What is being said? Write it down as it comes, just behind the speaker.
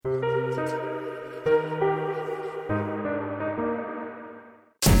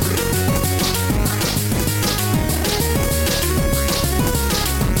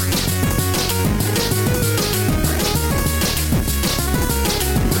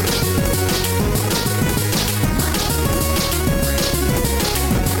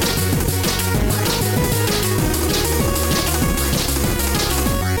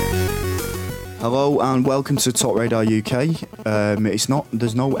Hello and welcome to Talk Radar UK. There's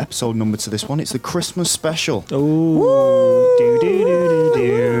no episode number to this one. It's the Christmas special. Oh, do do do do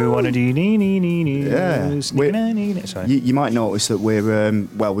do. Wanna do nee nee nee nee. Yeah. Sorry. You might notice that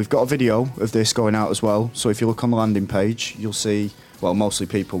we've got a video of this going out as well. So if you look on the landing page, you'll see mostly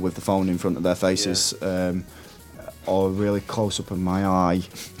people with the phone in front of their faces, or really close up of my eye.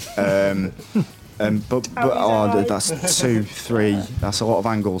 But that's 2, 3. That's a lot of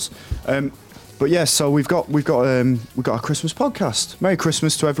angles. But yeah, so we've got our Christmas podcast. Merry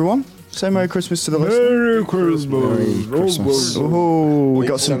Christmas to everyone. Say Merry Christmas to the listeners. Merry Christmas. Merry Christmas. Oh, we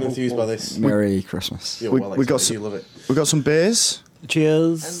got I'm some. enthused by this. Merry Christmas. You're We got excited, some. you love it. We got some beers.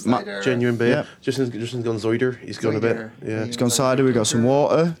 Cheers. Genuine beer. Yeah. Justin's gone Zoider. He's gone a bit. Yeah. It's gone cider. We got some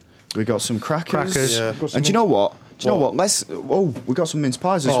water. We got some crackers. Yeah. And do you know what? We got some mince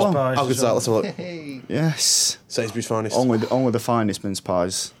pies as well. How good's that? Let's have a look. Yes. Sainsbury's finest. Only the finest mince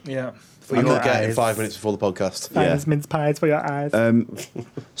pies. Yeah. You will get in 5 minutes before the podcast. Yeah. Mince pies for your eyes.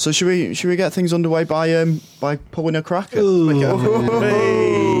 So should we get things underway by pulling a cracker?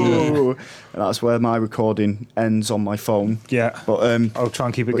 Hey. And that's where my recording ends on my phone. Yeah. But I'll try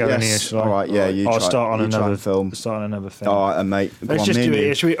and keep it but going yes, here. Shall I? all right, yeah, you I'll try- start on you try another and film. Start on another film. All right, mate. Go Let's on, just me do and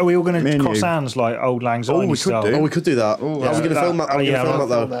it. you. Are we all going Me to and cross you. hands like old Lang Syne we could style? do. Oh, we could do that. How are we going to film that? How are we going to film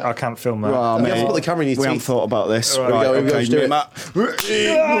that though? I can't film that. Right, You mate, have to put the camera in your we haven't teeth. thought about this. All right, Right, here we go, okay, just do it. Matt.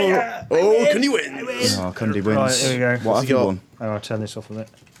 Oh, can you win? Oh, Cundy wins. Right, here we go. What What's have he you got? won? Oh, I'll turn this off a bit.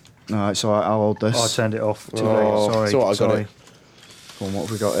 All right, so I'll hold this. Oh, I turned it off. Too Oh, late. Sorry. it's all right, I got Sorry. it. Come on, what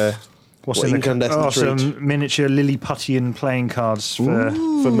have we got here? What's What in the incandescent treat? some miniature Lilliputian playing cards for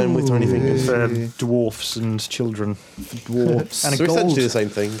men with tiny fingers. dwarfs and children. Dwarfs. And a So gold, essentially the same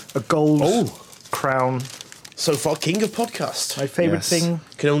thing. a gold crown. So far, king of podcast. My favourite Yes. thing.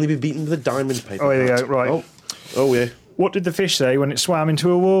 Can only be beaten with a diamond paper. Oh, here we cut. go. Right. Oh yeah. What did the fish say when it swam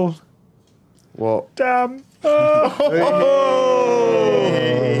into a wall? What? Damn.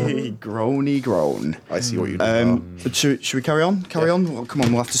 Hey, groany groan. I see what you do. But should we carry on? Well, come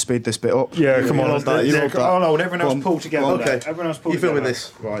on, we'll have to speed this bit up. Yeah, come on. You hold that, you hold that. Oh no, everyone Go else on. pull together. Go on. Okay. Everyone else pull You filming together.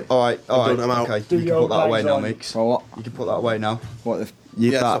 this? Right. All right, done, I'm out. Okay, Do you can your put that away flags now, on. Meeks. Well, what? You can put that away now. What the?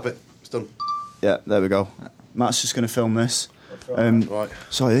 Yeah, Stop it. It's done. Yeah, there we go. Matt's just going to film this. Right.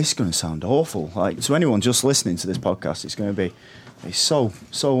 Sorry, this is going to sound awful. Like to anyone just listening to this podcast, it's going to be so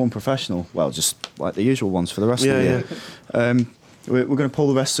unprofessional. Well, just like the usual ones for the rest of the year. We're going to pull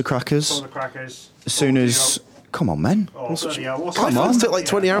the rest of the crackers Pull the crackers. as soon as. Come on, men. Oh, bloody hell, what's My that? phone's took like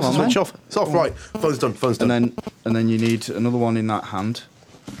 20 hours to Come on, switch man. off. It's off. Right. Phone's done. And then you need another one in that hand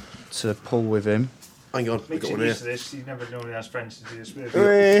to pull with him. Hang on. We've Makes got you one here. used to this. He never normally has friends to do this with. Oh,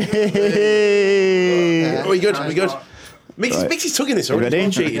 we good? We good? Right. Mixie's tugging this already. ready?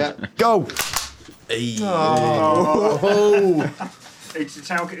 He's not cheating. Go! Hey. It's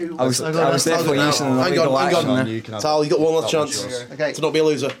how. I was definitely using an Hang illegal on, hang action on. there. You can have Tal, you got one last that one, chance yours. Okay. to not be a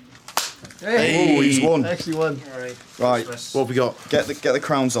loser. Hey. Oh, he's won. Actually won. Right, What have we got? get the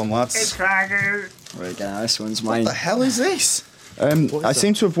crowns on, lads. It's crackers. Right, yeah, this one's What mine. the hell is this? I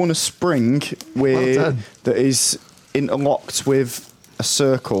seem to have won a spring Well that is interlocked with a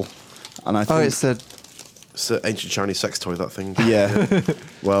circle, and I think Oh, it's the. It's an ancient Chinese sex toy, that thing. yeah.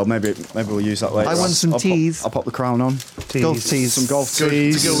 Well, maybe we'll use that later. I won some teas. I'll pop the crown on. Golf tees. Some golf Go- to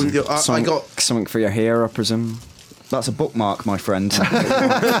tees. go with your, I Something, got. something for your hair, I presume. That's a bookmark, my friend.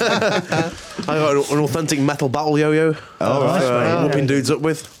 I got an authentic metal battle yo-yo. Oh, right. Whooping dudes up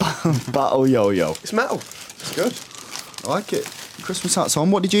with. Battle yo-yo. It's metal. It's good. I like it. Christmas hats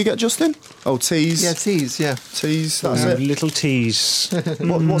on. What did you get, Justin? Oh, teas. Yeah, teas, yeah. Teas. That's it. Little teas.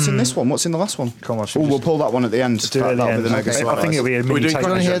 What's in this one? What's in the last one? Come on, Oh, we'll pull that one at the end. Do it at the That'll end. be the mega Okay, I surprise. think it'll be a mini doing take Do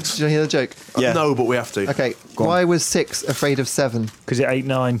you want to hear, measure. do you wanna hear the joke? Yeah. No, but we have to. Okay. Go on. Why was 6 afraid of 7? Because it 8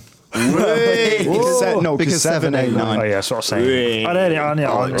 9. Because Because 7, 8, 9. Oh yeah, that's what I'm saying. I know it. I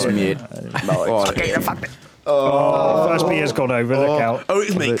know it. Oh, first beer's gone over. Look out. Oh,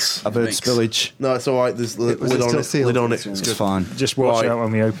 it makes. I've heard Makes. spillage. No, it's all right. There's Was lid it on still it. sealed? Lid on it. It's It's good. fine. Just watch Right. out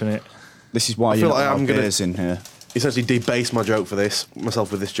when we open it. This is why I you feel don't like have I'm gonna- beers in here. Essentially debase my joke for this, myself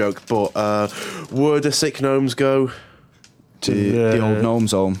with this joke, but where do sick gnomes go? The old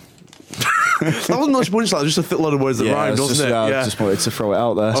gnome's home. That wasn't much punchline, just a thick load of words that rhymed, it's wasn't just, it? I Yeah. just wanted to throw it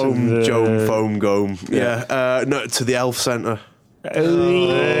out there. Home, Jome, foam, gome. Yeah. No, to the elf centre.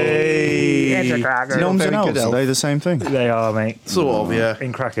 Hey. Gnomes and Very good elves, are elf. they the same thing? They are, mate. Sort of, yeah.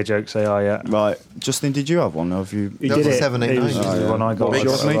 In cracker jokes, they are, yeah. Right. Justin, did you have one? Or have you? He That did was it. 7, 8, It was 9. the one I got. What's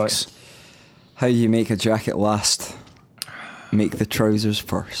Makes yours, Right. Meeks? How you make a jacket last? Make the trousers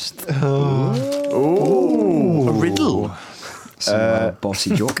first. Ooh. A riddle. Some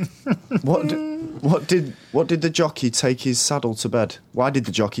bossy joke. What did the jockey take his saddle to bed? Why did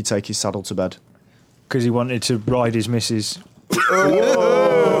the jockey take his saddle to bed? Because he wanted to ride his missus.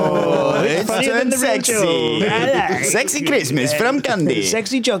 Oh, it's Funnier than turned the real sexy. joke. Sexy Christmas from Candy.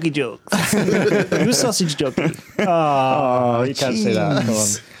 Sexy jockey jokes. You sausage jockey. Oh, you can't say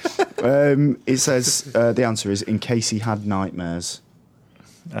that. Come on. It says the answer is in case he had nightmares.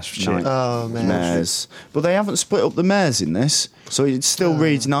 That's shit. Oh, man. Mares. But they haven't split up the mares in this, so it still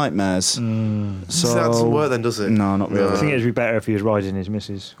reads nightmares. So that doesn't work then, does it? No, not really. I think it'd be better if he was riding his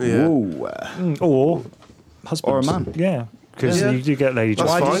missus. Yeah. Whoa. Or husband. Or a man. Yeah. Because Yeah. you do get lady That's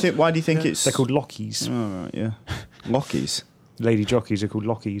jockeys. Why do you think it's... They're called lockies. Oh, right, yeah. Lockies. Lady jockeys are called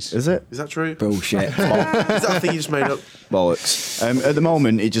lockies. Is it? Is that true? Bullshit. Is that a thing you just made up? Bollocks. At the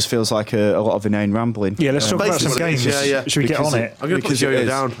moment, it just feels like a lot of inane rambling. Yeah, let's talk about some basically what it is, games. yeah. Should we get Because on it- it? I'm going to put Because the it yo is.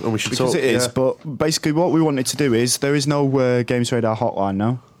 down and we should Because talk. it is, yeah. but basically what we wanted to do is there is no Games Radar hotline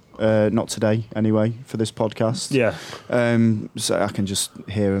now. Not today, anyway, for this podcast. Yeah. So I can just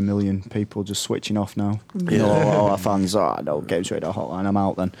hear a million people just switching off now. Yeah. All our fans, no Games Radar hotline, I'm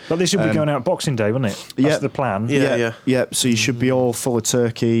out then. But this will be going out Boxing Day, won't it? That's yeah. the plan. Yeah. So you should be all full of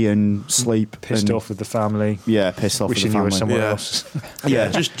turkey and sleep. Pissed and, off with the family. Yeah, pissed off Wishing with the you were family. somewhere Yeah. else. Yeah,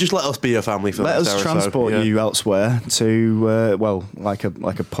 just let us be your family for Let the us next hour or so. transport Yeah. you elsewhere to like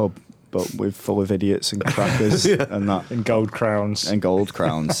a pub, but with full of idiots and crackers and that. In gold crowns. And gold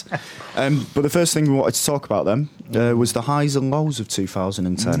crowns. But the first thing we wanted to talk about then was the highs and lows of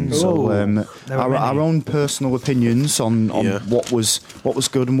 2010. So There were our many. own personal opinions on Yeah. what was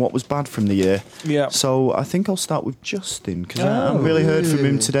good and what was bad from the year. Yeah. So I think I'll start with Justin because I haven't really heard from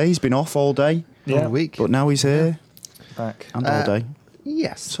him today. He's been off all day, Yeah. All week. but now he's here Back. and all day.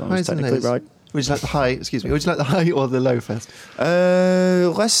 Yes. So highs it's and technically lows. right. Would you like the high? Excuse me. Would you like the high or the low first?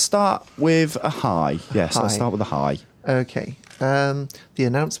 Let's start with a high. Yes, let's High. start with a high. Okay. The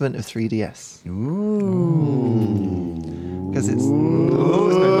announcement of 3DS. Because it's. Oh,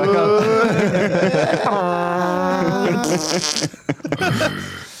 it's going back up.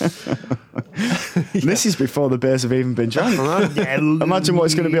 This is before the beers have even been drank. Imagine what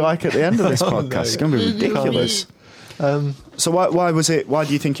it's going to be like at the end of this podcast. It's going to be ridiculous. So why was it? Why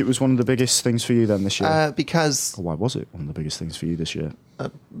do you think it was one of the biggest things for you then this year? Because Or why was it one of the biggest things for you this year?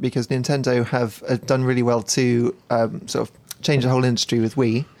 because Nintendo have done really well to sort of change the whole industry with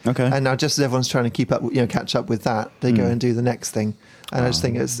Wii. Okay. And now just as everyone's trying to keep up, catch up with that, they go and do the next thing. And I just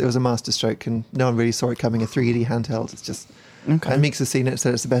think it was a masterstroke, and no one really saw it coming. A 3D handheld. It's just. Okay. And Meeks has seen it,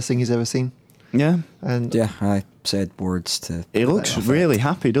 said it's the best thing he's ever seen. Yeah. And Yeah, I said words to. He looks really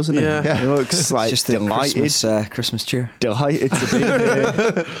happy, doesn't he? Yeah. He looks like Just the delighted. Christmas cheer. Delighted to be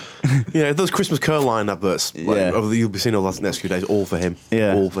here. Yeah, those Christmas Curline adverts. Yeah. You'll be seeing all that next few days. All for him.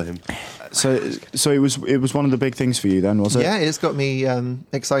 Yeah. All for him. So it was one of the big things for you then, was it? yeah, it's got me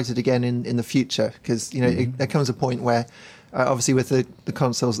excited again in the future because there comes a point where obviously with the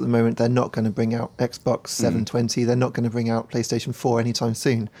consoles at the moment they're not going to bring out Xbox 720, they're not going to bring out PlayStation 4 anytime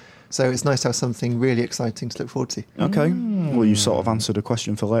soon. So it's nice to have something really exciting to look forward to. Okay. Well, you sort of answered a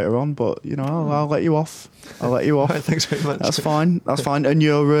question for later on, but I'll let you off. I'll let you off. All right, thanks very much. That's fine. That's fine. And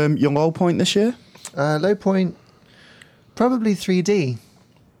your low point this year? Low point, probably 3D.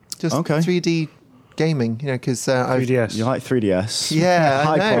 Just Okay. 3D gaming, because 3DS. You like 3DS? Yeah, I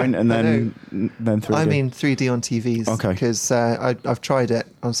High know, point, and I then 3D. I mean 3D on TVs. Okay. Because I've tried it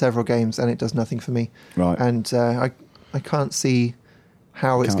on several games and it does nothing for me. Right. And I can't see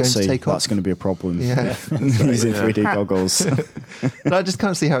how it's Can't going see. to take That's off. going to be a problem. Yeah. Using 3D goggles. But I just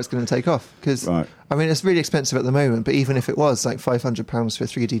can't see how it's going to take off because Right. I mean it's really expensive at the moment. But even if it was like £500 for a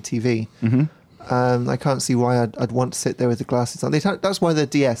 3D TV, I can't see why I'd want to sit there with the glasses on. That's why the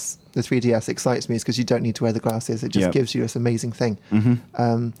 3DS excites me, is because you don't need to wear the glasses. It just Yep. gives you this amazing thing.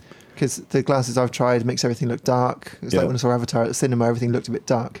 Because the glasses I've tried makes everything look dark. It's Yep. like when I saw Avatar at the cinema, everything looked a bit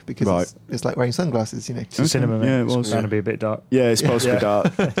dark because Right. it's like wearing sunglasses, It's a cinema, mate. Yeah, it It's was. bound to be a bit dark. Yeah, it's supposed to be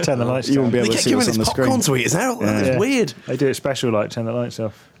dark. Turn the lights You down. won't be They able to kept see giving what's this on the popcorn screen. tweet. Out. Yeah. That's weird. They do it special, like turn the lights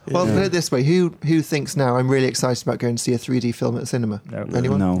off. Well, put it this way: who thinks now I'm really excited about going to see a 3D film at the cinema? No.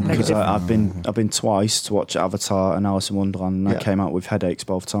 Anyone? No, because Negative. I've been twice to watch Avatar and Alice in Wonderland, and I Yeah. came out with headaches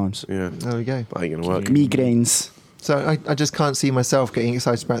both times. Yeah. There we go. That ain't going to work. Migraines. So I just can't see myself getting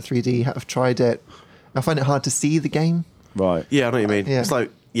excited about 3D. I've tried it. I find it hard to see the game. Right. Yeah, I know what you mean. Yeah. It's like,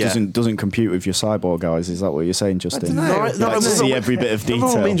 yeah. Doesn't compute with your cyborg eyes. Is that what you're saying, Justin? dunno. No, You like to see every bit of No,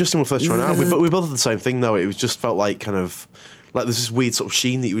 detail. I mean, Justin will first try it out. We both had the same thing, though. It was just felt like kind of like there's this weird sort of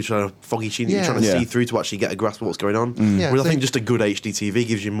sheen that you were trying to, foggy sheen that you're Yeah. trying to Yeah. see through to actually get a grasp of what's going on. Yeah, Whereas I so- think just a good HD TV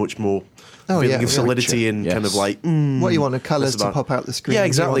gives you much more Oh, feeling yeah, of yeah. solidity and kind of Yes. like What you want are colours that's to about- pop out the screen. Yeah,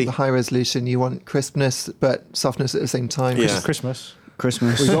 exactly. You want the high resolution. You want crispness, but softness at the same time. Yeah. It's Christmas.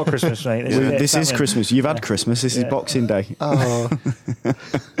 Christmas. We've got Christmas, mate. This is Christmas. You've had Christmas. This is Yeah. Boxing Day. Oh,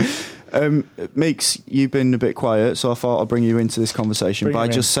 Meeks, you've been a bit quiet, so I thought I'd bring you into this conversation Bring by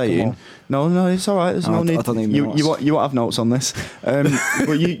him just in. Come saying, on. no, it's all right. There's no I need. don't need you notes. won't have notes on this.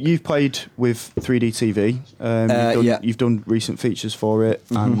 But you've played with 3D TV. You've done recent features for it,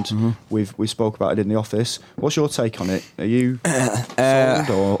 and we spoke about it in the office. What's your take on it? Are you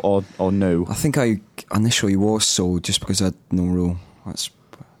sold or no? I think I initially was sold just because I had no real. That's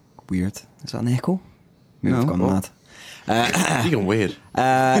weird. Is that an echo? Maybe I've No. gone mad. You're going weird.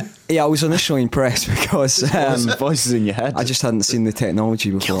 Yeah, I was initially impressed because Voices in your head. I just hadn't seen the technology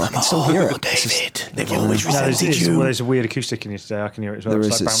before. I can still hear it. They've always there's a weird acoustic in you today. I can hear it as well. There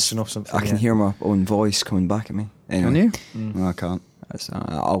It's is. like bouncing off something. I can hear my own voice coming back at me. Anyway, Can you? No, I can't.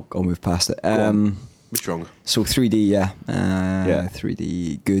 I'll move past it. What's wrong? So 3D, yeah. Yeah.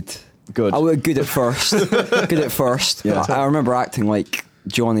 3D, good. Good. I was good at first. Good at first. Yeah. I remember acting like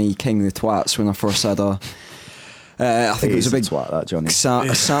Johnny King the Twats when I first had a. I think it was a big. twat, that Johnny.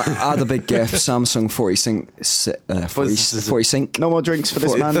 I had a big gift, Samsung 40 sync. No more drinks for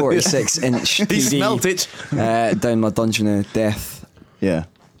this man. 46-inch He TV smelt it. down my dungeon of death. Yeah.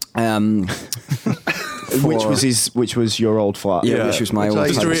 Which was your old flat. Yeah, Yeah. which was my Which old. I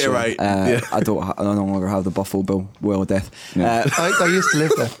used to house. reiterate, yeah. I no longer have the Buffalo Bill Well of Death. Yeah. I used to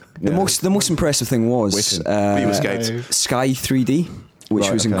live there. The most impressive thing was Witten. But you escaped. Sky 3D, which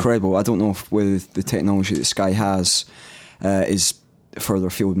Right, was okay. incredible. I don't know if with the technology that Sky has is further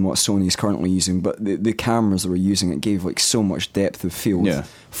afield than what Sony is currently using, but the cameras that were using it gave like so much depth of field, Yeah.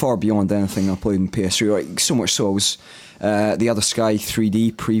 far beyond anything I played in PS3. Like so much so, I was the other Sky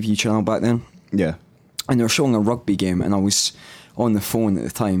 3D preview channel back then, Yeah. and they were showing a rugby game, and I was on the phone at the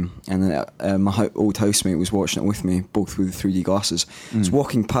time, and my old housemate was watching it with me, both with the 3D glasses. I was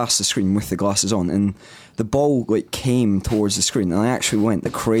walking past the screen with the glasses on, and the ball like came towards the screen, and I actually went to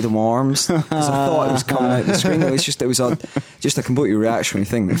cradle my arms because I thought it was coming out the screen. It was just a completely reactionary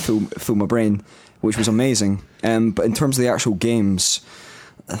thing that filled my brain, which was amazing. But in terms of the actual games,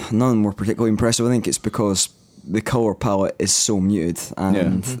 none of them were particularly impressive. I think it's because the colour palette is so muted,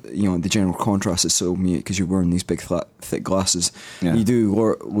 and you know the general contrast is so muted because you're wearing these big thick glasses. Yeah. You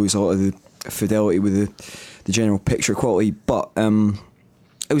do lose a lot of the fidelity with the general picture quality, but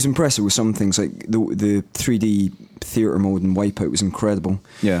it was impressive with some things like the 3D theatre mode and Wipeout was incredible.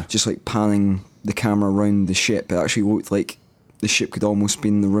 Yeah. Just like panning the camera around the ship, it actually looked like the ship could almost be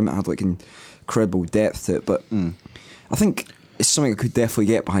in the room. It had like incredible depth to it, but I think it's something I could definitely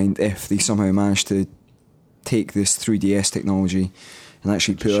get behind if they somehow managed to take this 3DS technology and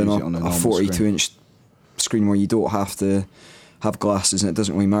actually put Just in use it on a a normal 42-inch screen where you don't have to have glasses and it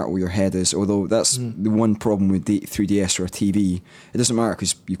doesn't really matter where your head is, although that's the one problem with the 3DS or a TV. It doesn't matter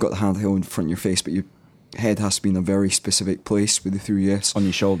because you've got the handheld in front of your face, but your head has to be in a very specific place with the 3DS. On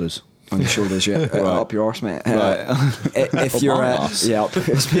your shoulders. On your shoulders, yeah. Up your arse, mate. Right. If you're... my arse. yeah,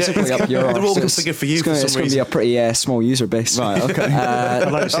 specifically up your arse. They're all So it's- configured for you it's for gonna, some it's going to be a pretty small user base. Right, okay.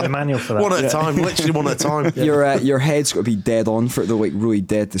 I'd like to see the manual for that. One at a time, literally one at a time. Your head's got to be dead on for it to like really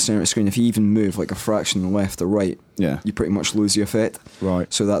dead the centre of the screen. If you even move like a fraction left or right, Yeah. you pretty much lose the effect.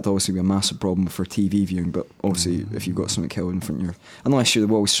 Right. So that'd obviously be a massive problem for TV viewing. But obviously, if you've got something held in front of your, unless you're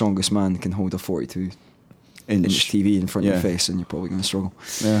the world's strongest man that can hold a 42-inch TV in front of your face, then you're probably going to struggle.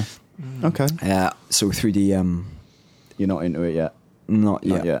 Yeah. Okay. So 3D, You're not into it yet. not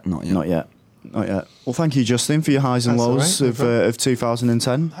yet. Not yet. Well, thank you, Justin, for your highs and That's all lows right, of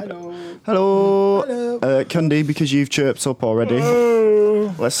 2010. Hello. Cundy, because you've chirped up already.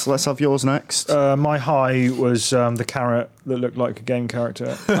 Let's have yours next. My high was the carrot that looked like a game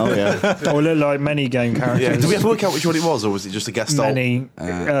character. Oh yeah. Or it looked like many game characters. Yeah. Did we have to work out which one it was, or was it just a guest star? Many,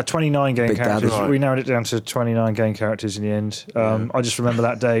 29 game Big characters. Daddy. Right. We narrowed it down to 29 game characters in the end. I just remember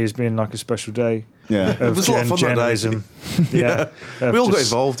that day as being like a special day Yeah. of was a lot of fun that day. journalism. Yeah, We all got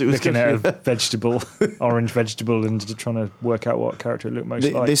involved. It was looking good. at a vegetable, orange vegetable, and trying to work out what character it looked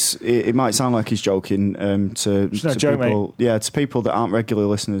most like. It might sound like he's joking to no joke, people. Yeah, to people that aren't regular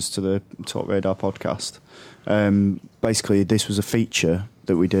listeners to the Talk Radar podcast. Basically, this was a feature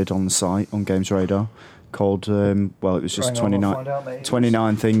that we did on the site on Games Radar called it was just Hang on, I'll find out, mate.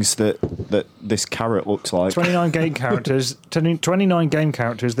 29 things that this carrot looks like. 29 game characters. 29 game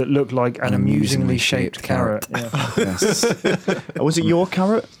characters that look like an amusingly shaped carrot. Yeah. Yes. Was it your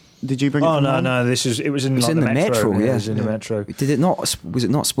carrot? Did you bring it Oh from no, home? no! It was in, It's like, in the metro, It yeah. was in the metro. Did it not? Was it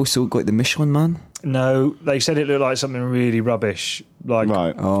not supposed to look like the Michelin Man? No, they said it looked like something really rubbish, like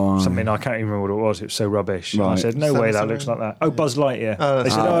Right. Oh, something I can't even remember what it was. It was so rubbish. And I Right. said, "No way, that looks like that." Oh, Buzz Lightyear. They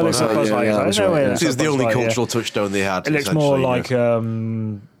said, "Oh, it looks like Buzz yeah, Lightyear." yeah, I that's said, "No right, way, yeah. it This looks is like the Buzz only Lightyear." cultural touchstone they had. It looks more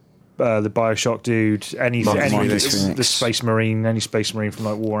essentially, like the Bioshock dude, Marcus the Phoenix. Space Marine, any Space Marine from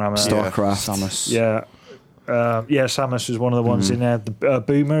like Warhammer. StarCraft. Samus. Yeah. Samus was one of the ones in there. The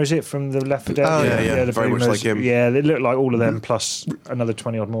Boomer, is it, from the Left 4 Dead? Oh, yeah. The Very much Boomers. like him. Yeah, they look like all of them plus another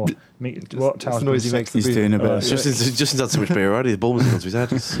 20 odd more. What That's the noise he makes. He's doing a bit. Justin's had so much beer already. The ball's gone to his head.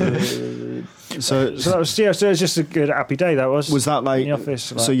 So that was so it was just a good happy day. That was. was that like in the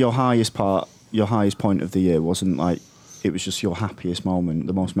office? so your highest point of the year wasn't like it was just your happiest moment,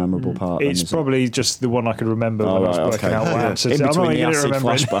 the most memorable part? then, It's is it? probably just the one I could remember when I was working out what happened. In I'm not between really the good at acid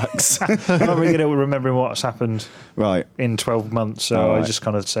remembering. flashbacks. I'm not really good at remembering what's happened Right. in 12 months, so All I right. just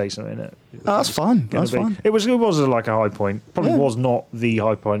kind of say something. That's fun. Gonna That's be. fun. It was like a high point. Probably Yeah. was not the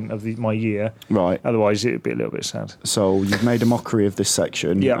high point of my year. Right. Otherwise, it'd be a little bit sad. So you've made a mockery of this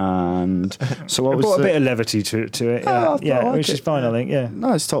section. Yeah. And so what It was brought a the, bit of levity to it. Oh, I like Which it. is fine, I think. Yeah.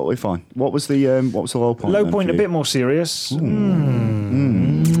 No, it's totally fine. What was the low point? Low then point, for a you? bit more serious. It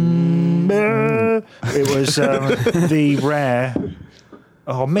was the rare.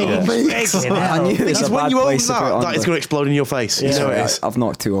 Oh, me! I knew it was Because a when bad you open place to put it that, on, that is but- going to explode in your face. Yeah. You know it Sorry, is. I've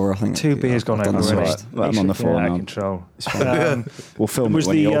knocked 2 over, I think. 2 beers gone I've over done this already. right. Let him on the floor Out of now. control. We'll film was it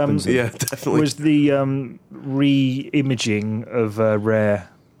when he the, opens it. Yeah, definitely. Was the re-imaging of Rare,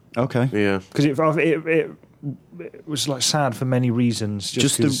 Okay. Yeah. because it was like sad for many reasons.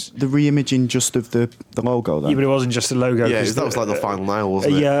 Just 'cause- the re-imaging just of the logo then? yeah, but it wasn't just the logo. Yeah, 'cause that was like the final nail,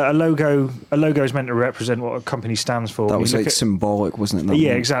 wasn't it? Yeah, a logo is meant to represent what a company stands for. That You was look like at- symbolic, wasn't it? That yeah,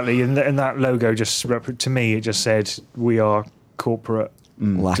 one? exactly. And that logo just to me, it just said we are corporate.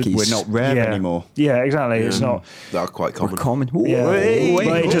 Lackeys. We're not rare yeah. anymore. Yeah, exactly. It's not. That was quite We're common. common. Yeah, Hey! but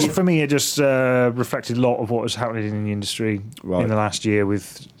it just for me, it just reflected a lot of what was happening in the industry Right. in the last year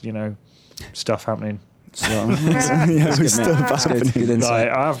with stuff happening. So, yeah, it's still That's good. happening. Good insight.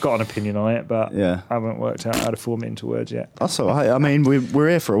 Like, I've got an opinion on it, but Yeah. I haven't worked out how to form it into words yet. That's all right. I mean, we're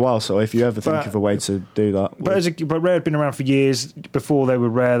here for a while, so if you ever think But- of a way to do that, But Rare had been around for years. Before they were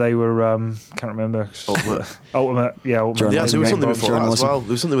Rare, they were can't remember. Ultimate. Ultimate. Yeah, there was something Journalism. before that as well.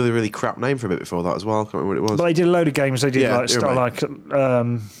 There was something with a really crap name for a bit before that as well. I can't remember what it was. But they did a load of games. They did Yeah, like you're right.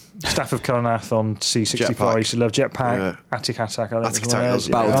 Staff of Karnath on C64. Jetpack. I used to love Jetpack. Yeah. Attic Attack. I think Attic was one of Attack, theirs.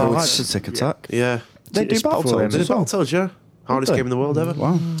 that was- oh, Battletoads. that's a tick attack. Yeah. They do It's before them. Battletoads Did as it well. Battletoads, yeah? Hardest they? game in the world ever.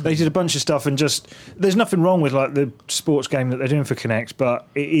 Wow. They did a bunch of stuff and just there's nothing wrong with like the sports game that they're doing for Kinect, but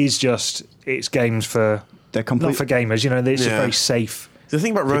it is just it's games for They're not complete. for gamers. You know, it's a Yeah. very safe. The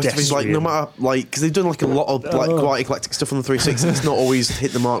thing about Roast is like no Pedestrian. matter like because they've done like a lot of like quite eclectic stuff on the 360. It's not always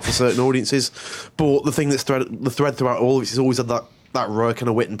hit the mark for certain audiences, but the thing that's the thread throughout all of it has always had that raw kind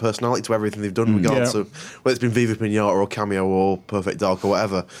of wit and personality to everything they've done, regardless Yeah. of whether it's been Viva Pinata or Cameo or Perfect Dark or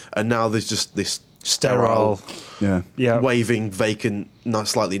whatever. And now there's just this sterile, Yeah. waving, vacant,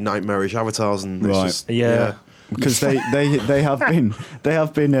 slightly nightmarish avatars, and it's Right. just, Yeah. Because they have been.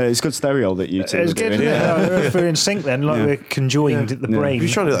 It's good stereo that you two It's are good. doing. If we're in sync, then like Yeah. we're conjoined at the Yeah. brain. You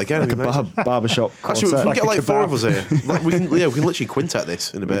should try to do that again. Like a it'd be amazing. barbershop Actually, we quartet. can get like like a 4 of kebab. us here. Like, we can literally quintet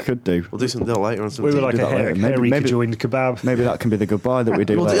this in a bit. We could do. We'll do something later on. We Something. were like do a that later. Maybe- hairy maybe- conjoined kebab. Maybe that can be the goodbye that we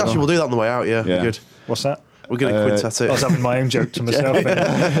do. We'll do, later actually, on. we'll do that on the way out. Yeah, Yeah. good. What's that? We're going to quintet I was it. having my own joke to myself.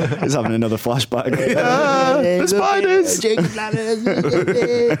 He's having another flashback. The spiders!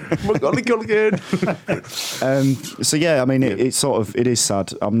 My golly again. So yeah, I mean, it sort of it is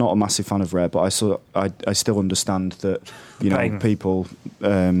sad. I'm not a massive fan of Rare, but I still understand that Pain. people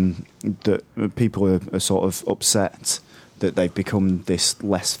are sort of upset that they've become this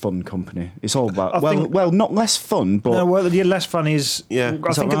less fun company. It's all about I think- not less fun, but No, well, the less fun is. Yeah. I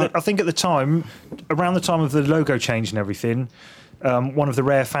Is that think. right? I think at the time, around the time of the logo change and everything, one of the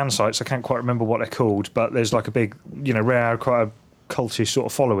Rare fan sites. I can't quite remember what they're called, but there's like a big, Rare quite a cultish sort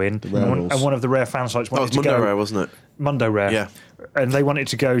of following, Rare and Rules. one of the Rare fan sites That was wanted to Mundo go. Rare, wasn't it? Mundo Rare. Yeah. And they wanted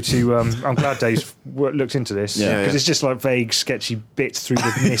to go to. I'm glad Dave's looked into this because Yeah. it's just like vague, sketchy bits through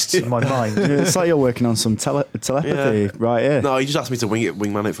the mists of my mind. it's like you're working on some telepathy Yeah. right here. No, he just asked me to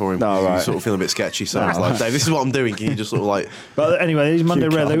wingman it for him. Oh, right. He's sort of feeling a bit sketchy, so I was like, Dave, this is what I'm doing. Can you just sort of like... But anyway, these Mundo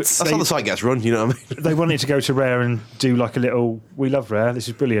You Rare. can't. That's how the site gets run, you know what I mean? They wanted to go to Rare and do like a little. We love Rare. This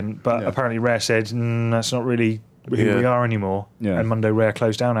is brilliant. But Yeah. apparently Rare said that's not really who Yeah. we are anymore. Yeah. And Mundo Rare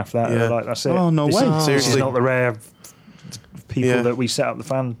closed down after that. Yeah. They're like, that's it. Oh, no this way. Is, this is Seriously? not the Rare people Yeah. that we set up the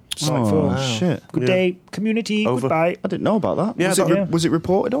fan site Oh for. shit! Good Yeah. day, community. Over. Goodbye. I didn't know about that. Yeah, was, was it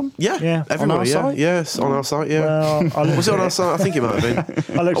reported on? Yeah, Yeah. everybody, On our yeah. site? Yes, on our site, yeah. Well, I looked Was it at on our it. site? I think it might have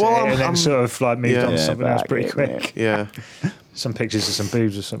been. I looked Well, at it and then I'm- sort of like moved Yeah. on to Yeah, something else back pretty it, quick. Yeah. Some pictures of some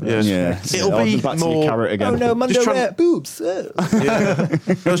boobs or something. Yeah. else. Yeah, It'll I'll be back to your more- carrot again. Mundo Just trying- Rare boobs. Yeah.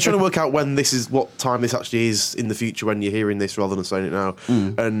 I was trying to work out when this is, what time this actually is in the future when you're hearing this rather than saying it now.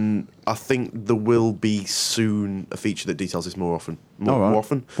 And I think there will be soon a feature that details this more often. more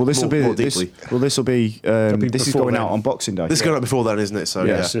often. Well, this will be more this. deeply. Well, this will be. This is before going then. out on Boxing Day. This is going up before then, isn't it? So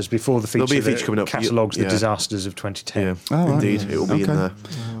Yeah. Yes, it's before the feature. There'll be a feature coming up. Catalogues the Yeah. disasters of 2010. Yeah, Oh, right. indeed, it will be in Okay. there.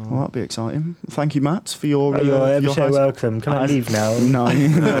 Well, that'll be exciting. Thank you, Matt, for your. Oh, you're ever your so high- welcome. Can I leave now? No, you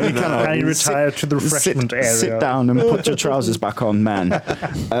cannot. Can you retire to the refreshment area? Sit down and put your trousers back on, man.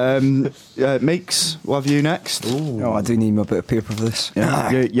 Meeks, we'll have you next. Oh, I do need my bit of paper for this.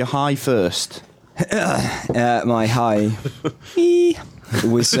 Yeah. Your high first. My high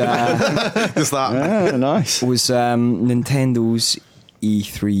was Just that. Yeah, nice. Nintendo's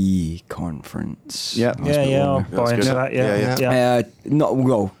E3 conference. Yeah. Yeah, I'll That's buy into good. that. Yeah, Yeah. Not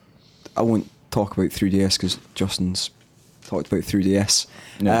well. I won't talk about 3DS because Justin's talked about 3DS.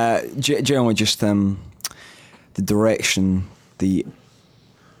 Yeah. Generally, just the direction they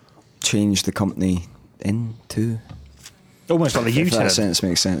changed the company into. Almost like a If U-turn. that sense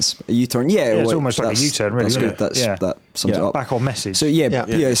makes sense. A U-turn, yeah. Yeah, it's well, almost like a that's- U-turn, really, That's isn't good. it? That's, Yeah. That sums Yeah. it up. Back on message. So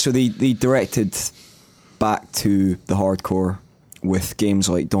Yeah. so they directed back to the hardcore with games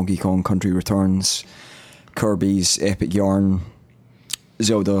like Donkey Kong Country Returns, Kirby's Epic Yarn,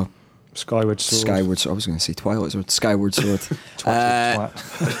 Zelda Skyward Sword. Skyward Sword. I was going to say Twilight Sword, Skyward Sword, Twat.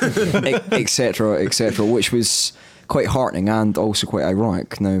 etc., which was quite heartening and also quite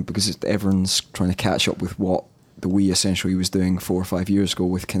ironic now because everyone's trying to catch up with what the Wii essentially was doing 4 or 5 years ago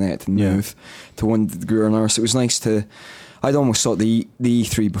with Kinect and Move to one degree or another. So it was nice to. I'd almost thought the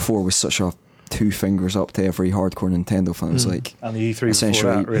E3 before was such a 2 fingers up to every hardcore Nintendo fan. It was like And the E3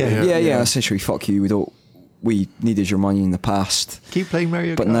 essentially, before that, really. yeah, essentially, fuck you. We needed your money in the past. Keep playing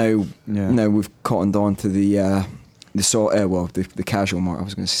Mario But Kart. now we've cottoned on to the casual market. I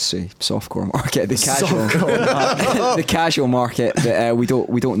was going to say softcore market. The casual market that we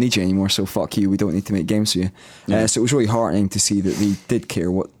don't need you anymore. So fuck you. We don't need to make games for you. So it was really heartening to see that they did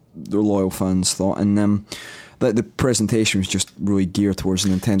care what their loyal fans thought, and that the presentation was just really geared towards the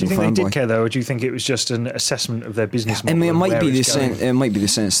Nintendo Do you think fanboy. they did care though, or do you think it was just an assessment of their business I model? mean, it and might where be the it's going? sense. It might be the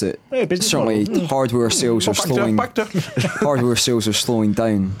sense that Yeah, business certainly model. hardware sales are slowing. Hardware sales are slowing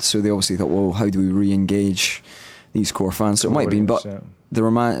down, so they obviously thought, well, how do we re-engage these core fans? So it might be, but Audience, the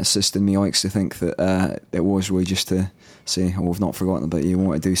romanticist in me likes to think that it was really just to say, oh, we've not forgotten about you, we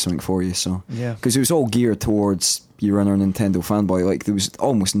want to do something for you. So Yeah. because it was all geared towards your inner Nintendo fanboy. Like there was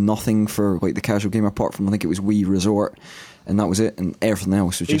almost nothing for like the casual gamer apart from I think it was Wii Resort, and that was it, and everything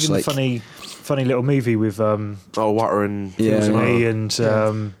else was just Even like the funny little movie with Water and Yeah. me and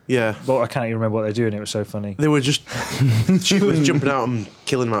yeah. well, I can't even remember what they're doing. It was so funny. They were just jumping out and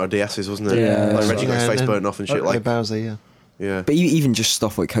killing them out of DSs, wasn't it? Yeah. Like Reggie got his And face then- burnt off and shit. Like, Bowser, yeah. yeah. But even just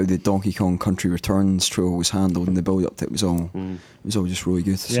stuff like how the Donkey Kong Country Returns trailer was handled and the build up to it was all just really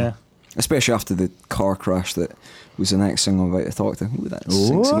good. So. Yeah. Especially after the car crash that was the next thing I'm about to talk to. Ooh, that's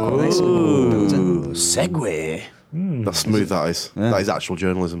Segway. That's smooth. That is. Yeah. That is actual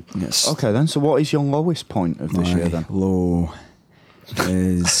journalism. Yes. Okay, then. So, what is your lowest point of this year then? Low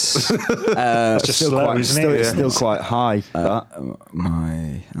is It's just slow, isn't it? Still quite high. That.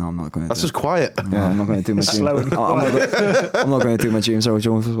 my. No, I'm not going to. That's just quiet. No, I'm not going to do my James. Slow and I'm not going to do my James Earl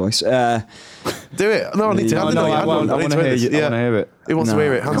Jones voice. Do it. No, I need to. No, I no, I want to hear you. I want to hear it. Who wants to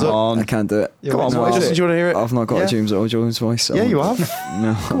hear it? Hands Come up. on. I can't do it. Yeah, Come on, what's what it? is Justin, it? do you want to hear it? I've not got Yeah. a James Earl Jones voice. Yeah, you have.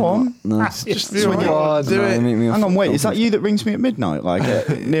 No. Come on. No. Just Come on. do No, it. make me Hang on, wait. uncomfortable. Is that you that rings me at midnight? Like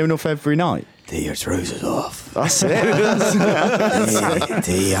near enough every night? Take your trousers off. That's it.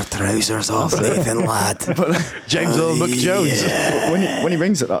 Take your trousers off, Nathan lad. James Earl McJones. when he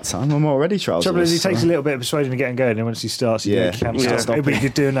rings at that time, I'm already trouserless. Trouble is, it takes a little bit of persuading to get him going, and once he starts, you Yeah. can't Yeah. stop. It'll be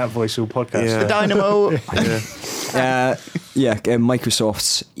good doing that voice all podcast. Yeah. The Dynamo.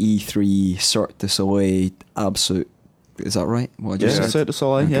 Microsoft's E3 Cirque du Soleil absolute. Is that right? What I just Yeah, said? Cirque du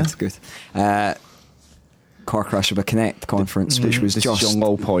Soleil, yeah. Good. Car crash of a Kinect conference, which was This is just your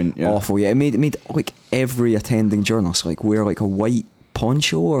low point. Yeah. awful. Yeah, it made like every attending journalist like wear like a white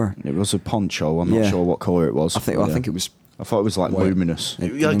poncho or It was a poncho. I'm Yeah. not sure what colour it was. I think it was. I thought it was like White. luminous.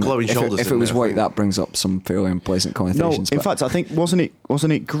 You had glowing shoulders, If it didn't was it, I white, think? that brings up some fairly unpleasant No, connotations. in but- fact, I think wasn't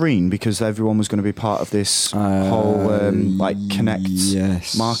it green because everyone was going to be part of this whole like Connect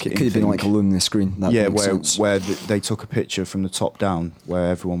yes. marketing. Could have been thing. like a luminous screen. That yeah, makes where sense. they took a picture from the top down,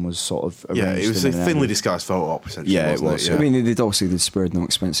 where everyone was sort of Yeah, arranged it was in a an thinly area. disguised photo op, essentially. Yeah, it wasn't was, Yeah. I mean, they'd obviously spared no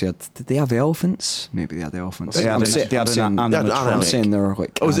expense. Did they have the elephants? Maybe they had the elephants. They had I'm an saying- I'm saying- animatronic. I'm saying they're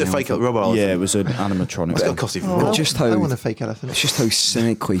like. Oh, was it a an fake elephant. robot? Yeah, it was an animatronic. It's got cost even Oh, more. Just I how- want a fake elephant. It's just how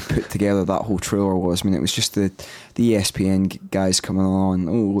cynically put together that whole trailer was. I mean, it was just the ESPN guys coming on.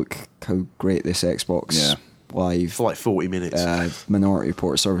 Oh, look how great this Xbox Yeah. live For like 40 minutes. Minority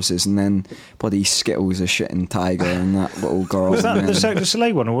Report services, and then bloody Skittles a shitting tiger and that little girl. Was that and the then- Cirque du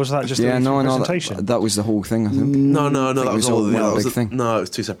Soleil one, or was that just yeah, the no, presentation? that was the whole thing. I think. no, that it was was all. all That one was big thing. No, it was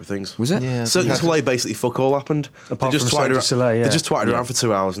two separate things. Was it? Yeah. Cirque du Soleil basically fuck all happened. Apart they just from Cirque du twatted Soleil, yeah. They just twatted around for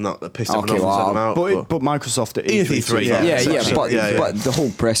 2 hours and that pissed everyone Okay, off and sent them well, out. But Microsoft at E3, yeah, Yeah, essentially. but, Yeah, yeah. but the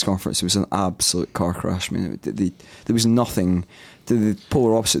whole press conference was an absolute car crash. I mean, there was nothing. The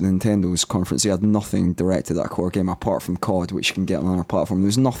polar opposite of Nintendo's conference, they had nothing directed at a core game apart from COD, which you can get on another platform. There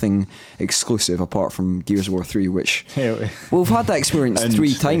was nothing exclusive apart from Gears of War 3, which Yeah. well, we've had that experience And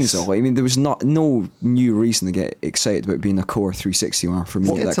 3 times this. though. I mean, there was no new reason to get excited about being a core 360 one for me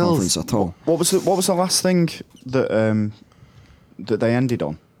Well, at that it's all- conference at all. What was the last thing that that they ended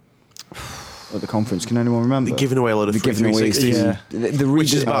on at the conference? Can anyone remember? They're giving away a lot of The free giving away 360s. Yeah. the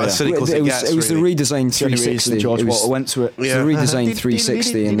Which is about as cynical as it gets, was really. the redesigned It's the only 360. reason George It was- Walter went to it. It was Yeah. the redesigned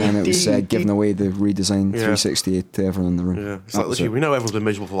 360, and then it was giving away the redesigned Yeah. 360 to everyone in the room. Yeah, it's That like was literally, it. we know everyone's been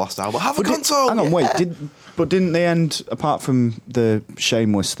miserable for the last hour, but have a But console. Hang on, wait. Didn't they end, apart from the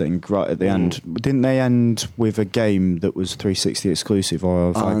Shameless thing right at the end, didn't they end with a game that was 360 exclusive,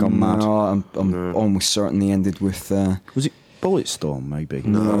 or have I gone mad? No, I'm almost certain they ended with. Was it Bulletstorm, maybe?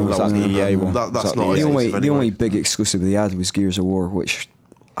 No, Or was that that the wasn't- EA one? that- that's Was that not the a EA the one? only exclusive the only anyway. big exclusive they had was Gears of War, which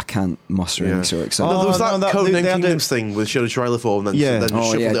I can't muster Yeah. any sort of No, excitement. there was Oh, that no, Codename they had it- Kingdoms thing with showed a trailer for and then, Yeah. then just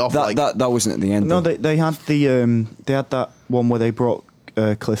shuffled it off like. that wasn't at the end. No, though. they had they had that one where they brought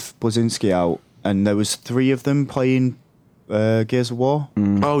Cliff Blazinski out, and there was 3 of them playing Gears of War.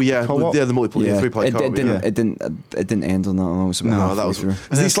 Oh yeah, Co-op? the multiplayer, 3-player it, co-op. didn't, yeah. it didn't end on that. I was about No, halfway that was. through.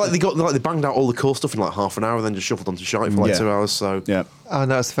 It's like they banged out all the cool stuff in like half an hour and then just shuffled onto shite for like Yeah. 2 hours. So Yeah. Oh,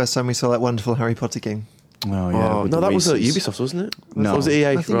 and that was the first time we saw that wonderful Harry Potter game. Oh yeah. Oh, with no, the that was at Reese's. Ubisoft, wasn't it? No. Or was it EA?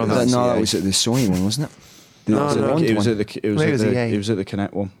 I think it rather? was. No, EA. that was at the Sony one, wasn't it? No, was no, the Bond It was one. at the Maybe it was EA. it was at the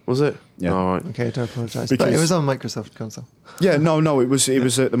Kinect one. Was it? Yeah. All right. Okay, I do apologise. But Because- it was on Microsoft console. Yeah, no, it was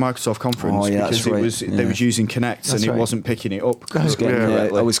at the Microsoft conference Oh, yeah, because that's right. they Yeah. was using Kinect That's and it right. wasn't picking it up. I was getting, Yeah.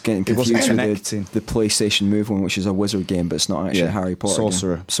 I was getting It wasn't confused connecting. with the PlayStation Move one, which is a wizard game, but it's not actually Yeah. a Harry Potter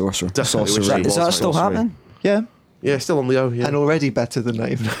Sorcerer. game. Sorcerer. Definitely, Sorcerer. which it Is that was, still right. happening? Yeah, Yeah, still on the O. Yeah. And already better than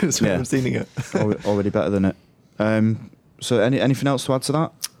that, even though it's Yeah. I'm seeing it. already better than it. So anything else to add to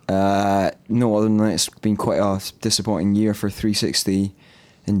that? No, other than that, it's been quite a disappointing year for 360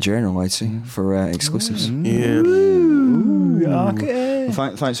 in general, I'd say, for exclusives. Yeah. Okay.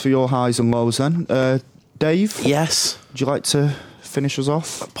 Well, thanks for your highs and lows then. Dave, Yes. would you like to finish us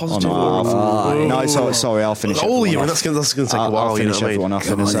off? Positive Oh, or- no, sorry, I'll finish All everyone you, off. that's going to take a I'll while. You know finish what I mean? everyone off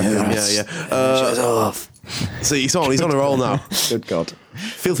in a second. Yeah. So he's on a roll now. Good God.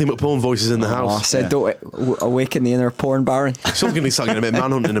 Filthy McPorn voices in the I house. said, Yeah. don't awaken the inner porn baron. Someone's going to start getting a bit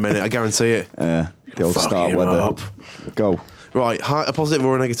manhunt in a minute. I guarantee it. The old Fuck start you weather. up. Go. Right, a positive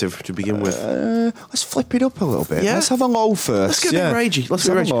or a negative to begin with? Let's flip it up a little bit. Yeah. Let's have a low first. Let's get a bit ragey. Let's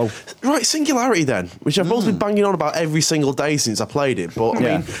have get a low. ragey. Right, Singularity then, which I've both been banging on about every single day since I played it. But I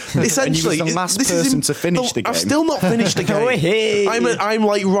Yeah. mean, essentially, And you was the last this is person to finish the I've game. still not finished the game. Hey. I'm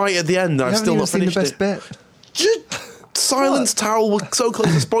like right at the end. You I've haven't still even not seen the finished best it. bit. Silence Towel was so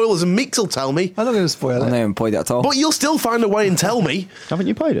close to spoilers, and Meeks will tell me. I'm not going to spoil I it. haven't played it at all. But you'll still find a way and tell me. Haven't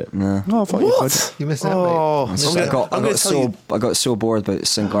you played it? No. No, I thought you played What? it. You missed out, Oh, mate. I'm going to tell you. I got so bored about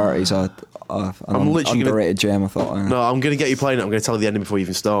Singularity. An literally gonna- underrated gem. I thought. No, I'm going to get you playing it. I'm going to tell you the ending before you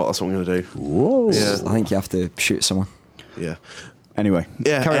even start. That's what I'm going to do. Whoa. Yeah. I think you have to shoot someone. Yeah. Anyway.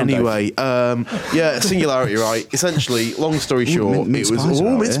 Yeah. Carry on, Dave. Anyway, yeah, Singularity. Right. Essentially, long story short, mince it was pies are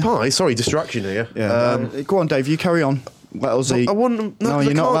out mince here. pie. Sorry, distraction here. Yeah. Go on, Dave. You carry on. Let us eat. I wouldn't. No,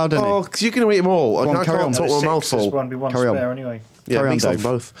 you're not allowed any. Oh, because you're going to eat them all. Go on, I carry can't on. talk with my mouth There's full. one, be one Carry on. spare anyway. Yeah, Carry on, Meeks on Dave.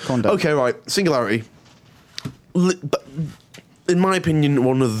 both. Come on, Dave. Okay, right. Singularity. But in my opinion,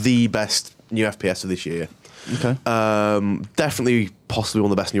 one of the best new FPS of this year. Okay. Definitely, possibly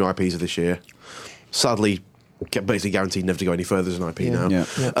one of the best new IPs of this year. Sadly, basically guaranteed never to go any further as an IP Yeah. now.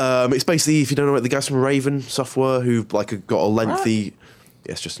 Yeah. It's basically, if you don't know it, the guys from Raven Software who like got a lengthy.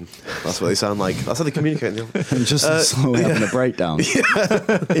 Yes, Justin. That's what they sound like. That's how they communicate. And just slowly having a breakdown. He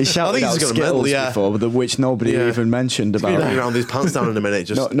shouted he's out got a Skittles medal, yeah. before, which nobody Yeah. even mentioned He's been about. around his pants down in a minute,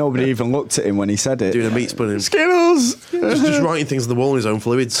 just Nobody even looked at him when he said it. doing a meat spinning. Skittles! just writing things on the wall in his own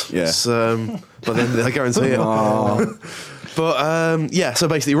fluids. Yeah. It's, but then I guarantee it. But yeah, so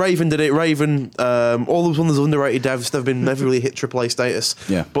basically Raven did it. Raven, all those ones underrated devs. They've never really hit AAA status.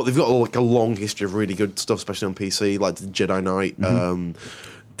 Yeah. But they've got like a long history of really good stuff, especially on PC, like the Jedi Knight.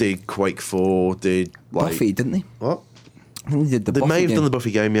 Did Quake 4. Did like Buffy, didn't they? what? I think they did the They Buffy may have game. done the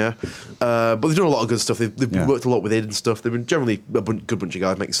Buffy game, yeah. But they've done a lot of good stuff. They've Yeah. worked a lot with id and stuff. They've been generally a good bunch of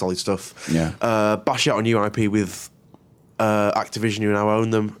guys making solid stuff. Yeah. Bash out a new IP with Activision, who now own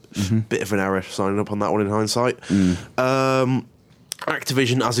them. Bit of an error signing up on that one in hindsight.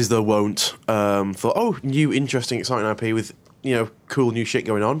 Activision, as is their wont, thought, oh, new, interesting, exciting IP with, cool new shit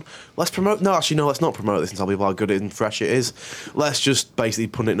going on. Let's promote. No, actually, no, let's not promote this and tell people how good and fresh it is. Let's just basically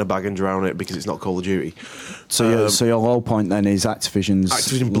put it in a bag and drown it because it's not Call of Duty. So your low point then is Activision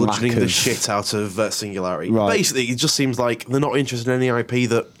bludgeoning the shit out of Singularity. Right. Basically, it just seems like they're not interested in any IP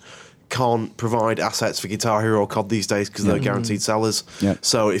that can't provide assets for Guitar Hero or COD these days because they're guaranteed sellers. Yeah.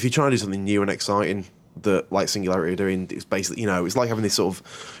 So if you're trying to do something new and exciting that like Singularity are doing, it's basically, it's like having this sort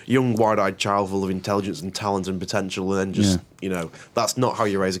of young wide-eyed child full of intelligence and talent and potential, and then just that's not how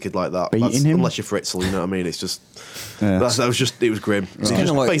you raise a kid like that. Beating him? Unless you're Fritzl, you know what I mean? It's just it was grim. It's kind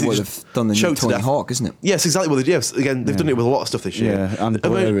of like what they've done the new Tony Hawk, isn't it? Yes, exactly what they do. Yes, again, they've done it with a lot of stuff this year. Yeah, and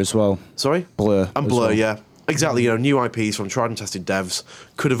Blur as well. Sorry? Blur. And Blur, yeah. Exactly, new IPs from tried and tested devs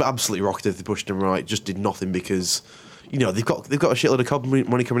could have absolutely rocketed if they pushed them right, just did nothing because they've got a shitload of COD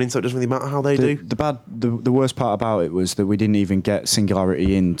money coming in, so it doesn't really matter how they do. The worst part about it was that we didn't even get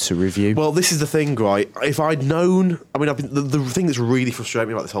Singularity in to review. Well, this is the thing, right? If I'd known, the thing that's really frustrating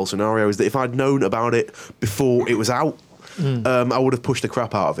me about this whole scenario is that if I'd known about it before it was out, I would have pushed the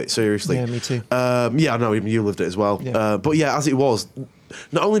crap out of it. Seriously. Yeah, me too. Yeah, I know you lived it as well. Yeah. But yeah, as it was.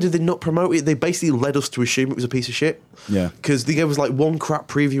 Not only did they not promote it, they basically led us to assume it was a piece of shit. Yeah. Because they gave us like one crap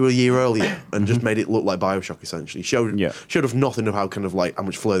preview a year earlier and just made it look like Bioshock, essentially. Showed us nothing of how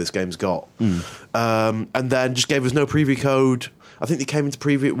much flair this game's got. And then just gave us no preview code. I think they came into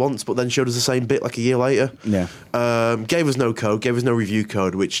preview it once, but then showed us the same bit like a year later. Yeah. Gave us no code, gave us no review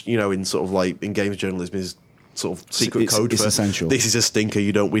code, which, in sort of like in games journalism is sort of secret code it's for essential. This is a stinker.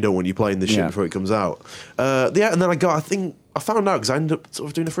 We don't want you playing this shit before it comes out. And then I found out because I ended up sort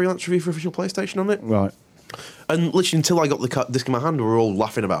of doing a freelance review for official PlayStation on it. Right. And literally until I got the disc in my hand, we were all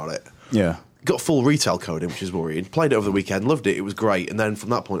laughing about it. Yeah. Got full retail code in, which is worrying. Played it over the weekend, loved it. It was great. And then from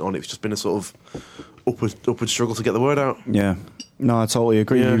that point on, it's just been a sort of upward struggle to get the word out. Yeah. No, I totally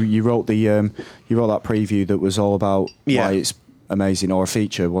agree. Yeah. You wrote that preview that was all about why it's amazing, or a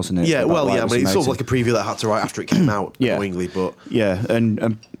feature, wasn't it? Yeah, About why it was it's sort of amazing. like a preview that I had to write after it came out, annoyingly, but... Yeah,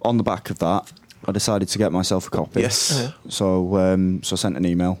 and on the back of that, I decided to get myself a copy. Yes. So I sent an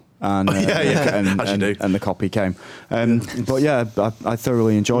email. And, and the copy came. But yeah, I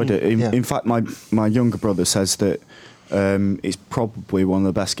thoroughly enjoyed it. In fact, my younger brother says that it's probably one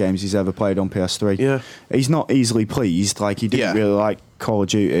of the best games he's ever played on PS3. Yeah. He's not easily pleased. Like, he didn't really like Call of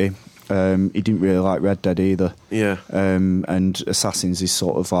Duty. He didn't really like Red Dead either. Yeah. And Assassins is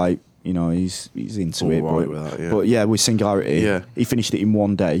sort of like, he's into it. All right with that, but yeah, with Singularity, he finished it in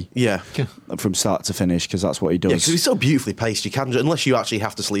one day. Yeah. From start to finish, because that's what he does. Yeah, because it's so beautifully paced. You can, unless you actually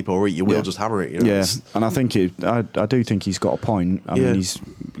have to sleep or eat, you will just hammer it. Yeah, and I think I do think he's got a point. I mean, he's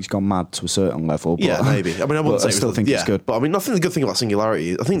gone mad to a certain level. But, yeah, maybe. I mean, I wouldn't say I still think it's good. But I mean, I think the good thing about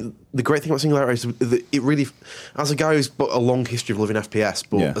Singularity, I think the great thing about Singularity is that it really, as a guy who's got a long history of loving FPS,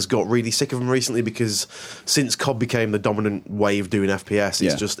 but has got really sick of them recently because since COD became the dominant way of doing FPS,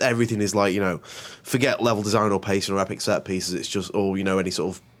 it's just everything is like, forget level design or pacing or epic set pieces. It's just all, any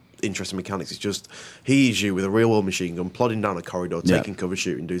sort of interesting mechanics. It's just he's you with a real world machine gun plodding down a corridor, taking cover,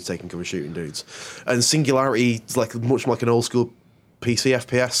 shooting dudes, And Singularity is like much like an old school PC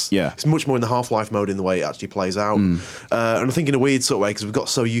FPS. Yeah. It's much more in the Half-Life mode in the way it actually plays out. And I think in a weird sort of way, because we've got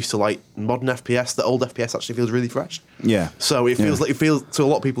so used to like modern FPS, that old FPS actually feels really fresh. Yeah. So it feels like to a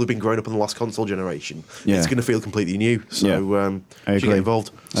lot of people who've been growing up in the last console generation, it's going to feel completely new. So I should agree. get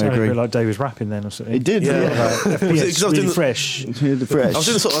involved. Sounded a bit like Dave was rapping then or something. It did. Yeah. FPS, really fresh. I was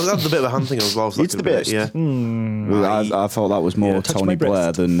doing I had a bit of a hand thing as well. So It's the best. Yeah. I thought that was more touch Tony my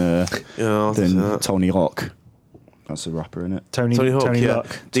Blair breast. than Tony Hawk. That's a rapper, isn't it? Tony Hawk,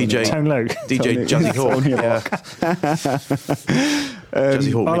 Luck. DJ Tone Loc. DJ Jazzy Hawk. Tony Yeah.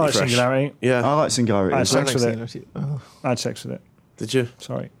 Jazzy Hawk I really like fresh. Singularity. Yeah. I like Singularity. I had as well. sex with it. I had sex with it. Did you?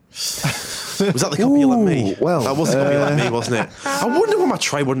 Sorry. Was that the copy you let me? well, that was the copy you let me, wasn't it? I wonder why my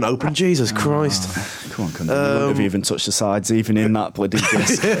tray wouldn't open. Jesus Christ! Come on, you wouldn't have even touched the sides, even in that bloody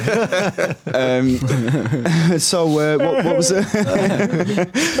disc. So, what was it?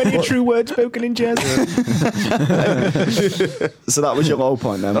 Many true words spoken in jazz. So that was your low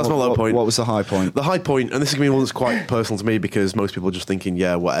point then? That's my low point. What was the high point? The high point, and this is going to be one that's quite personal to me because most people are just thinking,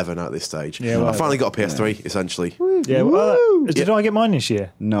 yeah, whatever now at this stage. Yeah, I whatever. finally got a PS3, essentially. Yeah. Did I get mine this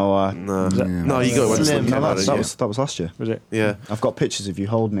year? No, No, you got it when Slim came out, didn't you? that was last year. Was it? Yeah. I've got pictures of you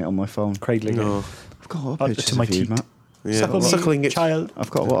holding it on my phone. Cradling No. it. I've got a lot of pictures To my of you, teat. Matt. Yeah. Suckling it. Child.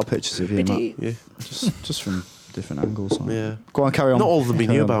 I've got a lot of pictures of you, Matt. Yeah. Just from different angles. On. Yeah. Go on, carry on. Not all of them we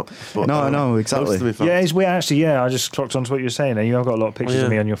Carry knew on. about. But, No, no, most exactly. of them, in fact. Yeah, it's weird. Actually, I just clocked onto what you were saying there. You have got a lot of pictures yeah. of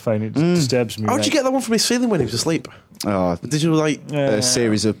me on your phone. It disturbs me. How'd mate. you get that one from his ceiling when he was asleep? Oh, Did you like? a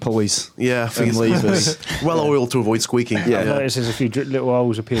series of pulleys Yeah, I and levers. well oiled to avoid squeaking. I've noticed there's a few little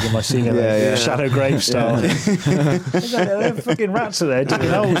holes appeared in my ceiling, Yeah. shadow grave style. There fucking rats are there digging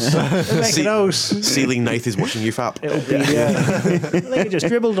holes. They're making holes. Ceiling Nath is watching you fap. It'll be, they just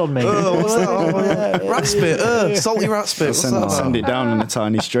dribbled on me. What's that? Oh, rat spit. Salty rat spit. What's that? Send it down in a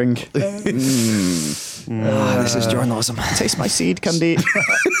tiny string. This is journalism. Taste my seed candy.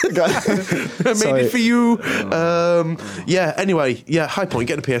 I made it for you. Yeah. Anyway, High Point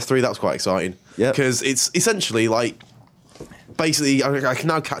getting a PS3. That was quite exciting. Yep. Because it's essentially like basically I can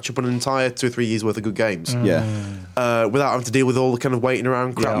now catch up on an entire 2 or 3 years worth of good games. Yeah. Without having to deal with all the kind of waiting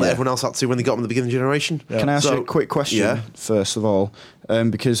around crap Yeah. that everyone else had to when they got them at the beginning of the generation. Can I ask you a quick question first of all?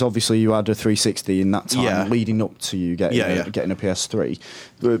 Because obviously you had a 360 in that time leading up to you getting a PS3.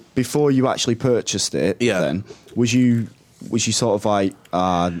 But before you actually purchased it, then was you sort of like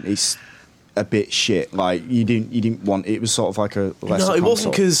it's a bit shit? Like you didn't want it was sort of like a lesser No, it wasn't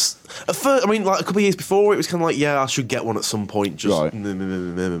console? because at first, I mean, like a couple of years before, it was kind of like, I should get one at some point. Just Right.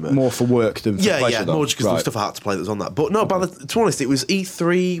 More for work than for pleasure, though. more just because there was stuff I had to play that was on that. But no, to be honest, it was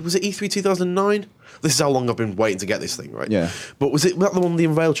E3. Was it E3 2009? This is how long I've been waiting to get this thing, right? Yeah. But was that the one the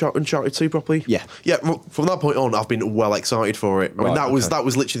unveiled Uncharted 2 properly? Yeah. Yeah. From that point on, I've been well excited for it. I mean, Right, that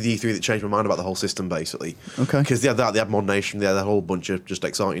was literally the E3 that changed my mind about the whole system, basically. Okay. Because they had that, they had Mod Nation, they had a whole bunch of just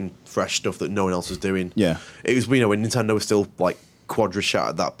exciting, fresh stuff that no one else was doing. Yeah. It was, when Nintendo was still like Quadra shat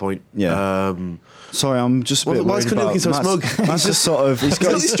at that point. Yeah. Sorry, I'm just a bit Why is worried Cunningham about so smug? That's just sort of He's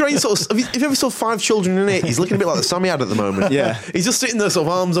got this strange sort of. If you ever saw 5 Children in it, he's looking a bit like the Sammy had at the moment. Yeah. He's just sitting there, sort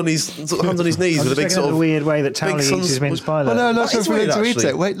of hands on his knees I'm with a just big looking sort at of the weird way that Towley big eats his mince pie. Oh, no, That not is for him weird, to eat actually.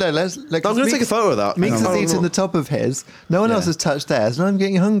 it. Wait, no, let's. I'm going to take a photo of that. Meeks has Oh, eaten no. the top of his. No one else has touched theirs, and I'm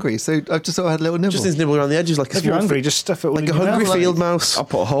getting hungry, so I've just sort of had a little nibble. Just his nibble around the edges like a If you're small hungry, just stuff it all like in a your hungry mouth. field mouse. I'll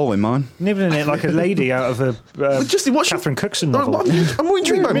put a hole in mine. Nibbling it like a lady out of a Just watch Catherine Cookson No, novel. I'm more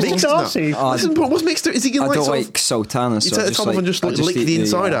intrigued by Mr. Mix. Darcy. Listen, what's Mixed? Is he going I to don't like like sultana, You so take I the just top off and just I lick eat the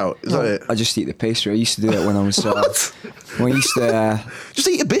inside out. Is that it? I just eat the pastry. I used to do it when I was when I used to Just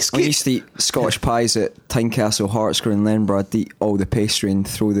eat a when I biscuit. used to eat Scottish pies at Tynecastle, Hartscrow and Lenborough. I'd eat all the pastry and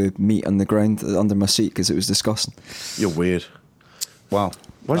throw the meat on the ground under my seat because it was disgusting. You're weird. Wow.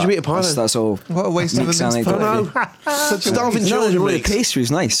 Why did you eat a pie? That's all. What a waste of a Mix mince and pie. I Starving No, children. the Mix. pastry was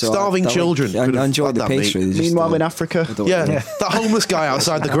nice. So Starving children I could have enjoyed had the that meat. pastry. they just Meanwhile, don't- in Africa, I don't- Yeah, that homeless guy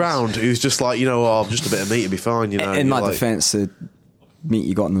outside the ground who's just like, just a bit of meat would be fine. In You're my like, defence, the meat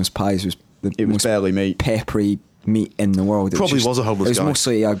you got in those pies was the it was most barely meat. peppery meat in the world. It Probably just- was a homeless It was guy.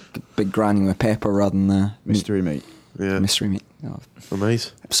 mostly a big granule of pepper rather than Mystery meat. Yeah, mystery meat. No,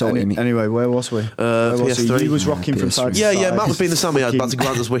 amazing. salty meat. Anyway, where was we? Where was he? PS3. He was rocking from PS3. side to Yeah, side. Matt was being the Sammy had Looking- about to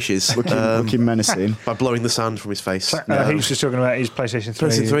grant us wishes looking menacing. by blowing the sand from his face. He was just talking about his PlayStation 3.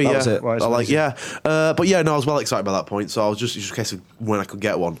 PlayStation 3, That yeah. was it. Well, it's I like, amazing. but yeah, no, I was well excited by that point. So I was just a case of when I could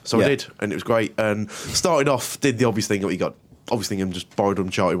get one. So I Yeah. did, and it was great. And started off, did the obvious thing that we got. Obvious thing, and just borrowed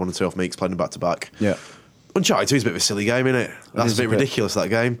Uncharted 1 and 2 off Meeks, playing them back to back. Yeah. Uncharted 2 is a bit of a silly game, isn't it? That's is a a bit bit. ridiculous, that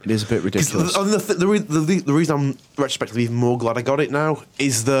game. It is a bit ridiculous. The reason I'm retrospectively even more glad I got it now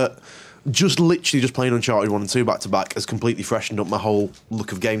is that just playing Uncharted 1 and 2 back to back has completely freshened up my whole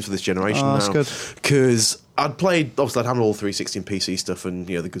look of games for this generation Oh, now. that's good. Because I'd handled all 360 and PC stuff and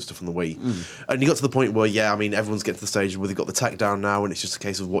the good stuff on the Wii. And you got to the point where, everyone's getting to the stage where they've got the tech down now and it's just a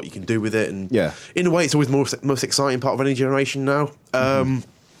case of what you can do with it. And in a way, it's always the most exciting part of any generation now.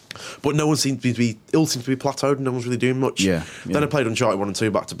 But no one seems to be plateaued and no one's really doing much. Yeah. Then I played Uncharted 1 and 2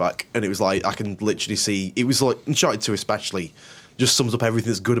 back to back, and it was like I can literally see. It was like Uncharted 2 especially just sums up everything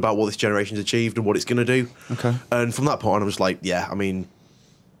that's good about what this generation's achieved and what it's going to do. Okay. And from that point on, I was like,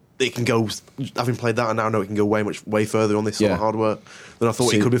 it can go. Having played that, and now I know it can go way further on this sort of hardware than I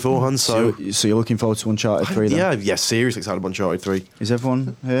thought it could beforehand. So you're looking forward to Uncharted 3 then? yeah, seriously excited about Uncharted 3. Is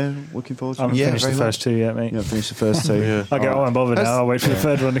everyone here looking forward to I it? haven't finished the very first two yet, mate. Yeah, finish the first two. Yeah. I won't bother now. I'll wait for the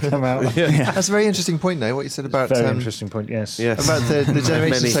third one to come out. That's a very interesting point, though, what you said about Very interesting point, yes. Yes. about the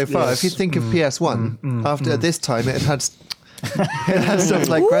generation Many, so far. yes. If you think of PS1, after this time it had stuff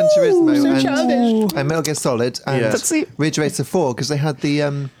like Gran Turismo and Metal Gear Solid and Yeah. Ridge Racer 4 because they had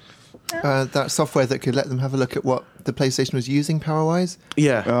the that software that could let them have a look at what the PlayStation was using power-wise.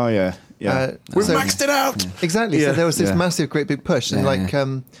 Yeah. Oh, yeah. Yeah. We've so- maxed it out. Exactly. Yeah. So there was this Yeah. massive, great big push, and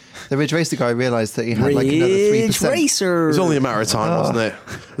Yeah. the Ridge Racer guy realised that he had like another 3%. Racer. It was only a matter of time, wasn't it?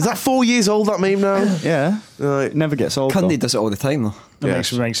 Is that 4 years old, that meme now? Yeah. Right. It never gets old. Cundy though. does it all the time though.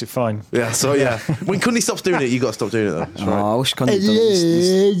 That makes it fine. Yeah, so yeah. When Cundy stops doing it, you got to stop doing it, though. That's right. Oh, I wish Cundy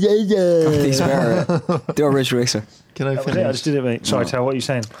done Cundy's better. Do a Ridge Racer. Can I That was it. I finish? just did it, mate. Sorry, Tal, what are you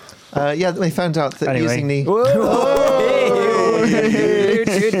saying? Yeah, they found out that Anyway. using the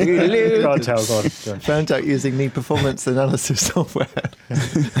Go on, Tal, go on. found out using the performance analysis software.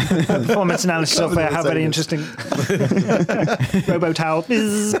 Performance analysis software, how very interesting. Robo Tal,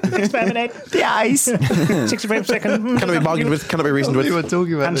 experiment, the eyes, 60 frames per second. Cannot be bargained with, cannot be reasoned We were with.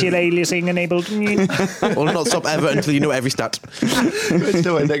 talking about this. Anti-aliasing enabled. Will not stop ever until you know every stat. Let's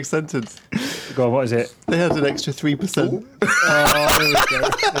do our next sentence. Go on, what is it? They had an extra 3%. Oh, here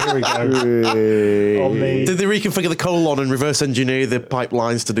we go. On the Did they reconfigure the colon and reverse engineer the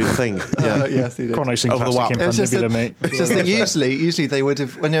pipelines to do the thing? Yeah. Yes, they did. chronosync Over the plastic WAP. It's just infundibula, that, mate. it's just that usually they would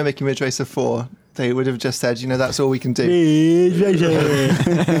have, when they were making Ridge Racer 4, they would have just said, that's all we can do.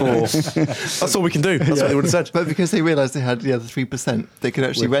 That's all we can do. That's what they would have said. But because they realised they had the other 3%, they could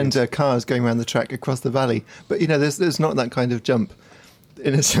actually render cars going around the track across the valley. But there's not that kind of jump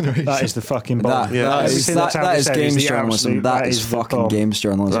in incineration. That is the fucking bomb. That, Yeah. that is, Everything that, that's out that there is said games the journalism. absolute- That is the fucking bomb. games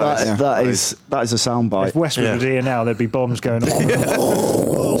journalism. That Yeah. That is a soundbite. If Westwood Yeah. was here now, there'd be bombs going on.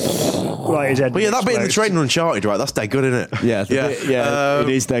 Right, his head But yeah, that bit in the explodes. train Uncharted, right? That's dead good, isn't it? Yeah, the bit-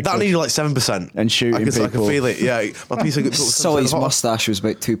 it is dead That good. needed like 7%. And shooting I can people. feel it. Yeah, my piece of Sully's mustache was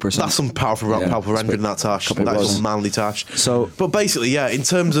about 2%. That's some powerful rendering that tash. It That was. is some manly tash. So- but basically, yeah, in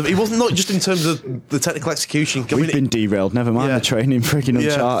terms of it wasn't not just in terms of the technical execution. I We've mean, been derailed. Never mind Yeah. the training, freaking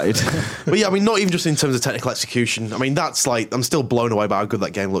Yeah. Uncharted. But yeah, I mean, not even just in terms of technical execution. I mean, that's like I'm still blown away by how good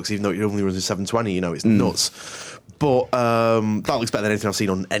that game looks, even though it only runs in 720. It's nuts. But that looks better than anything I've seen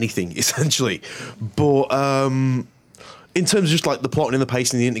on anything, essentially. But in terms of just like the plotting and the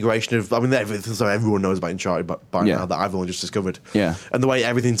pacing and the integration of, I mean, everything, so everyone knows about Uncharted by Yeah. now that I've only just discovered. Yeah. And the way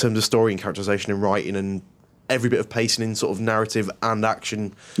everything in terms of story and characterization and writing and every bit of pacing in sort of narrative and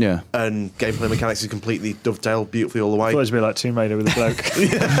action Yeah. and gameplay mechanics is completely dovetailed beautifully all the I way. thought it was a bit like Tomb Raider with a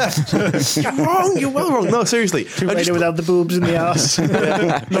bloke. You're wrong, you're well wrong. No, seriously. Tomb I Raider just- without the boobs and the arse.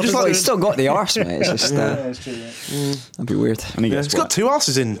 Just like, he's still got the arse, mate. It's just, It's true, yeah. that'd be weird. And he Yeah, gets it's got two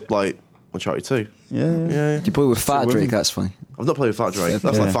asses in like Uncharted 2. Yeah. You play with Fat women. Drake, that's funny. I've not played with Fat Drake.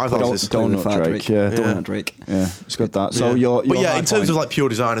 That's Yeah. like 5 Don't- asses. don't- Donut Donut Drake, yeah. Donut Drake. Yeah, it's got that. So Yeah. your but yeah, high in terms point- of like pure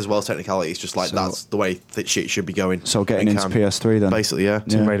design as well as technicality, it's just like So- that's the way that shit should be going. So getting It into can. PS3 then. Basically, yeah.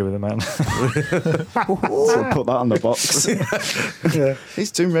 Tomb Yeah. Raider with a man. So put that on the box. Yeah.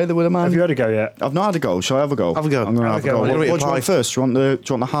 It's Tomb Raider with a man. Have you had a go yet? I've not had a go. Shall I have a go? Have a go. I'm going to Have have a a go. go. What What do do we you want first? Do you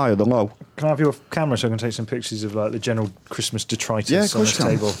want the high or the low? Can I have your camera so I can take some pictures of like the general Christmas detritus Yeah, of on course the you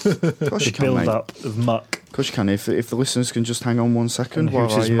table? Of course you The can, build mate. up of muck. Of course you can. If the listeners can just hang on 1 second And while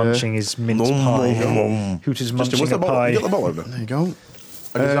Hooters I, munching his mince pie. Hooters Justin, munching what's a that bottle? pie. You got the bottle over There there? you go.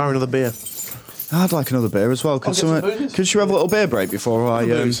 I desire another beer. I'd like another beer as well. Could you have a little beer break before I?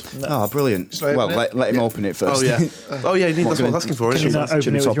 Oh, brilliant. Shall I Well, open it? let him open it first. Oh yeah. Oh yeah. That's what I was asking for. Can you Isn't not it?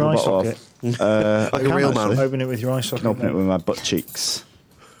 open it top with your the eye bottle off. socket? Like a real man. Open it with your eye socket. Open it with my butt cheeks.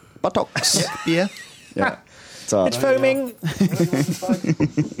 Buttocks. Beer? Yeah. It's foaming.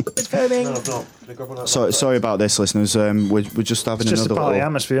 It's foaming. sorry about this, listeners. We're just having It's just a another party little.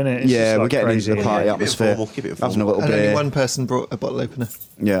 atmosphere, isn't it? It's Yeah, just we're like getting crazy. into the party Keep it atmosphere. informal, keep it Having a little And only beer. one person brought a bottle opener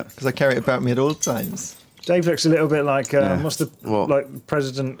Yeah. because I carry it about me at all times. Dave looks a little bit like what's the What? like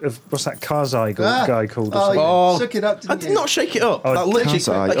president of what's that Karzai guy called? or Oh, something? you shook it up, I didn't did you? not shake it up. Oh, That literally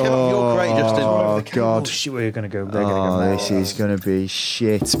Karzai. that came out of your crate, Justin. Oh Oh God. shit, we're gonna go. They're Oh, gonna this is going to be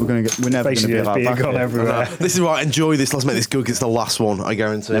shit. We're never going to Basically, be there's like beer back gone here. everywhere. This is why I enjoy this. Let's make this good. 'Cause it's the last one. I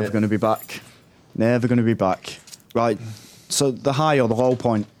guarantee. Never it. going to be back. Never going to be back. Right. So the high or the low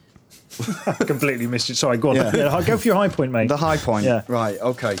point? go. Completely missed it. Sorry, go on. Yeah. Yeah, go for your high point, mate. The high point. Yeah. Right.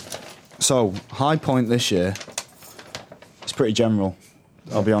 Okay. So high point this year. It's pretty general.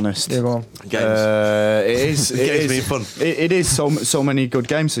 I'll be honest. Yeah, go on. Games. It is. It Games is being fun. It is so many good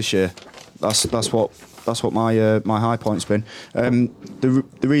games this year. That's what my high point's been. The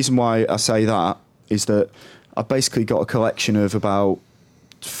reason why I say that is that I've basically got a collection of about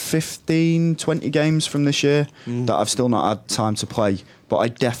 15, 20 games from this year that I've still not had time to play, but I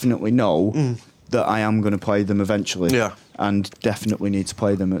definitely know that I am going to play them eventually. Yeah. And definitely need to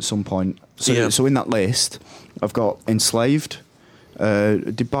play them at some point. So, Yeah. so in that list, I've got Enslaved.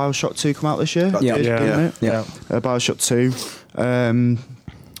 Did Bioshock 2 come out this year? Yeah. Did, Yeah. didn't it? Yeah. Bioshock 2.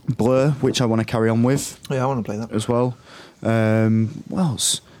 Blur, which I want to carry on with Yeah, I want to play that. as well. What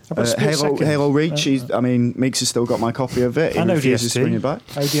else? About Split Second? Halo Reach. Meeks has still got my copy of it. He And refuses to bring it back.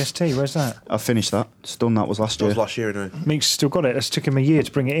 ODST, where's that? I finished that. It's done. That was last That year. was last year anyway. Meeks still got it. It's took him a year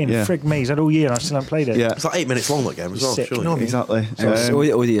to bring it in. Yeah. Frig me, he's had all year and I still haven't played it. Yeah, It's like 8 minutes long, that game as well, Sick. surely. No, exactly.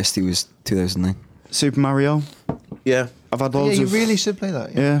 ODST was 2009. Super Mario. Yeah. I've had Yeah, loads you of. really should play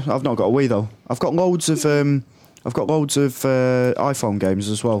that. Yeah, I've not got a Wii though. I've got loads of. iPhone games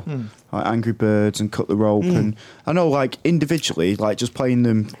as well, like Angry Birds and Cut the Rope, and I know like individually, like just playing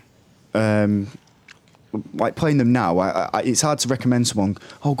them, now. It's hard to recommend someone.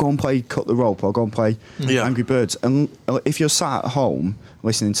 Oh, go and play Cut the Rope, or go and play Yeah. Angry Birds. And if you're sat at home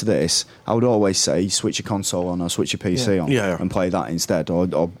listening to this, I would always say switch your console on or switch your PC on Yeah. and play that instead, or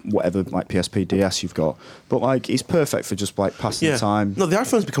whatever like PSP, DS you've got. But like it's perfect for just like passing Yeah. the time. No, the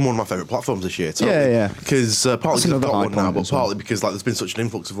iPhone's become one of my favourite platforms this year. Totally. Yeah. Because partly That's because I've another got high one now, point but as well. partly because like there's been such an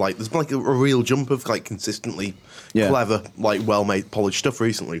influx of like there's been like a real jump of like consistently Yeah. clever, like well-made, polished stuff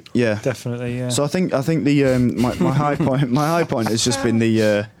recently. Yeah, Definitely, yeah. So I think the my high point has just been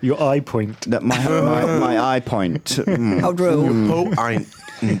the Your eye point. that my eye point. How drill.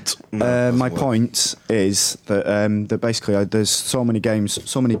 My point is that basically there's so many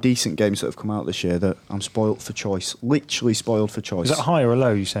decent games that have come out this year that I'm spoilt for choice. Literally spoiled for choice. Is that high or a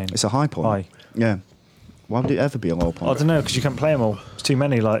low, you saying? It's a high point. High. Yeah. Why would it ever be a low point? I don't know, because you can't play them all. It's too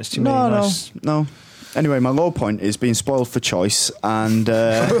many, like, it's too many nice... No. Anyway, my low point is being spoiled for choice, and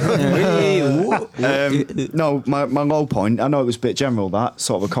no, my low point. I know it was a bit general, that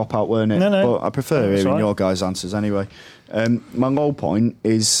sort of a cop out, weren't it? No. But I prefer That's hearing right. your guys' answers anyway. My low point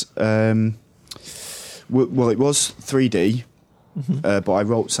is well, it was 3D, but I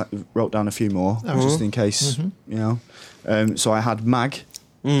wrote down a few more just in case, you know. So I had MAG.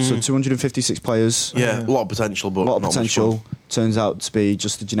 So 256 players. Yeah, a lot of potential, but A lot of not much potential. fun. Turns out to be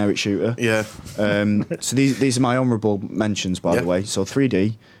just a generic shooter. Yeah. So these are my honourable mentions, by the way. So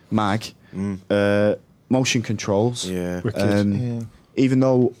 3D, MAG, motion controls. Yeah. Even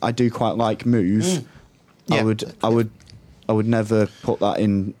though I do quite like Move, I would never put that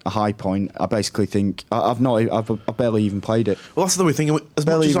in a high point. I basically think I've barely even played it. Well, that's the way thing. As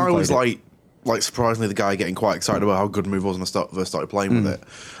Barely much as even I was played like surprisingly the guy getting quite excited about how good Move was when I first started playing with it,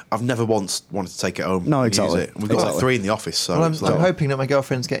 I've never once wanted to take it home. No, and exactly. Use it. We've got like 3 in the office, so Well, it's I'm like- hoping that my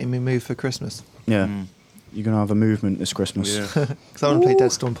girlfriend's getting me Move for Christmas. Yeah, you're gonna have a movement this Christmas. Yeah. Because I want to play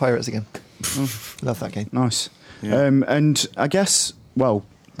Dead Storm Pirates again. Love that game. Nice. Yeah. And I guess, well,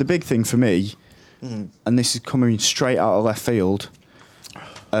 the big thing for me, and this is coming straight out of left field,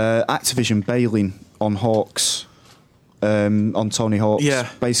 Activision bailing on Hawks, on Tony Hawk's, Yeah.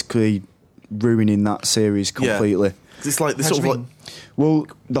 basically ruining that series completely. It's like this How do sort you of mean? like Well,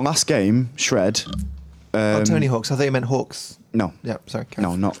 the last game, Shred. Tony Hawks. I thought you meant Hawks. No, Yeah, sorry. carry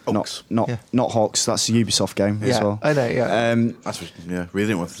no, on. not Yeah. not Hawks. That's a Ubisoft game as Yeah, well. I know, yeah. that's what, really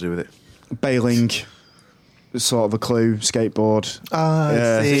didn't want to do with it. Bailing, sort of a Clue, skateboard. Ah,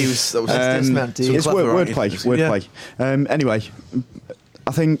 I see. That was- That's dismount, dude. It's clever, aren't you? wordplay. Anyway,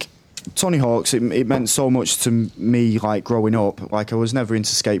 I think Tony Hawk's, it meant so much to me, like growing up. Like I was never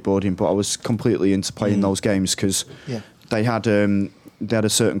into skateboarding, but I was completely into playing those games because Yeah. they had a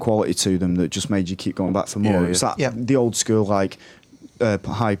certain quality to them that just made you keep going back for more. Yeah, It was yeah. that Yeah. the old school like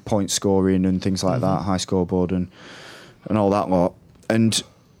high point scoring and things like that, high scoreboard and all that lot. And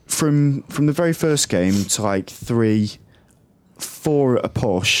from the very first game to like 3, 4 at a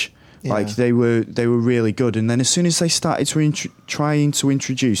push. Yeah. Like they were really good, and then as soon as they started to trying to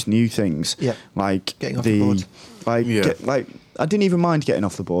introduce new things, Yeah. like Getting off the board. like I didn't even mind getting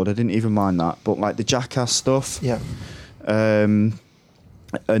off the board. I didn't even mind that, but like the Jackass stuff, Yeah. and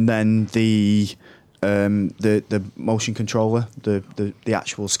then the motion controller, the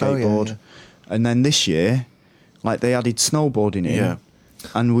actual skateboard, yeah. and then this year, like they added snowboarding in, Yeah.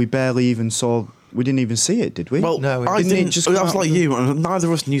 and we didn't even see it, did we? Well, No, it I didn't. didn't. Just I come was out like of the- you. And neither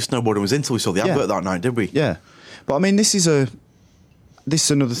of us knew snowboarding was until we saw the Yeah. advert that night, did we? Yeah, but I mean, this is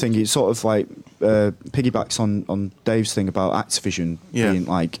another thing. It sort of like piggybacks on Dave's thing about Activision being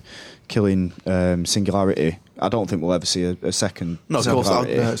like killing Singularity. I don't think we'll ever see a second. No, of course.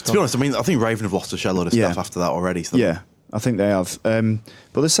 Singularity. No, it's To be honest, I mean, I think Raven have lost a shellload of Yeah. stuff after that already. So Yeah, I think they have.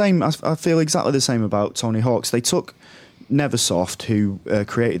 But the same, I feel exactly the same about Tony Hawk's. They took Neversoft, who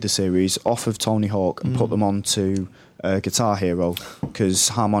created the series, off of Tony Hawk and put them on to Guitar Hero because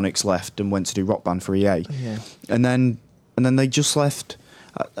Harmonix left and went to do Rock Band for EA. Yeah. And then they just left.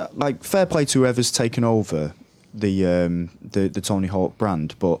 Like fair play to whoever's taken over the Tony Hawk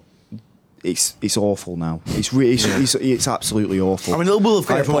brand, but it's awful now. It's absolutely awful. I mean, it will have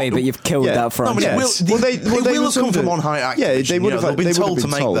Fair come play, from, but you've killed Yeah. that no, I mean, franchise. it will, Well, they it will was have come under- from on high activation. Yeah, they would have. They've been they would told have to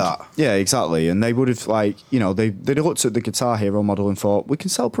make told. that. Yeah, exactly. And they would have they'd have looked at the Guitar Hero model and thought, we can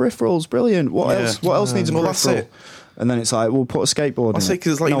sell peripherals, brilliant. What Yeah. else? What else needs a Well, that's peripheral? it. And then it's like, we'll put a skateboard. I in say it.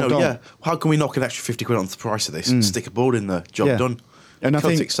 because it's like, No, don't. how can we knock an extra 50 quid on the price of this and stick a board in there? Job Yeah. done. And I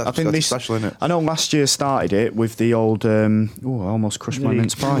think that's this. special, isn't it? I know last year started it with the old. I almost crushed my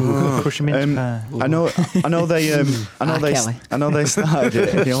mince pie. Crush your mince pie. I know they. Kelly. I know they started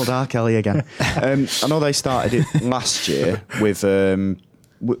it. The old R. Kelly again. I know they started it last year with.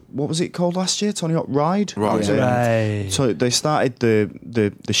 What was it called last year? Tony Hawk Ride. Right. Right. So they started the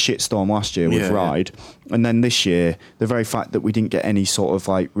shitstorm last year with Yeah, Ride, and then this year the very fact that we didn't get any sort of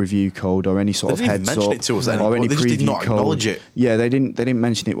like review code or any sort They of didn't even heads mention up it to us then, or but any they just did preview not code. acknowledge it. Yeah, they didn't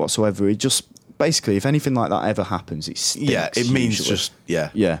mention it whatsoever. It just basically, if anything like that ever happens, it stinks. Yeah, it means usually. just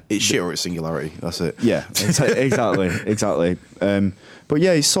yeah. It's shit or it's singularity. That's it. Yeah, exactly. But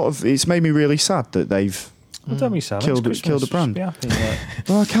yeah, it's made me really sad that they've. Well, don't be sad. Killed- It's killed the Christmas. brand. Just be happy,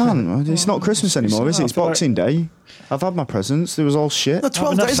 Well, I can't. It's not Christmas anymore, is it? It's I feel like- Boxing Day. I've had my presents. There was all shit. No,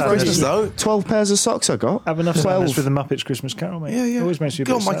 12 enough days of sadness. Christmas though. 12 pairs of socks I got. Have enough 12. sadness with the Muppets Christmas Carol, mate. Yeah. Always makes you a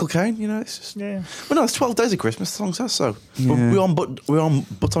Go bit on, Michael sad. Caine. It's just. Yeah. Well, no, it's 12 days of Christmas. The song says so. Yeah. We're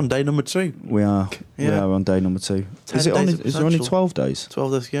on day number 2. We are. We Yeah. are on day number 2. 10 Is there days only of potential. 12 days?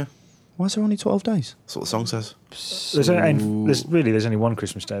 12 days, yeah. Why is there only 12 days? That's what the song says. There's only one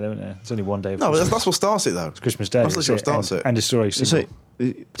Christmas day, isn't there? There's only one day of No, Christmas. that's what starts it though. It's Christmas Day. That's literally what starts it. And a story. Is it?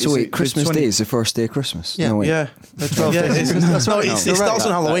 So wait, Christmas Day is the first day of Christmas? Yeah. No, wait. Yeah. The 12 Yeah, days. it's- That's right. no, it starts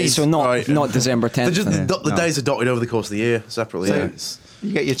on Halloween. So not Right. not December 10th. They're just, then. the days are dotted over the course of the year separately. So- yeah. It's-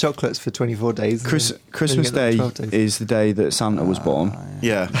 You get your chocolates for 24 days. and then Christmas you get the Day 12 days. is the day that Santa was born.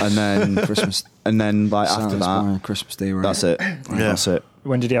 yeah. And then Christmas. and then like after Santa's that, born, Christmas Day, right? that's it. Yeah. That's it.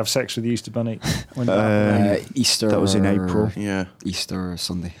 When did he have sex with the Easter Bunny? When did that happen? Easter. that was in April. Yeah. Easter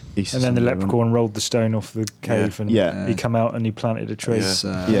Sunday. Easter And then the Sunday, leprechaun rolled the stone off the cave, and Yeah. he come out and he planted a tree. Yeah. It's,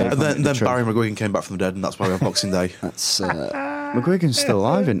 Yeah. And then The tree. Barry McGuigan came back from the dead, and that's why we have Boxing Day. That's McGuigan's still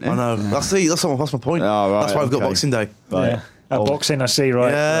alive, isn't he? I know. That's my point. Oh, right, that's why we've got okay. Boxing Day. Right. Yeah. Boxing, I see, right?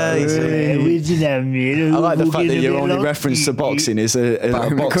 Yeah, you see. I like the fact that your only reference to boxing is a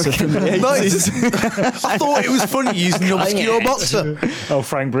Barry boxer from the McGuigan. No, 80s. I thought it was funny using an obscure boxer. Oh,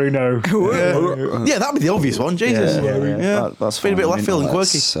 Frank Bruno. Yeah, that'd be the obvious one. Jesus. That's Been a bit fine, left field and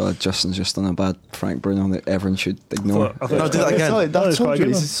quirky. So Justin's just done a bad Frank Bruno that everyone should ignore. I thought No, it do that again. Sorry, That that's was told quite you a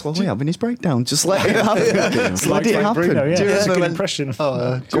good he's slowly having his breakdown. Just let it happen. Just let like it Frank happen. Bruno, yeah. Do you That's a remember good when- impression.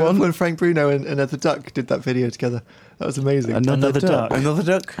 Oh, do you Go on. remember when Frank Bruno and Ed the Duck did that video together? That was amazing. Another duck. Another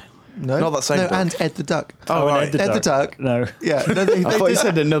duck? No, Not that same no, duck. and Ed the Duck. Oh, and right. Ed the Duck. No. Yeah, no, they I thought you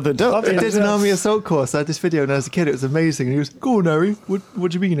said another duck. They did an army assault course. I had this video when I was a kid. It was amazing. And he was, "Go on, Harry. What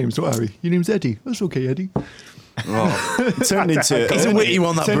do you mean your name's not Harry? Your name's Eddie. That's okay, Eddie." Oh. Turned into He's a witty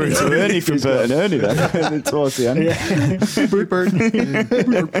one, that turned Bruno. into Ernie from Bert and Ernie then towards the end.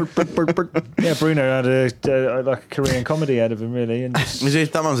 Yeah, Bruno had like a Korean comedy out of him, really. And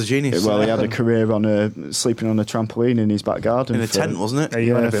just, That man's a genius. Well, he had a career on sleeping on a trampoline in his back garden. in a for- tent, wasn't yeah, it?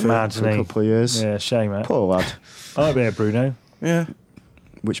 he went a bit for- mad, for didn't a he? couple of years. Yeah, shame, man. Poor lad. I like a bit of Bruno. Yeah.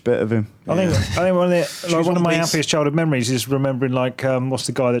 Which bit of him? I think one of my piece. happiest childhood memories is remembering what's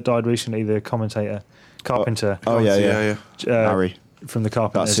the guy that died recently, the commentator, Carpenter, Oh yeah. Harry. from the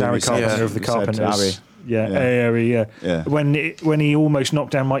Carpenters, That's who Harry we said. Carpenter Yeah. of the We said Carpenters. Harry. Yeah, Yeah. Harry, yeah. Yeah. When he almost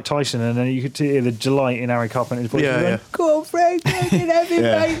knocked down Mike Tyson, and then you could hear the delight in Harry Carpenter's voice. Yeah, He went, yeah. "Go on, Frank, you can have it,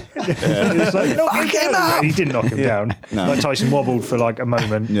 Yeah. mate." It's like, knock him down. And he didn't knock him down. No. Like Tyson wobbled for like a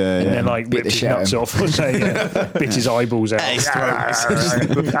moment, Yeah, and yeah. then like Bit ripped the his shit out nuts of off, or say, bit his eyeballs out.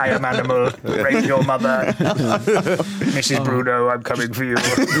 I am animal. Raise your mother, Mrs. Bruno. I'm coming for you. I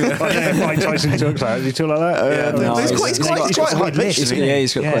don't know if Mike Tyson talks like that. Does he talk like that? No, He's quite high pitched.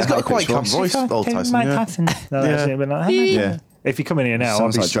 He's got He's got quite a calm voice, old Tyson. Yeah. No, that's it, but like, Yeah. If you come in here now,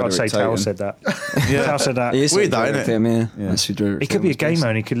 Sounds I'd like say Frederick Tao Tatum. said that. Yeah. Tao said that. He is Weird, like that, Derek innit? Thiem, yeah. That's who Derek He could be a Thiem is gamer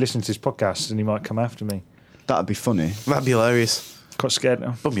and he could listen to this podcast and he might come after me. That'd be funny. That'd be hilarious. Quite scared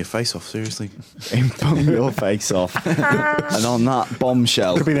now. Bum your face off, seriously. Him bum your face off. And on that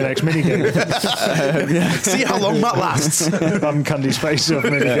bombshell. Could be the next minigame. See how long that lasts. Cundy's face off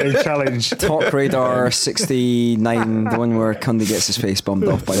minigame challenge. Talk Radar 69, the one where Cundy gets his face bombed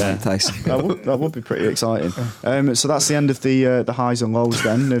off by Mike Tyson. That would be pretty exciting. So that's the end of the highs and lows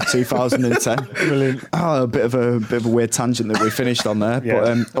then of 2010. Brilliant. A bit of a weird tangent that we finished on there.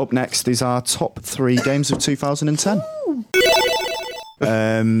 Yeah. But up next is our top 3 games of 2010.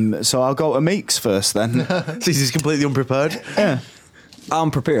 So I'll go to Meeks first then. See, he's completely unprepared I'm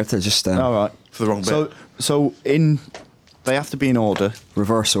prepared to just All right. for the wrong bit. So they have to be in order.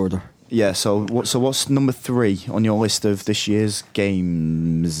 reverse order. Yeah. So what's number 3 on your list of this year's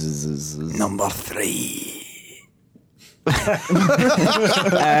games? Number 3.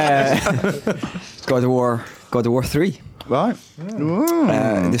 God of War 3. Right.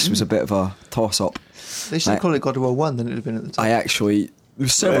 This was a bit of a toss-up. They should call it God of War 1, then it would have been at the top.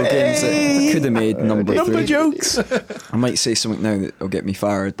 There's several games that could have made number 3. Number jokes. I might say something now that will get me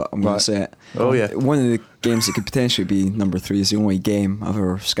fired, but I'm going to say it. Oh, yeah. One of the games that could potentially be number 3 is the only game I've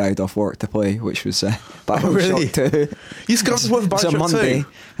ever skived off work to play, which was Bioshock really? 2. You got this one for It's a Bioshock Monday, 2?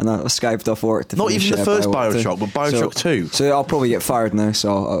 and I skived off work to Not finish even the first Bioshock 2. Bioshock, but Bioshock 2. So I'll probably get fired now,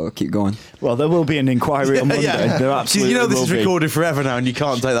 so I'll keep going. Well, there will be an inquiry on Monday. There absolutely You know this will is be. recorded forever now, and you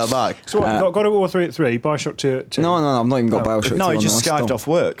can't take that back. So what, God of War 3 at 3, Bioshock 2 at 2? No, I've not even got Bioshock 2. No, he on just the list, skived no. off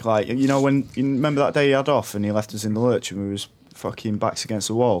work. Like, you know, when you remember that day he had off and he left us in the lurch and we was fucking backs against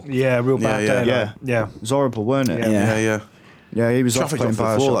the wall. Yeah, real bad Yeah, day. yeah. Yeah. It was horrible, weren't it? Yeah. Yeah, he was off Traffic playing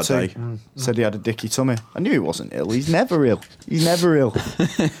on the floor Bioshock that 2. day. Said he had a dicky tummy. I knew he wasn't ill. He's never ill.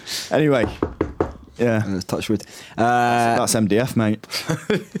 Anyway, yeah, Touch wood. that's MDF, mate.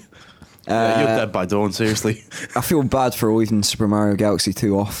 You're dead by dawn, seriously. I feel bad for leaving Super Mario Galaxy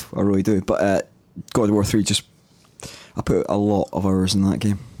 2 off. I really do. But God of War 3 I put a lot of hours in that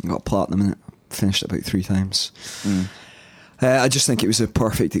game. I got platinum in it. Finished it about 3 times. I just think it was a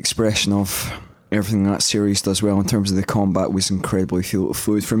perfect expression of everything that series does well in terms of the combat. Was incredibly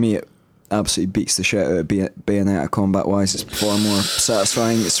fluid. For me, it absolutely beats the shit out of Bayonetta combat wise. It's far more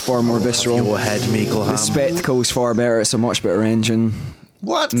satisfying. It's far more visceral. Your head, Mikkel. The spectacle is far better. It's a much better engine.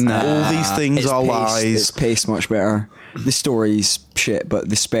 What? All these things It's are paced, lies. It's paced much better. The story's shit, but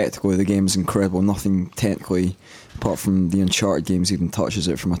the spectacle of the game is incredible. Nothing technically, apart from the Uncharted games, even touches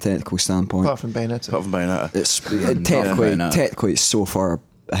it from a technical standpoint. Apart from Bayonetta. Apart from Bayonetta. It's Bayonetta. technically it's so far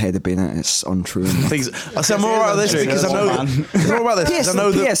ahead of Bayonetta. It's untrue. I said more about this because I know. More about this because I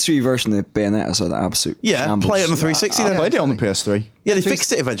know the that. PS3 version of Bayonetta is an absolute Yeah, shambles. play it on the 360 I then. played it on the PS3. Yeah, they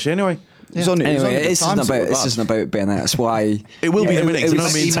fixed it eventually anyway. It was on, it was on Anyway, at the this time, isn't so about it this isn't about Bayonetta. It's why It will be in a minute. 'Cause I know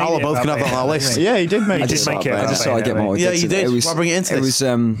was- me and he Tyler made both it can have about that on our Bayonetta. list. Yeah, he did make I it. did make it about about I just saw I get my Bayonetta, way. Yeah, you did. It was, Why bring it into this?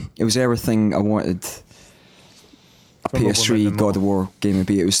 It was everything I wanted a From a woman PS3 and God of War game to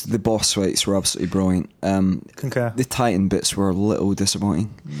be. It was the boss fights were absolutely brilliant. Concur. The Titan bits were a little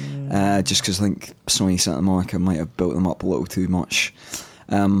disappointing, just because I think Sony Santa Monica might have built them up a little too much.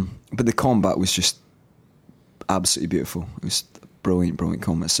 But the combat was just absolutely beautiful. It was a brilliant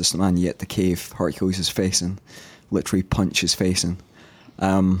combat system, and yet the cave Hercules is facing, literally punch is facing.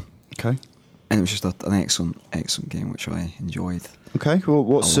 Okay. And it was just an excellent game, which I enjoyed. Okay. Well,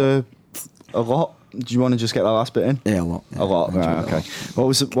 what's a lot? Do you want to just get that last bit in? Yeah, a lot. Yeah, A lot. I enjoyed Right. it a Okay.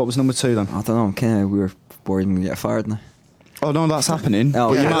 lot. What was number 2 then? I don't know. I'm kind of we're worried I'm gonna get fired now. Oh no, that's happening. Oh,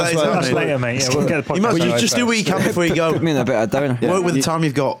 But you yeah, might as well. That's later, mate. Yeah, we'll get the podcast. You must out just do first. what you can before you go. Put me in a bit of a downer. Work with the time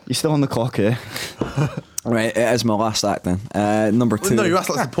you've got. You're still on the clock here. Right, it is my last act then. Number 2. No, you asked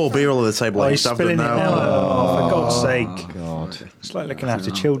like to pour beer all over the table. Oh, like he's you have spilling it done now. Oh, for God's Oh, sake. God. It's like looking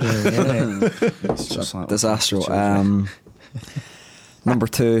after children, isn't it? It's just like Disaster. Number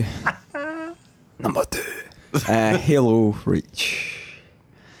 2. Halo Reach.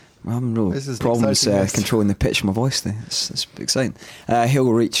 I'm having real This is an problems exciting list. controlling the pitch of my voice there. It's exciting.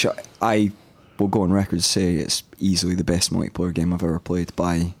 Halo Reach, I will go on record to say it's easily the best multiplayer game I've ever played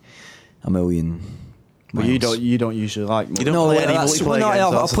by a million. But you miles. don't usually like. You don't play any multiplayer games,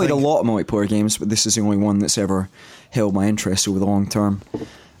 I've that's the played a thing. lot of multiplayer games, but this is the only one that's ever held my interest over the long term.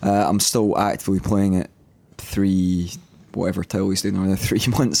 I'm still actively playing it 3 whatever title he's doing now, 3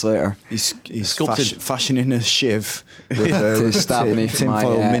 months later. He's Sculpted. fashioning a shiv with To stab me for my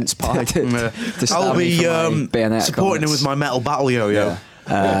tinfoil mince pie. to stab I'll me be for my Bayonetta supporting him comments. with my metal battle yo-yo.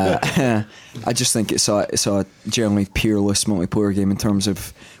 I just think it's a generally peerless multiplayer game in terms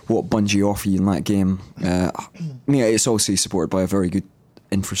of what Bungie offer you in that game. It's also supported by a very good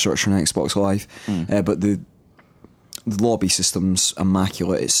infrastructure on Xbox Live, but the lobby system's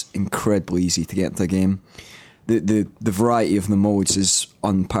immaculate. It's incredibly easy to get into the game. The variety of the modes is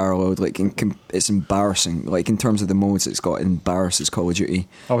unparalleled. Like it's embarrassing. Like in terms of the modes it's got, embarrasses Call of Duty.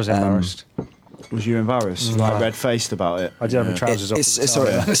 I was embarrassed. Was you embarrassed? Like red faced about it? I did have my trousers off.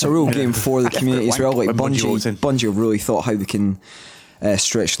 It's a real game for the community as well. Like When Bungie walked in. Bungie have really thought how they can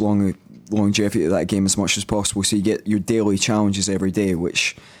stretch the longevity of that game as much as possible. So you get your daily challenges every day,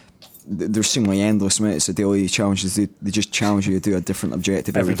 which there's seemingly endless amounts of daily challenges. They just challenge you to do a different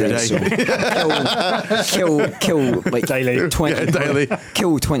objective every day. day. So kill like Daily. 20 daily.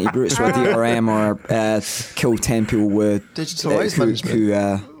 kill 20 brutes with a DRM, or kill 10 people with Digital rights management. who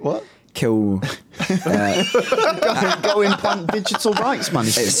What? kill. Go implant digital rights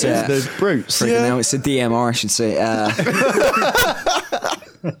management. It's, the brutes. Freaking hell, it's a DMR, I should say.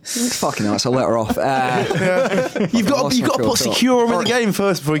 Fucking hell, it's a letter off. You've got to put Secure in the game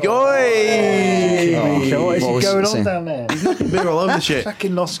first before you go. Oi! What is What was going it on saying? down there? They're all over the shit.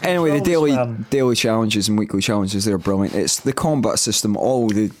 Fucking lost Anyway, the controls, man. daily challenges and weekly challenges, they're brilliant. It's the combat system, all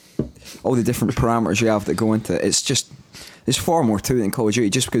the different parameters you have that go into it. It's just, there's far more to it than Call of Duty,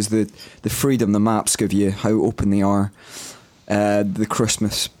 just because the freedom the maps give you, how open they are, the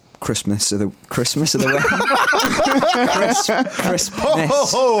crispness of the weapon. Crispness.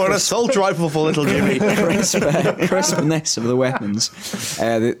 Oh, an assault rifle for little Jimmy. Crispness of the weapons.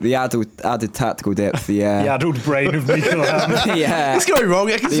 The added tactical depth. The addled brain of Michael Ham. It's going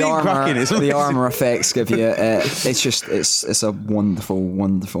wrong. I can see it cracking. The armor effects give you. It's a wonderful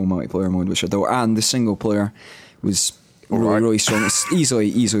multiplayer mode which I adore, and the single player was really strong. It's easily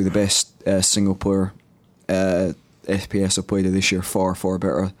the best single player FPS I played this year. Far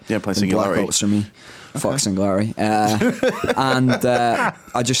better. Yeah, play than Singularity. Black Ops for me. Fuck Singularity. And I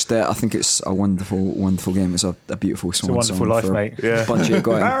think it's a wonderful game. It's a beautiful song. It's a wonderful life, mate. Yeah. Bungie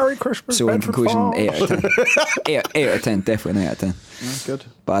got Merry Christmas, So in Bedford conclusion, Falls. 8 out of 10. 8 out of 10, definitely an 8 out of 10. That's good.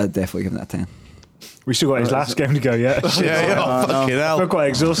 But I'd definitely give it a 10. We still got his last game to go yet. Yeah. Fucking hell. We're quite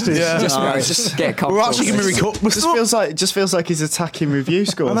exhausted. Yeah. Just get comfortable. We're actually going to record. It just feels like he's attacking review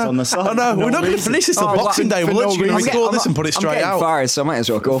scores on the side. I know. We're not going to finish this till Boxing Day. We're literally going to record this and put it I'm straight getting out. fired, so I might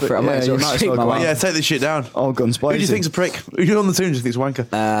as well go for it. I might as well you might as speak well my go mind. Yeah, take this shit down. All guns Who do you blazing. think's a prick? Who on the team do you think's a wanker?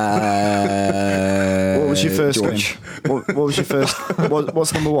 What was your first George. game? What was your first?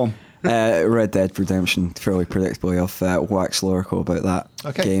 What's number one? Red Dead Redemption, fairly predictably. I've waxed lyrical about that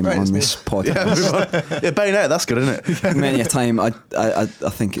game right, on it's me. this podcast. Yeah, Bayonet, that's good, isn't it? Many a time, I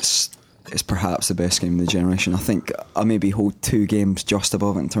think it's perhaps the best game of the generation. I think I maybe hold 2 games just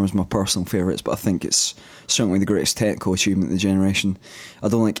above it in terms of my personal favourites, but I think it's certainly the greatest technical achievement of the generation. I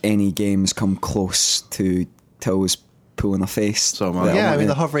don't think any games come close to Till's pulling a face. So am I. Let Yeah, I alone mean,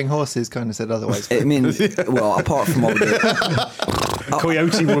 the it. hovering horses kind of said otherwise. I mean, well, apart from all the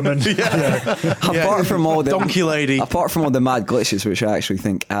Coyote woman. apart from all the Donkey lady. apart from all the mad glitches, which I actually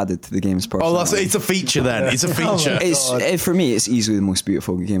think added to the game's personality. It's a feature then. It's a feature. For me, it's easily the most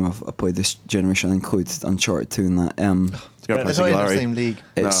beautiful game I've played this generation. I include Uncharted 2 in that. It's not in the same league.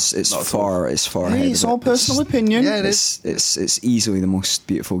 It's not at far ahead. It's of all it. personal opinion. Yeah, it is. It's easily the most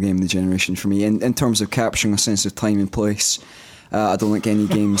beautiful game of the generation for me. In terms of capturing a sense of time and place, I don't think any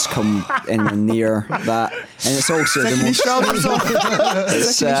games come anywhere near that. And it's also the most. Trousers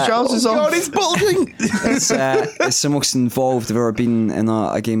off. God, it's bulging. It's the most involved I've ever been in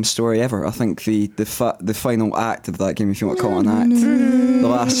a game story ever. I think the final act of that game, if you want to call it an act,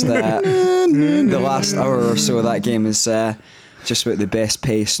 the last hour or so of that game is just about the best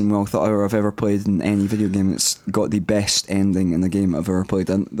pace and well thought out I've ever played in any video game. It's got the best ending in the game I've ever played,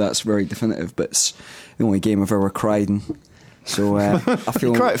 and that's very definitive. But it's the only game I've ever cried in. So I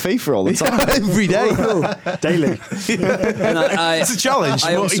feel You cry at FIFA all the time. Every day. Daily. And It's a challenge.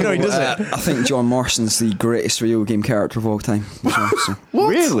 I also, he does it. I think John Marston's the greatest video game character of all time. So,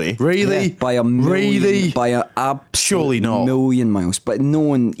 Really? Really? yeah, by a million, Really? by a absolute Surely not. million miles, but no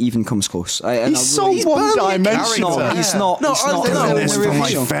one even comes close. He's so one-dimensional. He's not. No, He's I not. think No, this no, from no,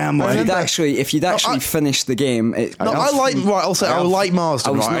 my no. family. If you'd actually finished the game, No, I like. Right, I'll say I like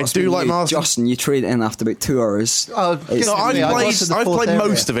Marsden. Right, I do like Marsden. Justin, you trade it in after about 2 hours. Oh, It's- No, goodness me, I got to the I've fourth played area.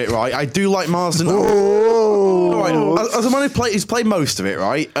 most of it, right? I do like Marsden. Right, as a man who's played most of it,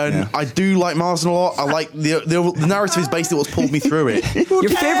 right? And I do like Marsden a lot. I like the narrative is basically what's pulled me through it. Your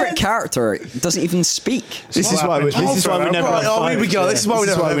favourite character doesn't even speak. This is why we never Right, have here we go. This is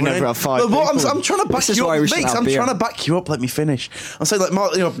why we never have five. But what I'm trying to back This is you why up, we shouldn't Mix. have I'm beer. trying to back you up. Let me finish. I'm saying like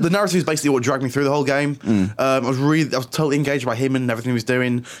the narrative is basically what dragged me through the whole game. I was totally engaged by him and everything he was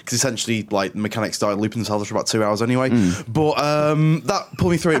doing because essentially like the mechanics started looping themselves for about 2 hours anyway. But that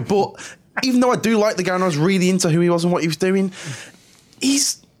pulled me through it. But even though I do like the guy and I was really into who he was and what he was doing,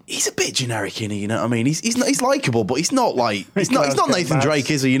 he's a bit generic, isn't he? You know what I mean? He's likable, but he's not like he's not Nathan Drake,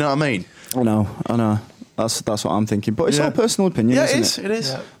 is he? You know what I mean? I know. That's what I'm thinking. But it's all personal opinion, Yeah, isn't it is.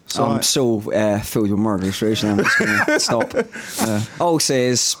 Yeah. So I'm so filled with murderous rage now. I'm just going to stop. All I'll say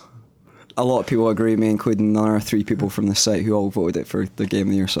is a lot of people agree with me, including another 3 people from the site who all voted it for the game of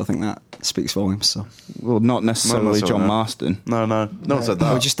the year. So I think that speaks volumes. So well, not necessarily Not John necessarily. Marston. No one said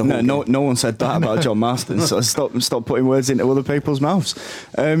that. just the whole No, game. no one said that about John Marston. So stop putting words into other people's mouths.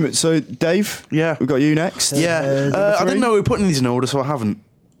 So Dave, Yeah. we've got you next. Yeah, I didn't know we were putting these in order, so I haven't.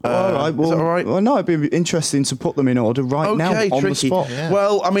 All right. Well, is that all right? Well, no, it'd be interesting to put them in order right now on the tricky. spot. Yeah.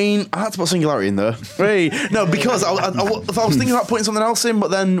 Well, I mean, I had to put Singularity in there. Hey, no, because I was thinking about putting something else in, but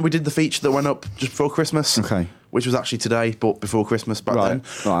then we did the feature that went up just before Christmas. Okay. Which was actually today, but before Christmas back Right,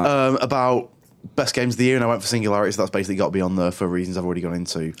 then. right. About best games of the year, and I went for Singularity, so that's basically got to be on there for reasons I've already gone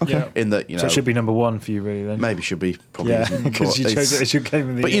into. Okay. In that, you know, So it should be number 1 for you, really, then. maybe should be, probably Yeah, isn't, because but you chose it's- it as your game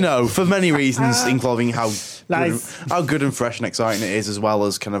of the But year. you know, for many reasons, including how Nice. good and fresh and exciting it is, as well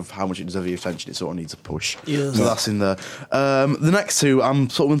as kind of how much it deserves your attention it sort of needs a push. Yeah. So that's in there. The next two, I'm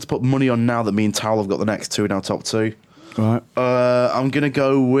sort of going to put money on now that me and Tal have got the next two in our top two. Right. I'm going to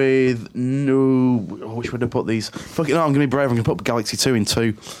go with which would I put these? Fuck it, no, I'm going to be brave. I'm going to put Galaxy 2 in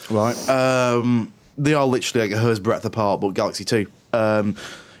 2. Right. They are literally like a hair's breadth apart, but Galaxy 2.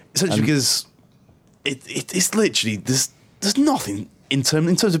 Essentially because it's literally there's nothing in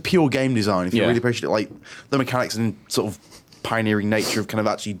terms of pure game design. If you Yeah. really appreciate it, like the mechanics and sort of pioneering nature of kind of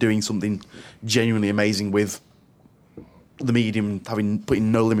actually doing something genuinely amazing with the medium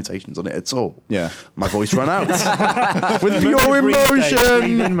putting no limitations on it at all. Yeah. My voice ran out with pure Breathe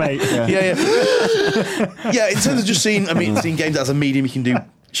in, emotion. mate. Yeah. Yeah, in terms of just seeing games as a medium you can do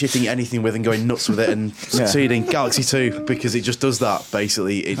shitting anything with and going nuts with it and succeeding. Galaxy 2, because it just does that,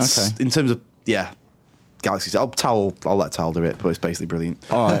 basically. It's Okay. in terms of, Galaxy 2. I'll let Tal do it, but it's basically brilliant.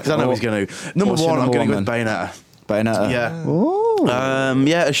 All right. Because I know Well, he's going to. Number what's your one, I'm number going to go one with Bayonetta. Bayonetta. Yeah. Ooh.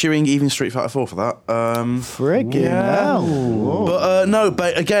 Eschewing even Street Fighter 4 for that. Friggin' hell. Whoa. But no,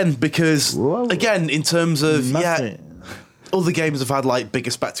 but again, because Whoa. again, in terms of Massive. other games have had like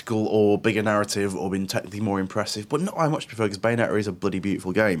bigger spectacle or bigger narrative or been technically more impressive, but not I much prefer because Bayonetta is a bloody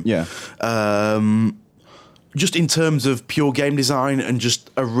beautiful game. Yeah. Just in terms of pure game design and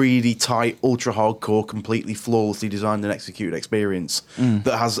just a really tight, ultra hardcore, completely flawlessly designed and executed experience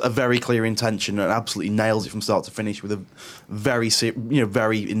that has a very clear intention and absolutely nails it from start to finish with a very,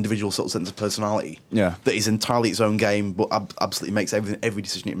 very individual sort of sense of personality. Yeah. That is entirely its own game, but absolutely makes every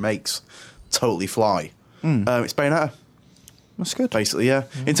decision it makes totally fly. It's Bayonetta. That's good. Basically, yeah.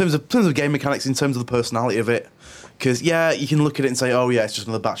 In terms of game mechanics, in terms of the personality of it, because you can look at it and say, oh yeah, it's just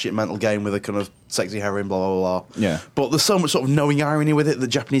another batshit mental game with a kind of sexy heroine, blah blah blah. Yeah. But there's so much sort of knowing irony with it that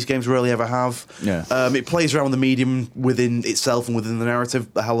Japanese games rarely ever have. Yeah. It plays around with the medium within itself and within the narrative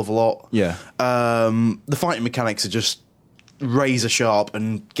a hell of a lot. Yeah. The fighting mechanics are just razor sharp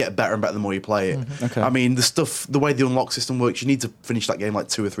and get better and better the more you play it. Okay. I mean, the way the unlock system works, you need to finish that game like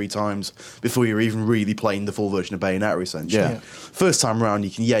 2 or 3 times before you're even really playing the full version of Bayonetta, essentially. Yeah. First time around, you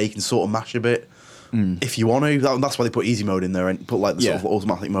can sort of mash a bit if you want to. That's why they put easy mode in there and put like the sort of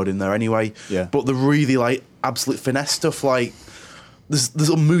automatic mode in there anyway. Yeah. But the really like absolute finesse stuff, like there's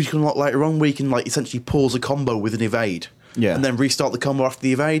little moves you can unlock later on where you can like essentially pause a combo with an evade. Yeah. And then restart the combo after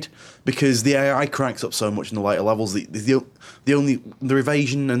the evade because the AI cranks up so much in the later levels. The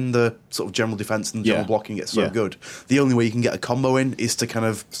evasion and the sort of general defense and general blocking gets so good. The only way you can get a combo in is to kind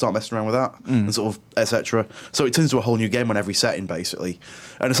of start messing around with that and sort of etc. So it turns into a whole new game on every setting basically.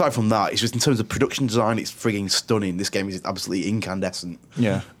 And aside from that, it's just in terms of production design, it's frigging stunning. This game is absolutely incandescent.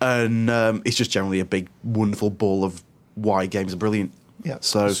 Yeah. And it's just generally a big wonderful ball of why games are brilliant. Yeah.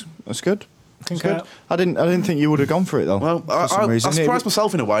 So. That's good. That's Okay. good. I didn't think you would have gone for it though. Well, for some I reason. surprised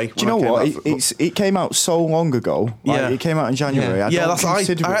myself in a way. Do you know what? It came out so long ago. Like, Yeah. it came out in January. Yeah. I Yeah, don't that's I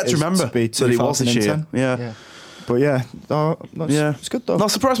consider had it to as remember be that it was this year. 2010. Yeah. Yeah. But yeah, it's good though. No, I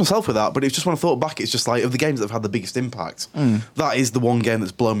surprised myself with that, but it's just when I thought back, it's just like of the games that have had the biggest impact. That is the one game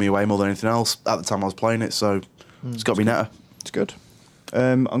that's blown me away more than anything else at the time I was playing it. So it's got to be Netta. It's good.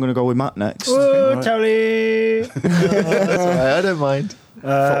 I'm going to go with Matt next. Oh, Tony! That's all right, I don't mind.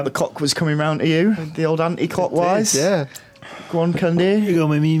 Thought the clock was coming round to you, the old anti-clockwise. Yeah. Go on, Candy. You go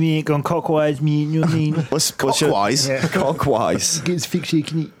with me, gone cockwise, me, you know what I mean? What's Clockwise. Yeah. clockwise? It's fiction,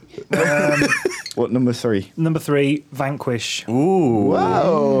 can you? What, number 3? Number 3, Vanquish. Ooh.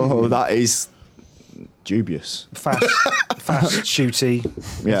 Wow, that is dubious. Fast shooty,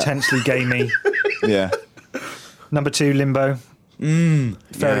 Yeah. intensely gamey. Yeah. Number 2, Limbo.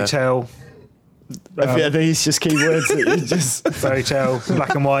 Fairy Tale. Yeah, these just keywords that you just... Fairy Tale,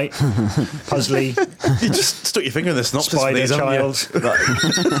 black and white, puzzly, You just stuck your finger in the synopsis for Spider these, haven't you?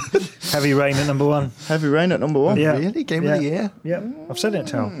 Child. Heavy Rain at number 1. Heavy Rain at number 1. Yeah. Really? Game of the year? Yeah, I've said it,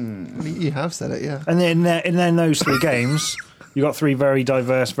 Tal. You have said it, yeah. And then those 3 games, you got 3 very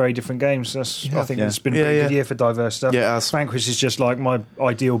diverse, very different games. I think Yeah. it's been a Yeah, pretty yeah. good year for diverse stuff. Yeah, it has. Vanquish is just like my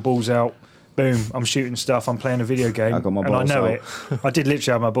ideal balls out. Boom! I'm shooting stuff. I'm playing a video game, I got my and I balls know out. it. I did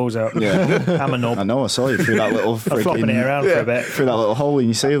literally have my balls out. Yeah. I'm a knob. I know, I saw you through that little I'm flopping it around for a bit. through that little hole in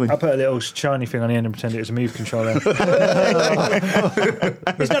your ceiling. I put a little shiny thing on the end and pretended it was a move controller.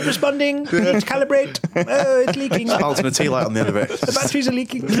 It's not responding. Need to calibrate. Oh, it's leaking. Spouting a tea light on the end of it. The batteries are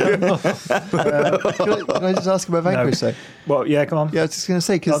leaking. Can I just ask about Vanquish, though? Well, yeah, come on. Yeah, I was just going to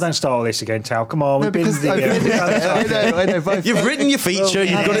say, Oh, because... don't start all this again, Tal. Come on, we've been I know, both. You've written your feature,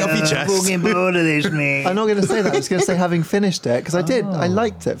 you've got it off your chest. bored of this, mate. I'm not going to say that. I was going to say having finished it because I did. I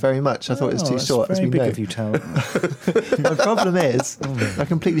liked it very much. I thought it was too short. Very as we big know. of you, Talent. My problem is I've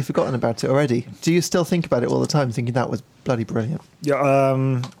completely forgotten about it already. Do you still think about it all the time, thinking that was bloody brilliant?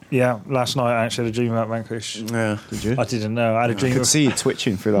 Yeah. Last night I actually had a dream about Vanquish. Yeah. Did you? I didn't know. I had a I dream. could see you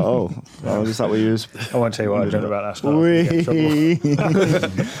twitching through that. Oh, is that what you was? I won't tell you what I dreamt about last night. I'll get in trouble.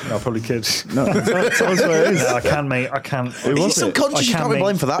 No, I probably could. No, tell us what it is. No, I can, mate. I can't. Who was He's it? subconscious. You I can't be can't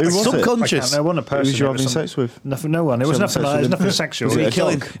blamed for that. Who was it? I Subconscious. can't. No, one a person. Who was you It having was sex with? Nothing. No one. It was Was you nothing. having It was sex nothing with sexual. Was it a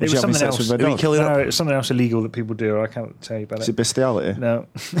killing? dog? It Was was you having something sex else. with a Are you dog? killing No, it? it was something else illegal that people do. I can't tell you about Is it it. bestiality? No.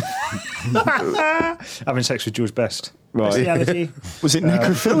 Having sex with George Best. Right. Bestiality. Was it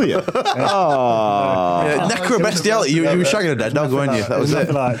necrophilia? Oh. Yeah, necrobestiality. You were shagging a dead dog, weren't you? That was Nothing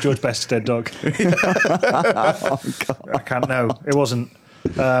it. like George Best's dead dog. I can't know. It wasn't.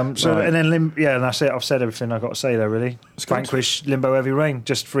 So Right. and then and that's it. I've said everything I've got to say there. Really, Vanquish, Limbo, Heavy Rain,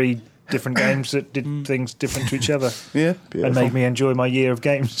 just 3 different games that did things different to each other. Yeah. And made me enjoy my year of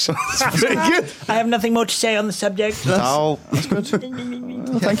games. I have nothing more to say on the subject. Towel. That's good.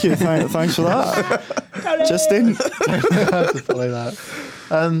 Well, thank you. Thanks for that. Justin. have to follow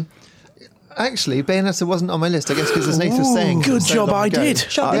that. Actually, Bayonetta wasn't on my list. I guess because as Nath was saying, Good job, I did.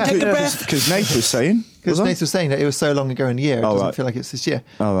 Because Nate was saying. Because Nath was saying that it was so long ago in a year, it Oh, doesn't right. feel like it's this year.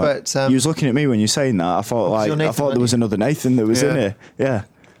 Oh, right. But you was looking at me when you were saying that. I thought you're Nathan, I thought aren't there was you? another Nathan that was in Yeah. here. Yeah.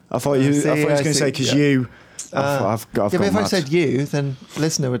 I thought you. see, I thought you was I going to say see, because yeah. you. I've yeah, but gone if I mad. said you, then the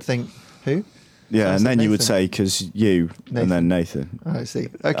listener would think who? Yeah, I and said then you would Nathan. say because you, Nathan. and then Nathan. Oh, I see.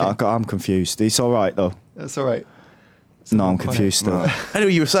 Okay, I'm confused. It's all right though. that's all right. No, I'm quiet. confused still.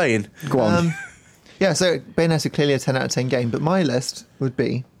 Anyway, you were saying. Go on. Yeah, so Bayonetta clearly a 10 out of 10 game, but my list would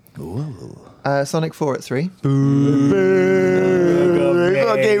be Sonic 4 at 3.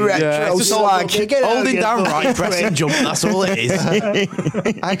 Yeah, it's just holding down right, pressing jump. That's all it is.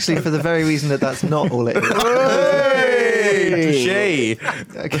 Actually, for the very reason that that's not all it is. Touché.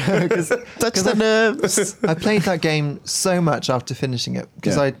 Touch the nerves. I played that game so much after finishing it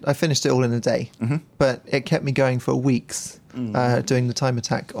because Yeah. I finished it all in a day, but it kept me going for weeks doing the time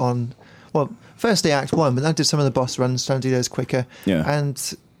attack on. Well, firstly Act 1, but then I did some of the boss runs, trying to do those quicker. Yeah.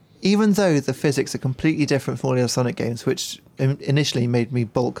 And even though the physics are completely different from all the other Sonic games, which initially made me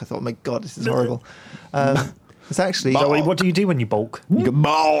balk, I thought, oh my god, this is horrible. It's actually So what do you do when you bulk? You go,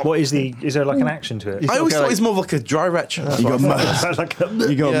 "Ball." What is is there like an action to it? You I always go thought like- it was more of like a dry retch. You go, "Meh." Like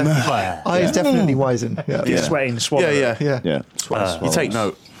You go, Yeah. "Meh." eyes definitely wisen. Yeah. You're sweating, swallow. Yeah. Yeah. Yeah. You take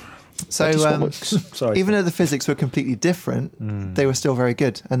note. So Sorry. even though the physics were completely different, they were still very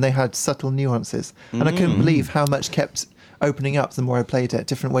good, and they had subtle nuances. And I couldn't believe how much kept opening up the more I played it.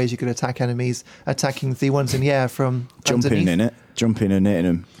 Different ways you could attack enemies, attacking the ones in the air from Jumping underneath. in it, jumping and hitting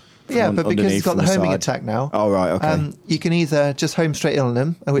them. Yeah, from but because underneath it's got from the homing side. attack now. Oh right, okay. You can either just home straight in on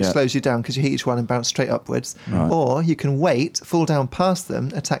them, which Yeah. slows you down because you hit each one and bounce straight upwards, Right. or you can wait, fall down past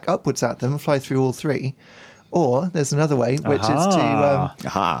them, attack upwards at them, fly through all 3. Or there's another way, which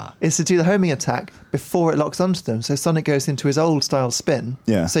Aha. is to do the homing attack before it locks onto them. So Sonic goes into his old style spin.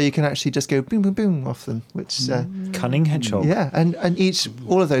 Yeah. So you can actually just go boom, boom, boom off them, which Cunning hedgehog. yeah, and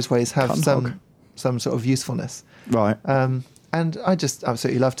all of those ways have Cunning some sort of usefulness. Right. And I just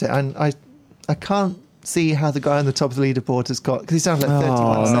absolutely loved it. And I can't see how the guy on the top of the leaderboard has got, because he's down like 31.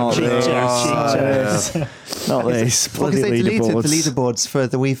 Oh, not this. Not this. Well, because Bloody they deleted leaderboards. the leaderboards for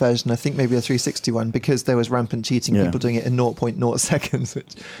the Wii version, I think maybe a 360 one, because there was rampant cheating, Yeah. people doing it in 0.0 seconds,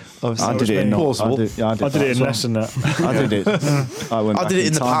 which obviously I did it in not. plausible. I did I did it in less than that. I did it. I went I back did it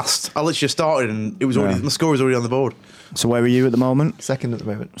in the time. past. I literally started and it was already Yeah. my score was already on the board. So where are you at the moment? second at the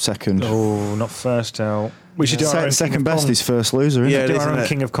moment. Second. Oh, not first out. We should do our own King Second of best Kong. is first loser. Isn't Yeah, it? it Do is, our isn't own it?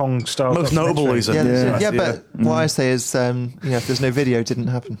 King of Kong style. Most notable documentary. loser. Yeah, Yeah. but what I say is, if there's no video, it didn't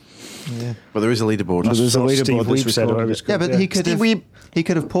happen. Yeah, But there is a leaderboard. But there's a What leaderboard Steve that's Weeb said, or whatever recorded. it's yeah, called. but he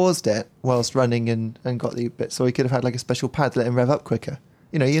could have paused it whilst running and got the bit, so he could have had like a special pad to let him rev up quicker.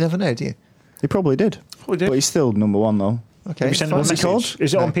 You know, you never know, do you? He probably did. Probably did. But he's still number one though. Okay, Have you sent him a fine. message? called?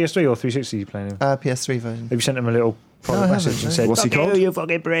 Is it No. on PS3 or 360 you playing him? PS3 version. Have you sent him a little private I message haven't, and no. said, What's he "Fuck called? you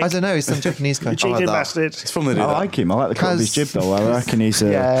fucking prick. I don't know. He's some Japanese guy. You cheated that. bastard. It's fun to do I that. like him. I like the cut of his jib Kaz- though. I reckon he's.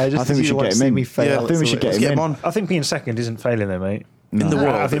 Yeah, just I think we you should want get to him see in. me fail, Yeah, I think we that's should all get it Let's him get in. him on. I think being second isn't failing though, mate. In the No, world.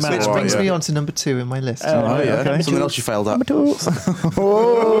 out of the It's amount Which of- brings yeah. me on to number 2 in my list. Oh, Right, yeah. okay. Something else you failed at.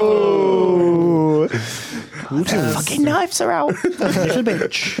 Oh. Fucking knives are out. Little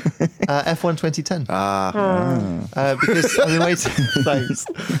bitch. F1 2010. Ah. Because I've been waiting. Thanks.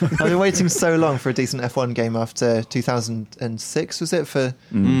 I've been waiting so long for a decent F1 game after 2006. Was it for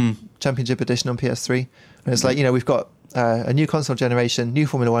Championship Edition on PS3? And it's like, you know, we've got a new console generation, new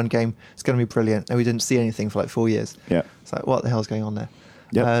Formula One game. It's going to be brilliant, and we didn't see anything for like 4 years. Yeah. It's like, what the hell's going on there?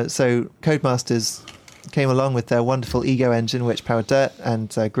 Yep. So Codemasters came along with their wonderful Ego engine, which powered Dirt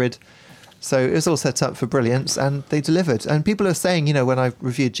and Grid. So it was all set up for brilliance, and they delivered. And people are saying, when I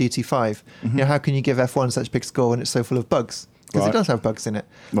reviewed GT5, how can you give F1 such a big score when it's so full of bugs? Because it does have bugs in it.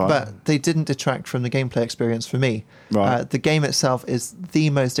 Right. But they didn't detract from the gameplay experience for me. Right. The game itself is the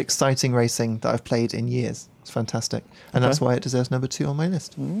most exciting racing that I've played in years. It's fantastic. And that's why it deserves number 2 on my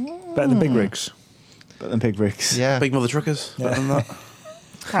list. Better than Big Rigs. Better than Big Rigs. Yeah. Big Mother Truckers. Yeah. Better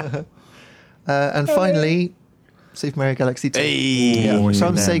than that. And finally, Super Mario Galaxy 2. Hey.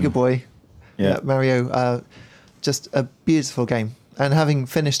 From Sega Boy. Yeah. Mario, just a beautiful game. And having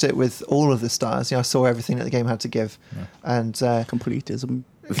finished it with all of the stars, I saw everything that the game had to give. Yeah. And Completism.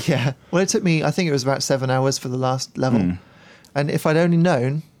 yeah. Well, it took me, I think it was about 7 hours for the last level. And if I'd only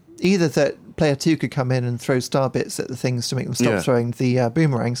known either that player 2 could come in and throw star bits at the things to make them stop throwing the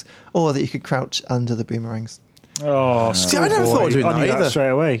boomerangs, or that you could crouch under the boomerangs. Oh, See, I never thought of doing I knew that either. straight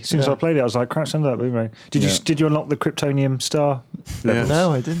away. As soon as I played it, I was like, crouch under that boomerang. Did you unlock the Kryptonium star levels?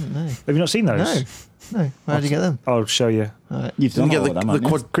 No, I didn't. No. Have you not seen those? No. Where did you get them? I'll show you. Right. You've done all of them, haven't you?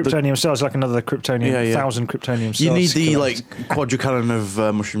 Kryptonium stars, like another Kryptonium, 1,000 Kryptonium stars. You need the collect. quadra cannon of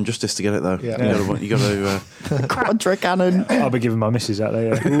Mushroom Justice to get it though. Yeah. You got to. Quadra cannon. I'll be giving my missus out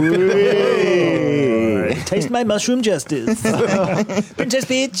there. Yeah. Taste my mushroom justice. Princess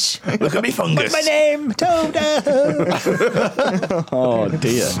Peach. Look at me fungus. What's my name? Toad. Oh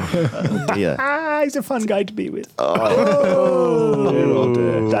dear. Oh dear. He's a fun guy to be with. Oh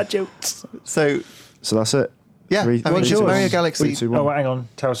dear. That jokes. So that's it. yeah, Three- I mean, What's Super yours? Mario Galaxy. 3, 2, 1. Oh, hang on.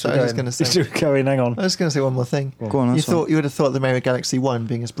 Tell us. I was gonna say. Go in. Hang on. I was going to say one more thing. Go on. You that's fine. would have thought the Mario Galaxy 1,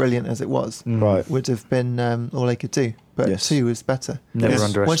 being as brilliant as it was, Right. would have been all they could do. But Yes. 2 was better. Never Because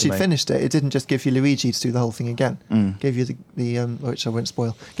underestimate. Once you finished it, it didn't just give you Luigi to do the whole thing again. Mm. Gave you the which I won't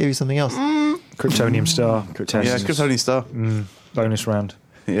spoil. Gave you something else. Kryptonium star. Yeah, Kryptonian Star. Bonus round.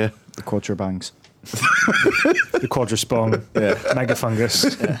 Yeah. The Quadra Bangs. The Quadraspong. Mega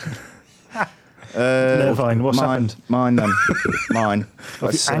Fungus. Never mind. What's happened? Mine then. Mine.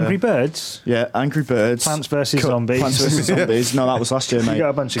 Let's, Angry Birds. Yeah, Angry Birds. Plants vs Zombies. Plants vs Zombies. No, that was last year, mate. You got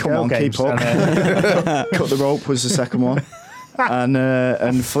a bunch of Come girl on, games keep up. down there. Cut the Rope was the second one.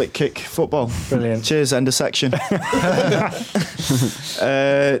 And Flick Kick Football. Brilliant. Cheers, end of section.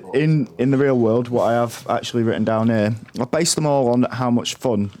 In the real world, what I have actually written down here, I based them all on how much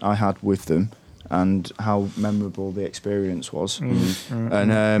fun I had with them and how memorable the experience was.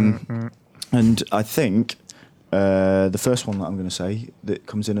 And I think the first one that I'm going to say that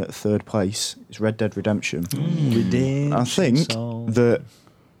comes in at third place is Red Dead Redemption. I think that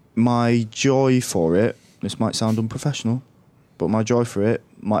my joy for it, this might sound unprofessional, but my joy for it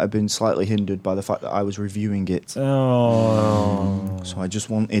might have been slightly hindered by the fact that I was reviewing it. Oh. So I just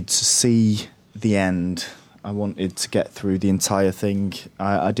wanted to see the end. I wanted to get through the entire thing.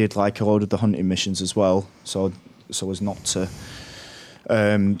 I did like a load of the hunting missions as well, so as not to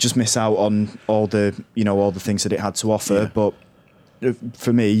just miss out on all the things that it had to offer. Yeah. But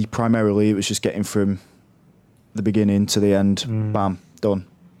for me, primarily, it was just getting from the beginning to the end. Bam, done.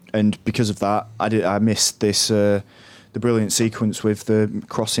 And because of that, I missed this the brilliant sequence with the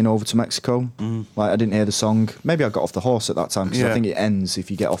crossing over to Mexico. Like, I didn't hear the song. Maybe I got off the horse at that time because I think it ends if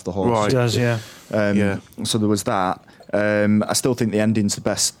you get off the horse. Right. It does, yeah. So there was that. I still think the ending's the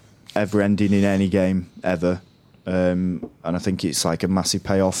best ever ending in any game ever. And I think it's like a massive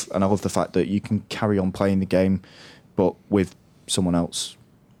payoff. And I love the fact that you can carry on playing the game, but with someone else.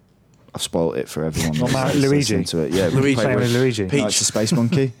 I've spoiled it for everyone. What, Luigi? Into it. Yeah, Luigi. Playing with Luigi. No, it's a space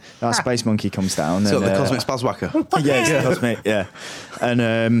monkey. That space monkey comes down. So and, the Cosmic Spazwacker. Yeah, it's the Cosmic. Yeah,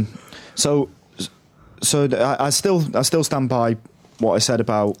 and so I still stand by what I said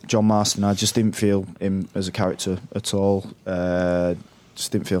about John Marston. I just didn't feel him as a character at all.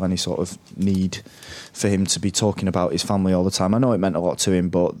 Just didn't feel any sort of need for him to be talking about his family all the time. I know it meant a lot to him,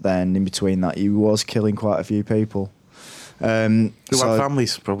 but then in between that, he was killing quite a few people. Who had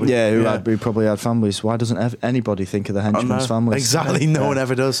families, probably. Yeah, who probably had families. Why doesn't anybody think of the henchmen's families? Exactly, no one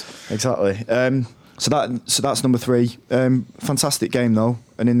ever does. Exactly. So that's number 3. Fantastic game though,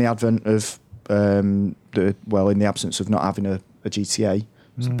 and in the advent of in the absence of not having a GTA,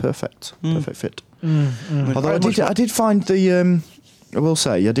 it's a perfect fit. Although I did find the I will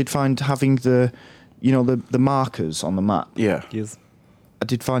say I did find having the markers on the map. Yeah. Yes. I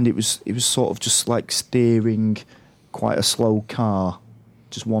did find it was sort of just like steering quite a slow car,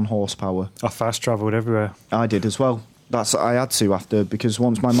 just 1 horsepower. I fast travelled everywhere. I did as well. I had to after, because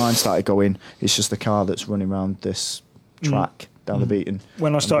once my mind started going, it's just the car that's running around this track. down the beaten.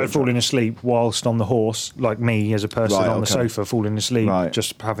 When I started falling asleep whilst on the horse, like me as a person Right, on the okay. sofa falling asleep, Right.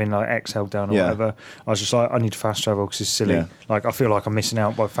 just having like X held down or Yeah. whatever, I was just like, I need to fast travel because it's silly. Yeah. Like I feel like I'm missing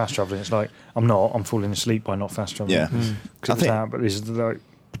out by fast traveling. It's like I'm not. I'm falling asleep by not fast traveling. Yeah. Because I think- that, but this is like,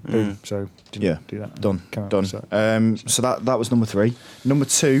 boom. So didn't Yeah, do that. done. Came out, Done. So that was number 3. Number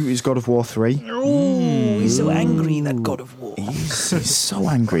 2 is God of War 3. Oh, he's so angry, that God of War. He's so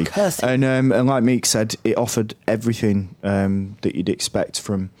angry. Cursing. And like Meek said, it offered everything that you'd expect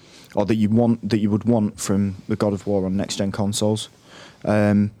from, or that you would want from the God of War on next gen consoles.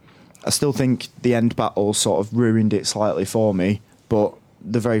 I still think the end battle sort of ruined it slightly for me, but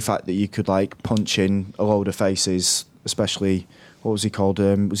the very fact that you could like punch in a load of faces, especially what was he called?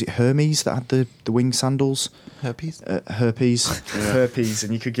 Was it Hermes that had the wing sandals? Herpes. Herpes,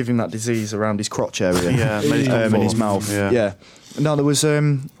 and you could give him that disease around his crotch area, Yeah, made his and tongue his fall. mouth. Yeah. Yeah. No, there was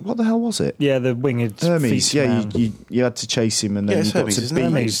what the hell was it? Yeah, the winged Hermes. feet Yeah, man. you had to chase him, and then Yeah, it's you got Hermes, to isn't it?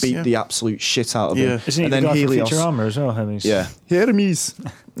 Hermes, beat yeah. the absolute shit out of Yeah. him. Isn't he And the then guy Helios. for Futurama as well, Hermes? Yeah, Hermes.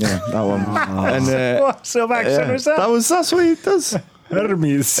 Yeah, that one. And What sort of accent yeah, was that? that's what he does.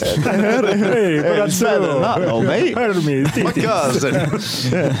 Hermes. Hey, It's better than that, though, mate. Hermes. My cousin.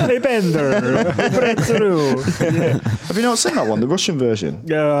 Hey, Bender. Breakthrough. Have you not seen that one, the Russian version?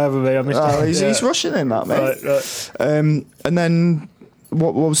 Yeah, I haven't. I missed Oh, it. he's Russian in that, mate. Right. And then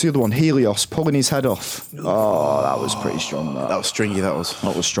what was the other one? Helios pulling his head off. Oh, that was pretty strong. That was stringy, that was.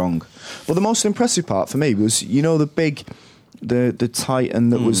 That was strong. But the most impressive part for me was, you know, the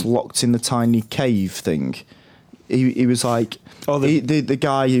Titan that was locked in the tiny cave thing. He was like, the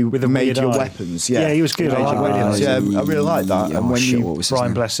guy who With the made weird your eye. weapons. Yeah, Yeah, he was good. I like weapons. Yeah, I really like that. And when what was his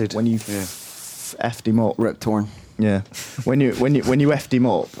Brian name? Blessed. when you effed him up, Rip Torn. yeah, when you effed him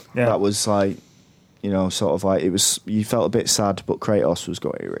up, Yeah. that was like, you know, sort of like, it was, you felt a bit sad, but Kratos was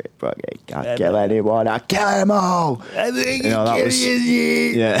going, I can't kill anyone, I kill them all. You know, that was,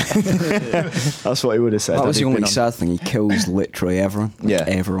 yeah, that's what he would have said. That was had the he only been on- sad thing. He kills literally everyone. Like Yeah,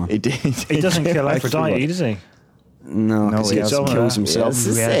 everyone. He did. He doesn't kill Aphrodite, does he? No, because he he hasn't. kills himself.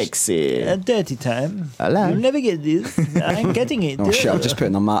 Yes. Sexy. dirty time. Hello. You'll never get this. I'm getting it. Oh shit! I just put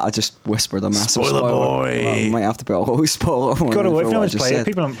in I just whispered a massive Spoiler boy. I might have to put a whole spoiler on. Got to for if what no I one's just played it, said.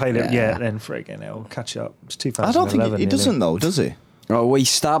 people haven't played it Yeah. yet, then friggin' hell, catch up. It's 2011. I don't think he doesn't though, does he? Oh, well, he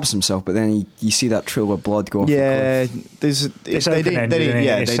stabs himself, but then you see that trail of blood go off. Yeah, there's. It's open-ended, isn't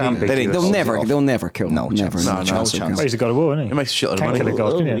it? It's ambiguous. They'll never kill him. No never. chance. No, No chance. chance. Well, he's a God of War, isn't he? It makes a shitload of Can't kill a money.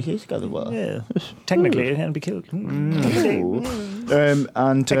 god, can you? He's got the word. Yeah. Technically, it can be killed. And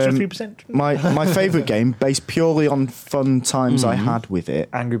Extra 3%. my favourite game, based purely on fun times I had with it,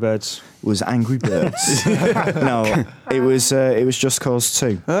 Angry Birds. was Angry Birds. No, it was Just Cause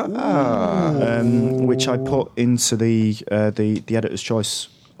 2, which I put into the Editor's Choice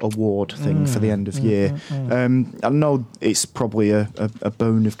Award thing for the end of year. I know it's probably a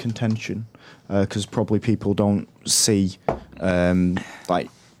bone of contention because probably people don't see like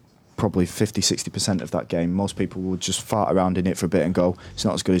probably 50-60% of that game. Most people would just fart around in it for a bit and go, it's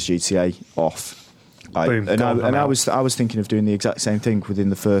not as good as GTA, off. Like, Boom, and gone, I'm I out. was thinking of doing the exact same thing within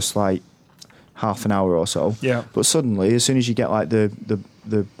the first like half an hour or so. Yeah. But suddenly, as soon as you get like the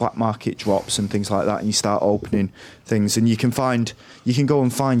black market drops and things like that, and you start opening things, and you can go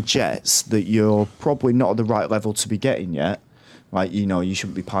and find jets that you're probably not at the right level to be getting yet. Like, you know, you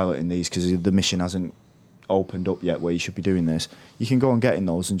shouldn't be piloting these because the mission hasn't opened up yet where you should be doing this. You can go and get in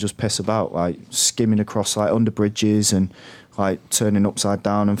those and just piss about, like skimming across like under bridges and like turning upside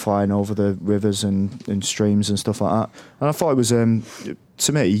down and flying over the rivers and streams and stuff like that. And I thought it was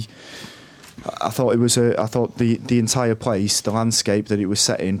to me, I thought the entire place, the landscape that it was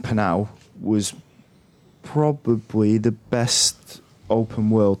set in, Panau, was probably the best open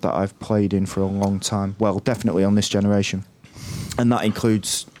world that I've played in for a long time. Well, definitely on this generation, and that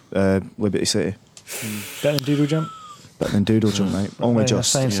includes Liberty City. Better than Doodle Jump. Better than Doodle Jump, mate. Only Yeah,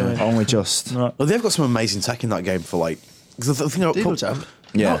 just. same, same. Only just. Right. Well, they've got some amazing tech in that game for like. Because the thing Doodle Jump.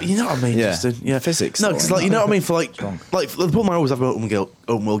 Yeah. No, you know what I mean, Yeah. Justin? Yeah, Physics, No, though, because isn't like you know it? what I mean. For like, Strong. like the problem I always have with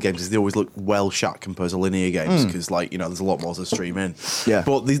open world games is they always look well shot compared to linear games because like you know there's a lot more to stream in. Yeah.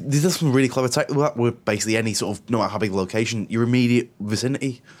 But there's some really clever tech with that. Where basically any sort of no matter how big the location, your immediate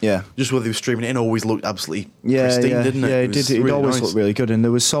vicinity. Yeah. Just whether you were streaming it in, always looked absolutely Yeah, pristine, yeah, didn't it? yeah. It was did. It really always nice. looked really good, and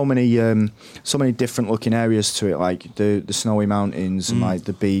there was so many different looking areas to it, like the snowy mountains and like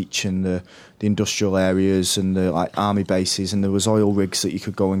the beach and the industrial areas and the like army bases, and there was oil rigs that you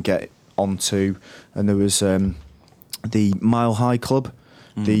could go and get onto, and there was the Mile High Club,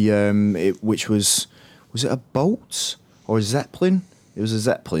 which was it a boat or a zeppelin? It was a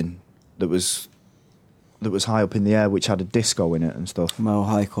zeppelin that was high up in the air, which had a disco in it and stuff. Mile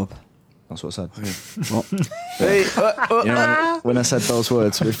High Club. That's what I said. What? You know, when I said those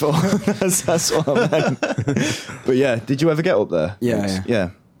words before, that's what I meant. But yeah, did you ever get up there?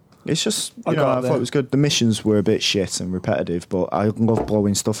 Yeah. It's just, I I got up thought there. it was good. The missions were a bit shit and repetitive, but I love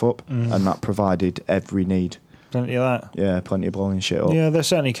blowing stuff up, and that provided every need. Plenty of that. Yeah, plenty of blowing shit up. Yeah, they're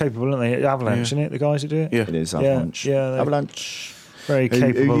certainly capable, aren't they? Avalanche, isn't it? The guys who do it. Yeah. It is Yeah, Avalanche. yeah, they- Avalanche. Very Who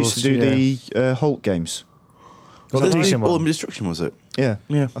capable. used to do the Hulk games? Was that a decent All one? of Destruction, was it? Yeah,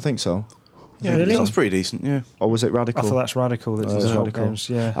 Yeah. I think so. Yeah, Really? that's pretty decent. Yeah. Or was it I Radical? thought that's radical. That's That's the whole Radical. games.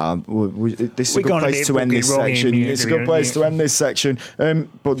 Yeah. This is We're a good gonna place get to end this fucking wrong section. in It's a here, good place yeah. to end this section.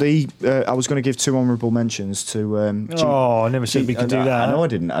 But I was going to give 2 honourable mentions to. Oh, I never said we could do that. I know I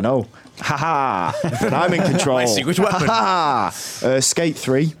didn't. I know. Ha ha! But I'm in control. My secret weapon. Ha ha! Skate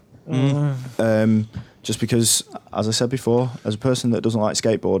 3. Just because, as I said before, as a person that doesn't like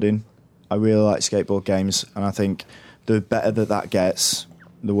skateboarding, I really like skateboard games, and I think the better that gets,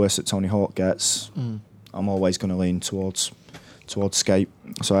 the worse that Tony Hawk gets. I'm always going to lean towards skate.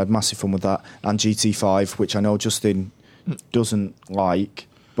 So I had massive fun with that, and GT5, which I know Justin doesn't like,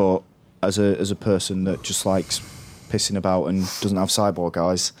 but as a person that just likes pissing about and doesn't have cyborg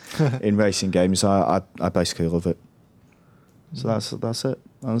eyes in racing games, I basically love it. So that's it.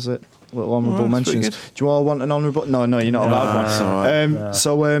 That was it. Little honourable that's pretty mentions. good. Do you all want an honourable? No, you're not allowed one. That's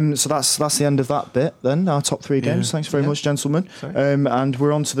all right. So that's the end of that bit. Then our top 3 games. Thanks very much, gentlemen. And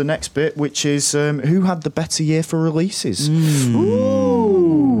we're on to the next bit, which is who had the better year for releases.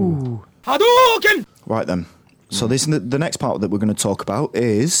 Ooh. Hadouken! Right then. So this the next part that we're going to talk about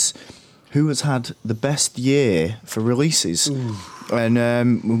is who has had the best year for releases,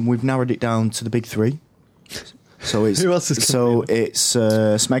 and we've narrowed it down to the big 3. So it's Who else is gonna be it's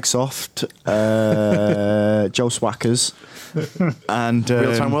Smegsoft, Joe Swackers, and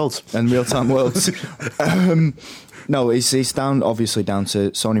Real-Time Worlds. and Real Time Worlds. No, it's down obviously down to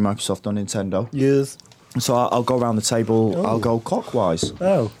Sony, Microsoft, or Nintendo. Yes. So I'll go around the table. I'll go clockwise.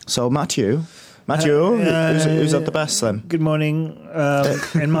 Oh. So Matthew, who's at the best then? Good morning.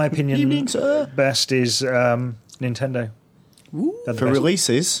 In my opinion, Evening, sir. best is Nintendo. They're the For best.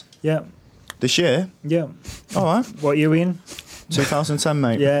 releases Yeah. this year. Yeah. All right, What you in? 2010,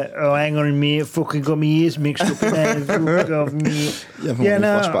 mate. Yeah. Oh, hang on a minute. Fucking got my ears mixed up. Fuck off me. You haven't got any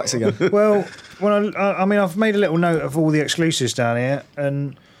flashbacks again. Well, when I mean, I've made a little note of all the exclusives down here,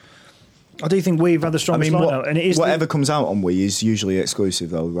 and I do think we've had the I strongest mean, lineup, and it is whatever comes out on Wii is usually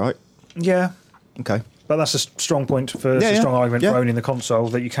exclusive, though, right? Yeah. Okay. But that's a strong point for Yeah, a yeah. strong argument Yeah. for owning the console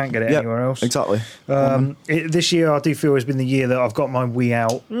that you can't get it Yeah, anywhere else. Exactly. This year, I do feel has been the year that I've got my Wii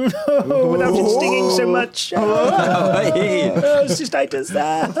out without it stinging so much. Oh, cystitis.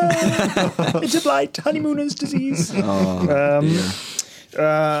 It's a blight, honeymooner's disease. Yeah,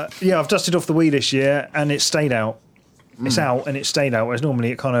 I've dusted off the Wii this year, and it stayed out. It's out and it stayed out, whereas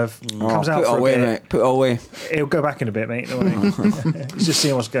normally it kind of comes out Put it for a away, bit. mate. Put it away. It'll go back in a bit, mate. Don't worry. He's just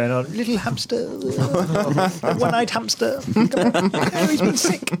seeing what's going on. Little hamster, one-eyed hamster. He's been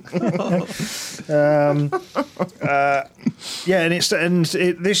sick. Yeah, and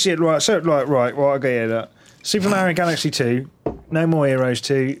this year, right? So, right. Well, I'll go here. That Super Mario Galaxy 2, No More Heroes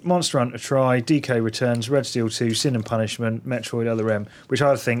 2, Monster Hunter Tri, DK Returns, Red Steel 2, Sin and Punishment, Metroid Other M, which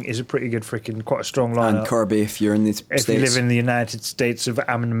I think is a pretty good, quite a strong lineup. And Kirby, if you're in the If States. you live in the United States of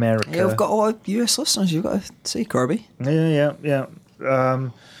America. Yeah, we've got a lot of US listeners. You've got to say Kirby. Yeah.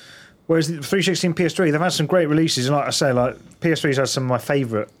 Whereas the 360 and PS3, they've had some great releases, and like I say, like PS3's had some of my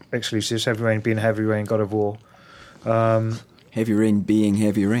favourite exclusives. Heavy Rain being Heavy Rain, God of War, Heavy Rain being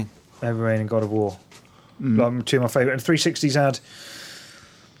Heavy Rain. Heavy Rain and God of War, like two of my favourite. And 360's had,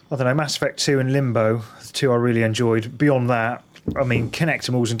 I don't know, Mass Effect 2 and Limbo, the two I really enjoyed. Beyond that, I mean,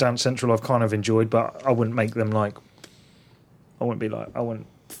 Kinectimals and Dance Central I've kind of enjoyed, but I wouldn't make them like. I wouldn't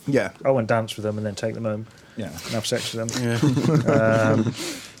dance with them and then take them home. Yeah. And have sex with them.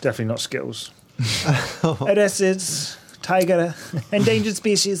 Definitely not Skittles. Arrested, tiger, endangered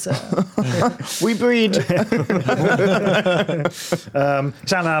species. We breed.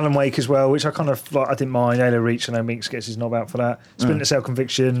 It's Alan Wake as well, which I kind of like. I didn't mind. Halo Reach, I know Minx gets his knob out for that. Splinter Cell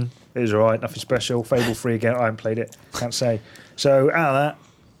Conviction, it was alright, nothing special. Fable 3 again, I haven't played it, can't say. So out of that,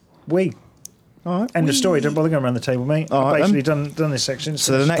 we. All right. End of story. Don't bother going around the table, mate. All right, I've basically done this section.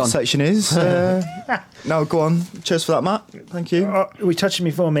 So the next section is. No, go on. Cheers for that, Matt. Thank you. Are we touching me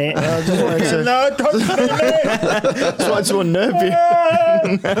for a minute? I just wanted to, No, don't just wanted to unnerve you.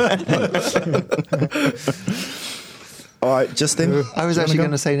 All right, Justin. I was actually going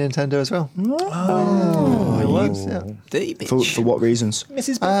to say Nintendo as well. Oh, It was, yeah. For what reasons?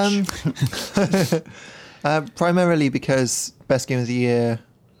 Mrs. Primarily because best game of the year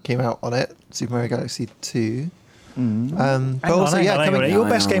came out on it, Super Mario Galaxy 2. But Hang also, on, yeah, hang on. Your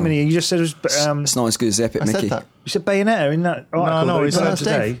best game of the year, you just said it was. It's not as good as Epic I Mickey. said that. You said Bayonetta in that article no, that we it's put not. up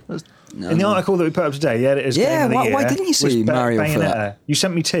today. That was- In the article that we put up today, yeah, it is Yeah, game of the why- year. why didn't you say was Mario for Bayonetta. that? You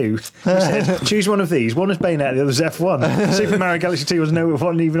sent me 2. You said, choose one of these. One is Bayonetta, the other is F1. Super Mario Galaxy 2 wasn't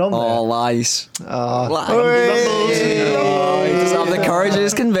even on there. Oh, lies. Ah. Lies. Oh, he doesn't have the courage of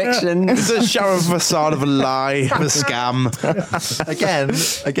his conviction. It's a show of facade of a lie, of a scam.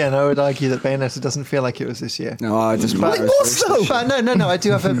 Again, I would argue that Bayonetta doesn't feel like it was this year. No, it doesn't But, matter. but no, I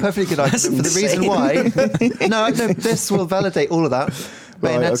do have a perfectly good argument for the reason why. No, this will validate all of that.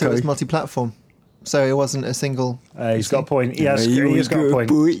 Bayonetta was multi-platform, so it wasn't a single. He's got a point. He has got a point.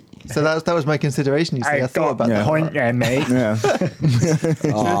 Boy. So that was my consideration. You see, I thought about that. point there, mate. Yeah.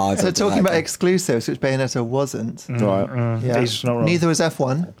 Oh, So talking about exclusives, which Bayonetta wasn't. Right. Yeah. He's not wrong. Neither was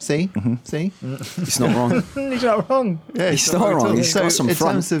F1. See, see. he's not wrong. He's not wrong. Yeah, He's not wrong. He's got some in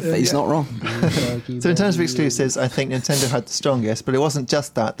front, terms of- but he's not wrong. So in terms of exclusives, I think Nintendo had the strongest, but it wasn't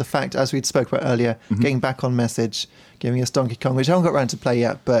just that. The fact, as we spoke about earlier, getting back on message, giving us Donkey Kong, which I haven't got around to play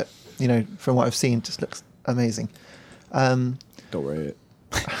yet, but from what I've seen, just looks amazing. Don't worry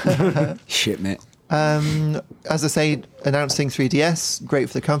it. Shit, mate. As I say, announcing 3DS, great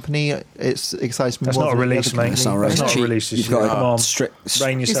for the company. It's excites me That's more not a than any release, other mate. It's company. not That's right. not a Cheap. release this You've year. got Come on. to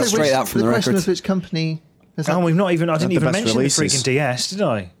rein You said yourself which- straight out from the question record. was which company. Is that? Oh, we've not even. I didn't the even best mention releases. the freaking DS, did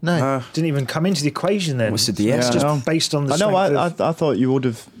I? No. Didn't even come into the equation then. What's the DS? It's just Yeah. based on the. I know. strength of- I thought you would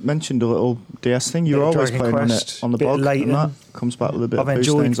have mentioned a little DS thing. You were Bit of always Dragon playing Quest, on it on the bit blog, late and that in. comes back with a bit I've of boost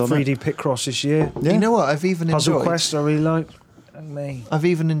enjoyed things on 3D it. Picross this year. Yeah. You know what? I've even Puzzle enjoyed. Quest, I really like. And me. I've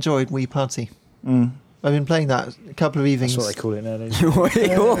even enjoyed Wii Party. I've been playing that a couple of evenings. That's what they call it nowadays.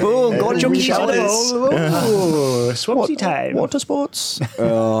 Oh, God, Junkie shot shot. it. Oh, Swampsy time. Water sports.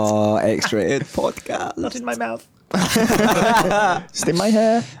 Oh, X-rated podcast. Not in my mouth. It's in my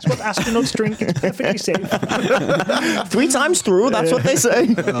hair. It's what astronauts drink. It's perfectly safe. 3 times through. That's what they say.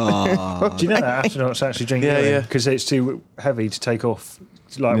 Do you know that astronauts actually drink Yeah, urine yeah. because it's too heavy to take off?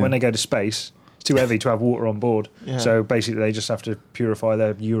 It's like when they go to space, it's too heavy to have water on board. Yeah. So basically, they just have to purify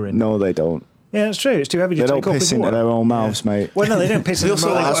their urine. No, they don't. Yeah, it's true. It's too heavy to They don't take off piss with into water. their own mouths, mate. Well, no, they don't piss in They the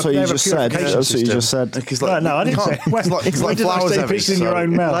also- mouth. That's what you just said. That's what you just said. Because No, I didn't say. When, it's like when did I flowers say heavy, piss in so- your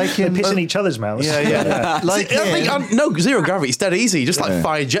own mouth? Like They in- piss in each other's mouths. Yeah. Like No, zero gravity. It's dead easy. Just like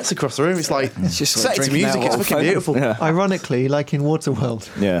fire jets across the room. It's like just like sexy drinking music. out It's of a fucking fountain. beautiful. Yeah. Ironically, like in Waterworld.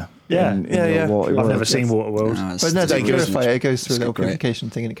 Yeah. Yeah. In Yeah, the yeah. water I've world. never seen Waterworld. No, it's But no, they dangerous. purify it. It goes through a It's little great. purification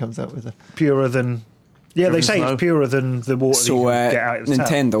thing and it comes out with a. Purer than. Yeah, they say snow. it's purer than the water So, that you can get out of the tap.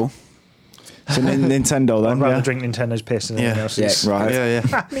 Nintendo. So Nintendo I'd then. rather Yeah. drink Nintendo's piss than anything Yeah. else. Yeah. Right. Yeah.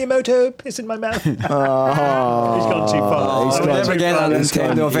 Miyamoto, piss in my mouth. He's Oh, gone too far. he's Oh, gone never too Again, far. that He's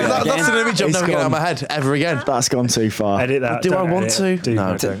gone. Nintendo event That's again. an image I'm It's never getting out of gone. my head ever again. That's gone too far. Edit that. Do Don't I want edit to? it. Do No.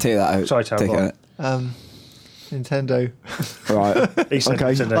 not. Take that out. Sorry, Tal, Take go it on. out. Nintendo. Right. He said Okay.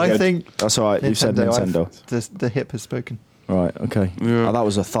 Nintendo. I Good. think That's all right. You said Nintendo. The hip has spoken. Right. Okay. Yeah. Oh, that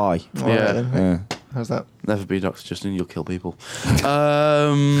was a thigh. All right Yeah. then. Yeah. How's that? Never be Dr. Justin, you'll kill people.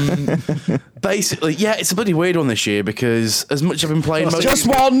 Basically, yeah, it's a bloody weird one this year because as much as I've been playing... Just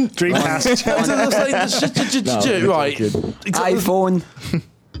one. Dreamcast. Right. iPhone.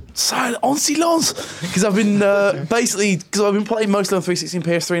 On silence! Because I've been I've been playing mostly on 360 and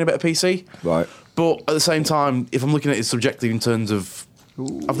PS3 and a bit of PC. Right. But at the same time, if I'm looking at it subjectively in terms of...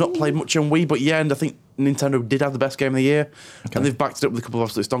 I've not played much on Wii, but yeah, and I think Nintendo did have the best game of the year. And they've backed it up with a couple of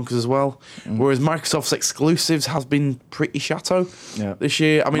absolute stonkers as well. Whereas Microsoft's exclusives has been pretty chateau this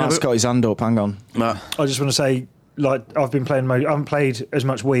year. I mean, Matt's got his hand up. Hang on. I just want to say, like, I've been playing. I haven't played as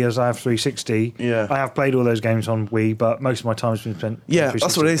much Wii as I have 360. Yeah. I have played all those games on Wii, but most of my time has been spent. on yeah,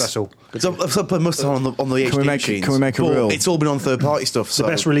 that's what it 360. is. That's all. So I've played most of the time on the HD machines. can we make a but rule? It's all been on third-party stuff. The So.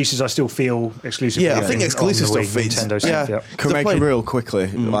 best releases I still feel exclusive. Yeah, I think exclusive on the stuff Wii, is- Nintendo yeah. stuff. Yeah. Can we I've make a played- rule quickly?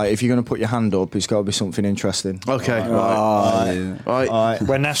 Like, if you're going to put your hand up, it's got to be something interesting. Okay, right. Oh, Right. All right.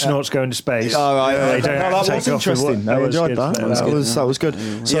 When astronauts go into space, All right. they Okay. don't No, have that to was take off interesting. with I what- enjoyed that. That was good.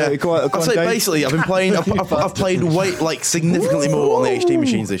 So, Yeah, go on, I'll say Dave. basically, I've been playing. I've played significantly more on the HD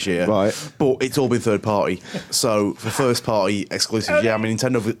machines this year. Right. But it's all been third party. So for first party exclusives, yeah. I mean,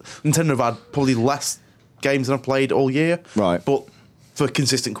 Nintendo have had probably less games than I've played all year. Right. But for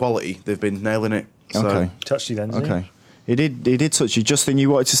consistent quality, they've been nailing it. So. Okay. touched you then. Okay. He did touch you. Justin, you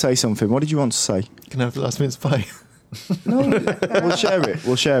wanted to say something. What did you want to say? Can I have the last minute's pie? We'll share it.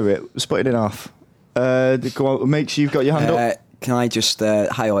 We'll split it in half. Go on, make sure you've got your hand up. Can I just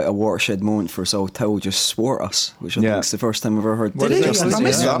highlight a watershed moment for us all? Till just swore at us, which I think is the first time I've ever heard. Did he? Justin I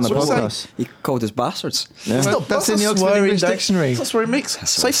missed say that. on the What's that? podcast. He called us bastards. Yeah. That's in the Oxford English Dictionary. That's where it makes.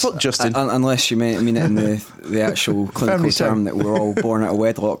 Say fuck, Justin. Unless you mean it in the actual clinical Family term term. that we're all born out of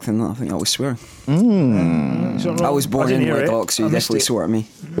wedlock, then I think that was swearing. I I was born in hear wedlock, so you definitely swore at me.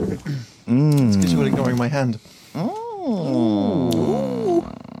 It's because you're ignoring my hand.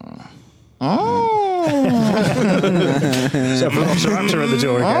 So Velociraptor at the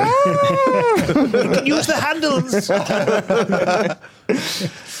door again. You can use the handles.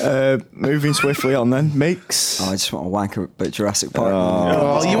 Moving swiftly on then. Mix. Oh, I just want to wank about Jurassic Park.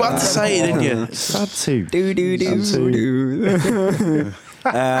 Oh, you had to say it, didn't you? Sad to. Do do do do.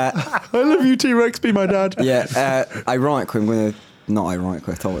 I love you, T-Rex. Be my dad. Yeah, ironically, I'm going to. Not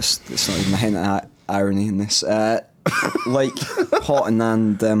ironically at all, it's not even a hint at irony in this. Like Houghton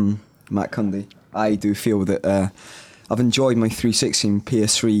and Matt Cundy, I do feel that I've enjoyed my 360 and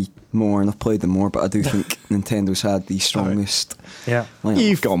PS3 more and I've played them more, but I do think Nintendo's had the strongest. Yeah. lineup.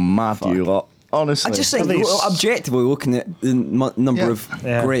 You've gone mad, you lot. Honestly. I just think, At least- well, objectively looking at the number Yeah. of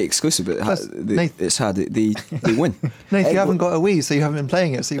Yeah. great exclusive Plus, it's had, they win. Nathan, you haven't got a Wii, so you haven't been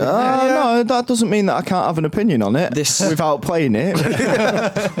playing it. So you No, that doesn't mean that I can't have an opinion on it This- without playing it.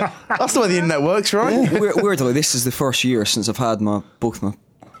 That's the way the internet works, right? Weirdly, this is the first year since I've had both my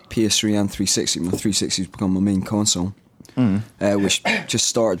PS3 and 360. My 360's become my main console, which just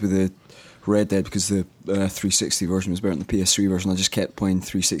started with the Red Dead because the 360 version was better than the PS3 version. I just kept playing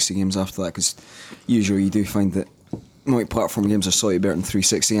 360 games after that because usually you do find that multi-platform games are slightly better than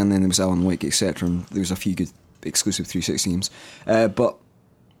 360, and then there was Alan Wake, etc. And there was a few good exclusive 360 games. But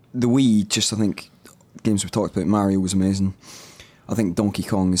the Wii, just I think games we've talked about, Mario was amazing. I think Donkey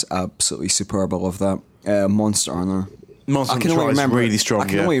Kong is absolutely superb. I love that. Monster Hunter. Monster I can Hunter only is remember really strong. I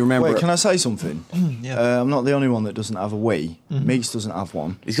can only remember. Wait, can I say something? Yeah. I'm not the only one that doesn't have a Wii. Meeks doesn't have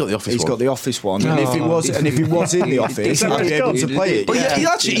one. He's got the office He's one. got the office one. And if it was in the office, I'd be able to play it. But yeah,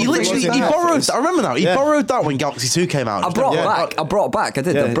 he literally borrowed. I remember now. He borrowed that when Galaxy 2 came out. I brought it back. I brought it back. I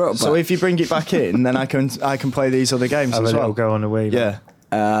did. I brought it back. So if you bring it back in, then I can play these other games Have a as little well. go on the way. Yeah.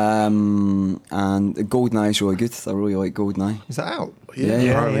 and GoldenEye is really good. I really like GoldenEye. Is that out? Yeah.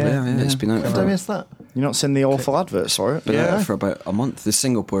 It's been out Did I for, miss that? You've not seen the awful adverts for it? been out for about a month. The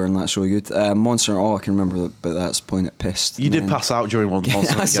single player and that's really good. Monster, all I can remember about that's playing it pissed. You did pass out during one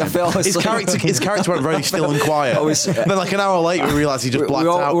Monster Yes, I game. fell His asleep. character went very still and quiet. Then like an hour later, we realised he just blacked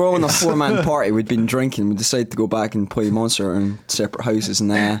out. We're all in a 4-man party. We'd been drinking. We decided to go back and play Monster in separate houses,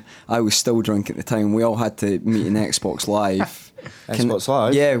 and I was still drinking at the time. We all had to meet in Xbox Live. Xbox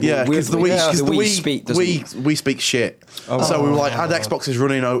Live? Yeah, Yeah, because the Wii speak doesn't. we speak shit. So we were like, had Xboxes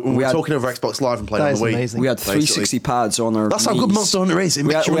running, we were had- talking over Xbox Live and playing That on is the Wii. amazing. We had basically. 360 pads on our That's how good knees. Monster Hunter is. It We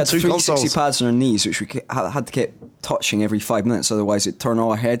makes had, you we run had two 360 consoles. pads on our knees, which we had to keep touching every 5 minutes, otherwise it'd turn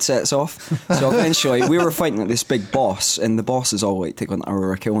all our headsets off. So eventually, we were fighting like this big boss, and the bosses all like take an hour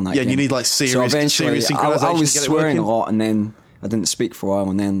or a kill on that Yeah, and game. you need, like, So serious eventually, I synchronization was to get it swearing a working. lot, and then I didn't speak for a while,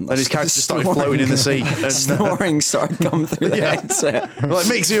 and then And his character just started floating in the sea. And, snoring started coming through the headset. like,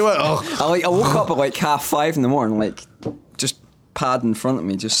 makes you I woke up at like 5:30 in the morning, like just pad in front of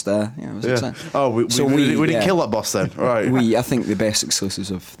me, just it was yeah. exciting. Oh, we didn't kill that boss then. Right. I think the best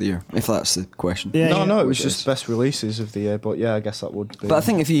exclusives of the year, if that's the question. No, it was just best releases of the year, but yeah, I guess that would be. But I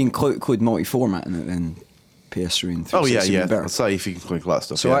think if you include multi-format in it, then PS3 and 360 Oh yeah, would be yeah. better. I'd say if you can click that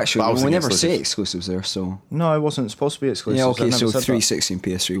stuff. So yeah. actually, But I was we thinking never exclusive. say exclusives there. So No, it wasn't supposed to be exclusive. yeah, okay. So 360 and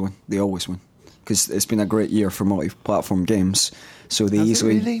PS3 win. They always win because it's been a great year for multi-platform games. So they Has it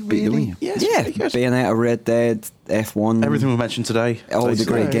easily really? beat the Really? Wii. Yeah, it's Yeah, pretty good. Bayonetta, Red Dead, F1, Everything we mentioned today. all the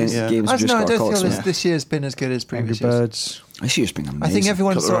great games. Yeah. Games I have don't just know. I got don't caught. feel So this year's been as good as Angry previous years. Birds. this year's been amazing. I think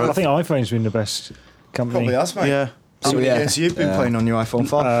everyone Couple sort of I of. think iPhone's been the best company. Probably has, mate. Yeah. How So, many yeah. games you've been playing on your iPhone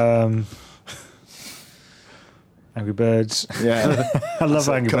 5? Angry Birds. Yeah. I love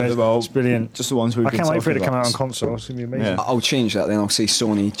Angry Cut Birds. them out. It's brilliant. Just the ones we've I been can't wait for it to talking come out on about. console. It's going to be amazing. Yeah. I'll change that then. I'll say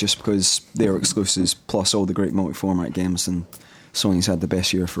Sony just because they're exclusives plus all the great multi-format games, and Sony's had the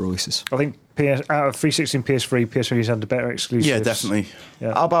best year for releases. I think out of 360 and PS3's had the better exclusives. Yeah, definitely.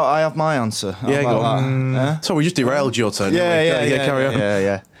 Yeah. How about I have my answer? How Yeah, about go that? Yeah? So we just derailed your turn. didn't we? Carry on.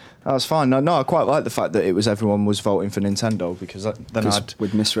 Yeah. That's fine. No, I quite like the fact that everyone was voting for Nintendo because then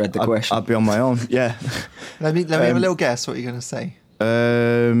We'd misread the question. I'd be on my own. Yeah. Let me have a little guess what you're going to say.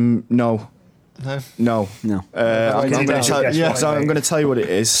 No. No. No. I'm Did you going guess why, so I'm mate? going to tell you what it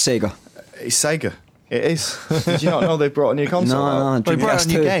is. Sega. It's Sega. It is. Did you not know they brought a new console? out? Well, he brought out a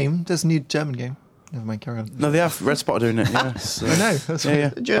new Dreamcast 2. game. There's a new German game. Never mind. Carry on. No, they have Red Spot doing it. Yeah. So- I know. That's Yeah, yeah.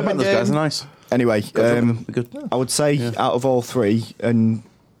 right. I German bet those guys game. are nice. Anyway, They're good. I would say out of all three, and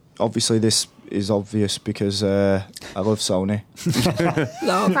obviously this is obvious because I love Sony.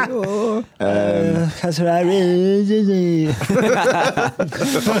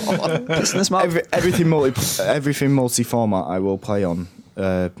 Everything multi-format I will play on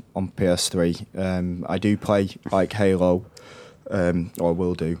PS3. I do play like Halo, or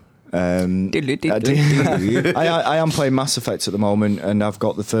will do. I am playing Mass Effect at the moment, and I've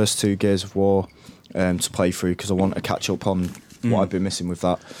got the first 2 Gears of War to play through because I want to catch up on what I've been missing with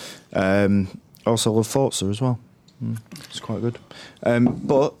that. Also love Forza as well. It's quite good.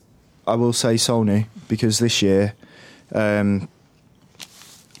 But I will say Sony, because this year,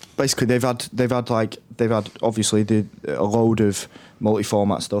 basically they've had obviously a load of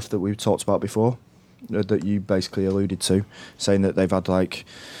multi-format stuff that we've talked about before, that you basically alluded to, saying that they've had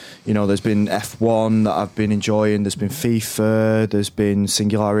there's been F1 that I've been enjoying, there's been FIFA, there's been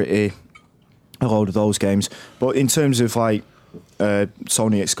Singularity, a load of those games. But in terms of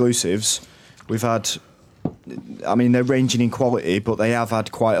Sony exclusives, we've had, they're ranging in quality, but they have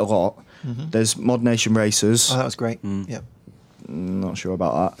had quite a lot. Mm-hmm. There's Mod Nation Racers. Oh, that was great. Yeah. Not sure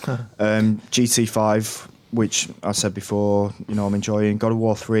about that. GT5, which I said before, I'm enjoying. God of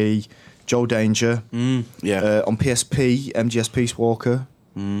War 3, Joe Danger. On PSP, MGS Peace Walker.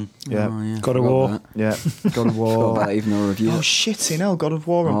 Yeah. Oh, yeah. God of War. Yeah, God of War. Forgot about that, even a review. Oh shit, hell, God of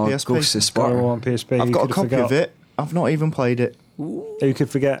War on PSP. Ghost of God of Sparta. War on PSP. I've got a copy of it. I've not even played it. Who could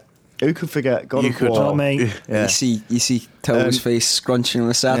forget? Who could forget God of War? Not me. Yeah. You see Til's face scrunching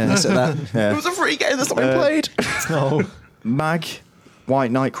with sadness at that. Yeah. It was a free game that's not been played. No. Mag,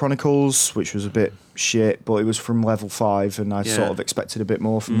 White Knight Chronicles, which was a bit shit, but it was from level 5, and I sort of expected a bit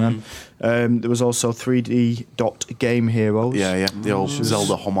more from them. There was also 3D Dot Game Heroes. Yeah, the old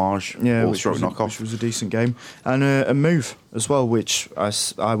Zelda homage. Yeah, which which was a decent game, and a Move as well, which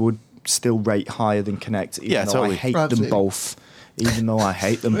I would still rate higher than Kinect, even though I hate them both. Even though I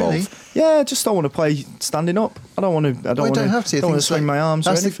hate them Really? both. Yeah, I just don't want to play standing up. I don't want to. I don't want to swing my arms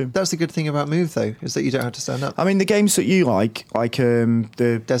or anything. That's the good thing about Move, though, is that you don't have to stand up. I mean, the games that you like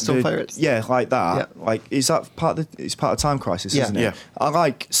the Desktop Pirates? Yeah, like that. Yeah. Like, is that part of it's part of Time Crisis, Yeah. isn't it? Yeah. I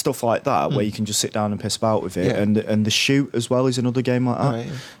like stuff like that where you can just sit down and piss about with it, Yeah. and the Shoot as well is another game like that. Right,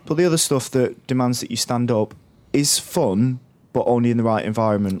 yeah. But the other stuff that demands that you stand up is fun, but only in the right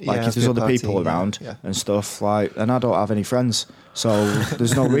environment. Like Yeah, if there's good other party, people yeah, around yeah. and stuff, and I don't have any friends, so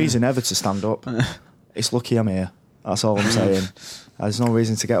there's no reason ever to stand up. It's lucky I'm here. That's all I'm saying. There's no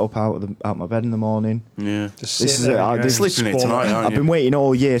reason to get up out my bed in the morning. Yeah. Just This sit is there it. in I your just own sleeping in it spawn, tonight, aren't I've you? been waiting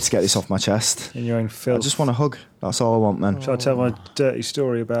all year to get this off my chest. in your own I filth. just want a hug. That's all I want, man. Shall I tell my dirty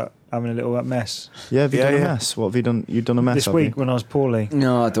story about having a little mess Yeah, have you done a yeah. mess? What have you done? You've done a mess this have week you? when I was poorly?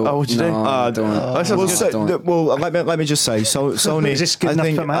 No, I don't. Oh, what'd you do? No, I don't. Let me just say, so Sony. Is this good enough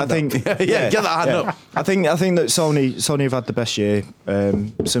to put my hand up? Yeah, get that hand up. I think that Sony have had the best year,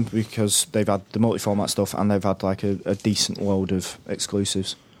 simply because they've had the multi-format stuff and they've had like a decent load of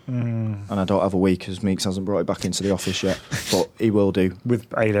exclusives. And I don't have a week because Meeks hasn't brought it back into the office yet, but he will do. With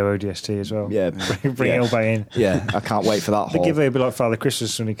Halo ODST as well. Yeah, Bring it all back in. Yeah, I can't wait for that. The haul. giveaway will be like Father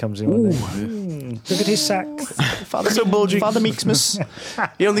Christmas when he comes in one day. Look at his sack. Father Meeksmas.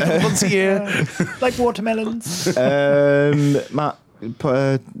 He only comes once a year. Like watermelons. Matt,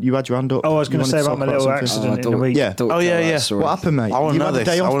 you had your hand up. Oh, I was going to You say wanted about my talk little something? accident in the week. Yeah. Oh, yeah. What happened, mate? I wanna You know had a this.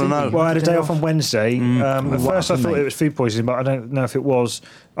 day off, I wanna didn't know. you? Well, I had a day off on Wednesday. At first, I happened, thought mate? it was food poisoning, but I don't know if it was.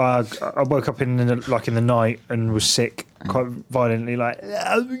 I woke up in the night and was sick quite violently, like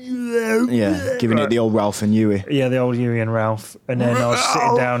Yeah, giving it the old Ralph and Yui. yeah, the old Yui and Ralph. And then I was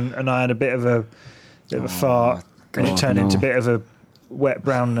sitting down and I had a bit of a fart, and it turned into a bit of a wet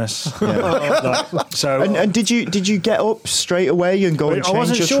brownness. So. And did you get up straight away and go and I change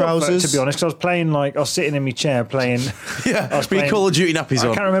wasn't your sure, trousers? to be honest, 'cause I was playing I was sitting in my chair playing. Yeah, I was been playing Call of Duty nappies I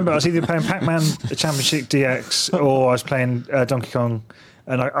on. can't remember. I was either playing Pac-Man Championship DX or I was playing Donkey Kong,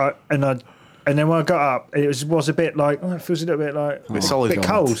 and then when I got up, it was a bit like it feels a little bit like bit solid a bit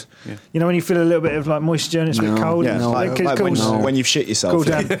on cold. Yeah. You know when you feel a little bit of like moisture and it's a bit cold. Yeah, like when you've shit yourself. Cool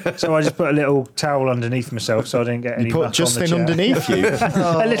down. So I just put a little towel underneath myself so I didn't get any. You put muck Justin on the chair. underneath you.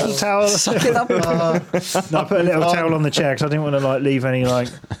 A little towel. Suck it up. No, I put a little towel on the chair because I didn't want to leave any Any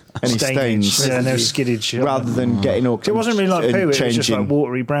stainage. stains. Yeah, no skiddage. Rather than getting up. It wasn't really like and poo. It was just changing. like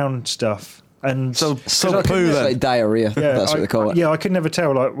watery brown stuff. And So I poo It's then. like diarrhea. yeah, That's what they call it. Yeah, I could never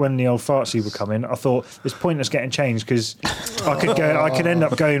tell when the old fartsy were coming. I thought it's pointless getting changed because I could end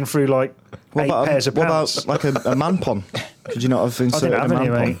up going through What 8 about, pairs of what pants. about like a man pon? Could you not have I inserted didn't have a any,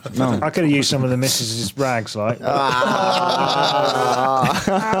 man mate. pon? No. I could have used some of the missus's rags, like. Well,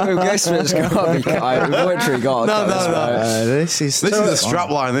 guess what's got to be cut out. We've literally got to cut this one out. This is This is a strap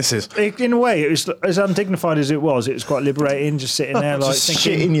line. This is. In a way, it was as undignified as it was. It was quite liberating, just sitting there, like Just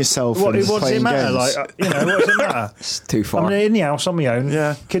thinking, shitting yourself What, and what does it playing matter? games. Like, what does it matter? It's too far. I'm in the house on my own.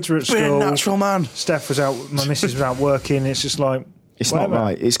 Yeah. Kids were at Be a school. natural man. Steph was out. My missus was out working. It's just like. It's whatever. not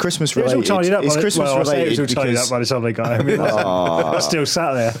right. It's Christmas It was related. all tidied up. It's Christmas I say it related was all tidied up because by the time they got home. I was still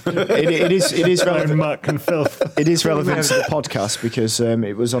sat there, it is covered in relevant. muck and filth. It is relevant to the podcast because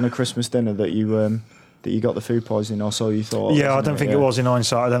it was on a Christmas dinner that you got the food poisoning, or so you thought. Yeah, I wasn't don't think it was in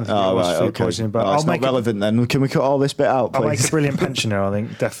hindsight. I don't think Oh, it was right, food okay. poisoning. But Oh, I'll it's make not relevant then. Can we cut all this bit out, I'll make a please? brilliant pensioner. I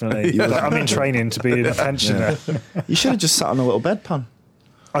think definitely. Like, I'm in training to be a pensioner. You should have just sat on a little bedpan.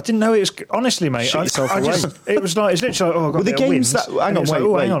 I didn't know it was honestly, mate. Shit yourself away. It was like it's literally like, oh, I got Were the a bit of games wind. that hang And on, it's wait, like,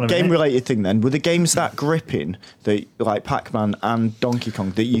 oh, hang on a game minute. related thing then? Were the games that gripping that like Pac-Man and Donkey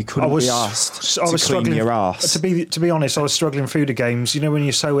Kong that you couldn't be asked to clean struggling your ass? To be honest, I was struggling through the games. You know, when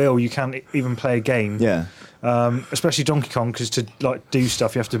you're so ill, you can't even play a game. Yeah. Especially Donkey Kong, because to like do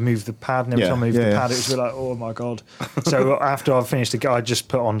stuff, you have to move the pad, and every Yeah, time I moved yeah, the yeah. pad, it was a bit like, oh my god. So after I finished the game, I just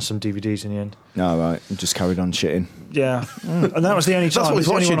put on some DVDs in the end. No, right. You just carried on shitting. Yeah, and that was the only time. what It's he's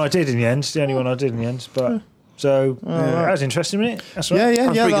the only watching. one I did in the end. It's the only one I did in the end. But so that was interesting, isn't it? That's right. Yeah,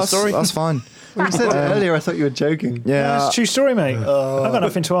 pretty good that's story. That's fine. When you said it earlier, I thought you were joking. Yeah, Yeah, it's a true story, mate. I've got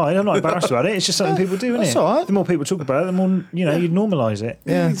nothing to hide. I'm not embarrassed about it. It's just something people do, isn't that's it? all right. The more people talk about it, the more you normalise it.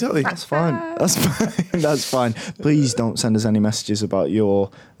 yeah, exactly. That's fine. That's fine. That's fine. Please don't send us any messages about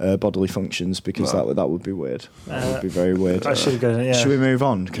your bodily functions because that would be weird. That would be very weird. I should go. Yeah, Should we move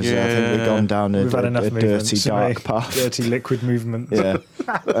on? Because I think we've gone down a, we've had enough a movement, dirty, dark path. dirty liquid movement. Yeah.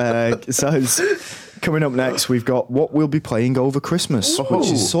 Coming up next, we've got what we'll be playing over Christmas,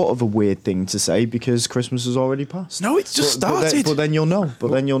 which is sort of a weird thing to say because Christmas has already passed. No, it's just But started. then you'll know. But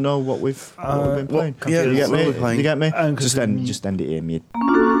then you'll know what we've been playing. yeah, you get what me? we're playing. You get me? 'Cause Just end it here, mate.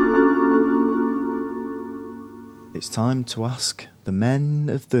 It's time to ask the men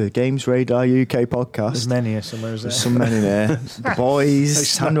of the Games Radar UK podcast. There's many here somewhere, is there? There's some men in there. The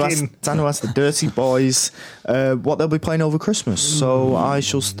boys. They Time to snuck ask the dirty boys what they'll be playing over Christmas. So I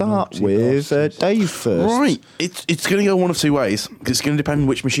shall start naughty with Dave first. Right, it's going to go one of two ways. 'Cause it's going to depend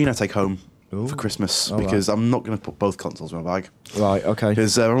which machine I take home for Christmas. Because I'm not going to put both consoles in my bag. Right, okay.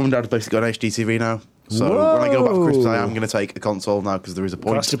 Because my mum and dad have basically got an HDTV now. So when I go back for Christmas, I am going to take a console now because there is a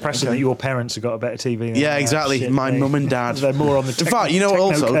point. That's depressing that your parents have got a better TV. Than Yeah, that. exactly. Shit, My mate. mum and dad. They're more on the In fact, you know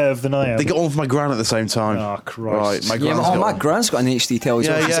what? techno Also, curve than I am. they got one for my gran at the same time. Oh, Christ. Right, my Yeah, gran's but, got my one. grand's got an HD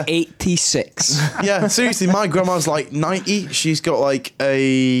television. Yeah, She's yeah. 86. Yeah, seriously, my grandma's like 90. She's got like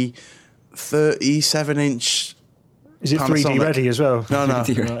a 37-inch. Is it 3D Panasonic. ready as well? No, no,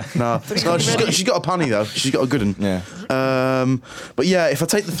 Right. no. No, she's got a panny though. She's got a good one. Yeah. But yeah, if I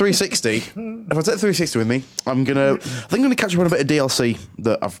take the 360 with me, I think I'm gonna catch up on a bit of DLC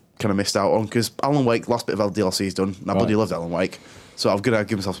that I've kind of missed out on because Alan Wake, last bit of DLC is done. My buddy loves Alan Wake, so I've got to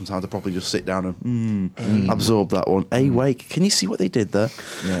give myself some time to properly just sit down and absorb that one. Wake, can you see what they did there?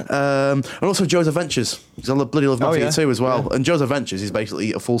 Yeah. And also Joe's Adventures. Because I bloody love Mafia yeah. 2 as well. And Joe's Adventures is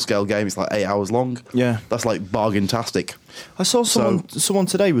basically a full-scale game. It's like 8 hours long. Yeah. That's like bargain-tastic. I saw someone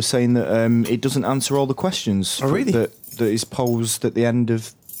today was saying that it doesn't answer all the questions Oh, really? that is posed at the end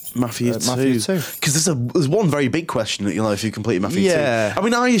of Mafia 2. Mafia 2. Because there's one very big question that you'll know if you complete Mafia 2. Yeah. I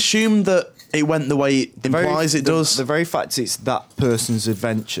mean, I assume that it went the way it implies it does. The very fact it's that person's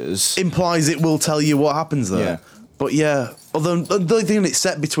adventures. Implies it will tell you what happens there. Yeah. But yeah, although the only thing it's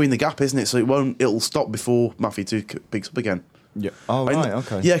set between the gap, isn't it? So it'll stop before Mafia 2 picks up again. Yeah. Oh, I mean, right,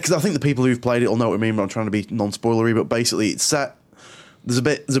 okay. Yeah, because I think the people who've played it will know what I mean, but I'm trying to be non-spoilery, but basically it's set. There's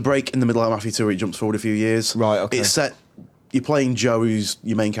a break in the middle of Mafia 2 where it jumps forward a few years. Right, okay. It's set. You're playing Joe, who's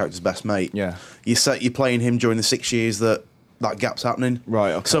your main character's best mate. Yeah. You're playing him during the 6 years that gap's happening.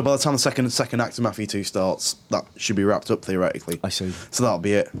 Right, okay. So by the time the second act of Mafia 2 starts, that should be wrapped up theoretically. I see. So that'll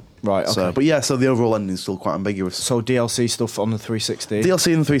be it. Right, So, okay. but yeah, so the overall ending is still quite ambiguous. So DLC stuff on the 360. DLC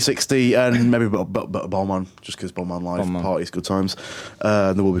in the 360 and maybe a bit of Bomberman, just because Bomberman Live Bomberman. parties, good times.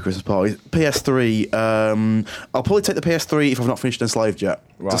 There will be Christmas parties. PS3, I'll probably take the PS3 if I've not finished Enslaved yet.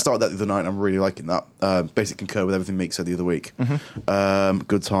 Right. I started that the other night and I'm really liking that. Basically concur with everything Meek said the other week.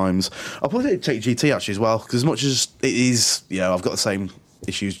 Good times. I'll probably take GT actually as well, because as much as it is, I've got the same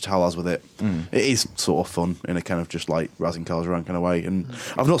issues Tal has with it. It is sort of fun in a kind of just like razzing cars around kind of way, and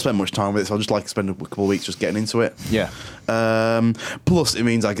I've not spent much time with it, so I just like to spend a couple of weeks just getting into it. Yeah. Plus, it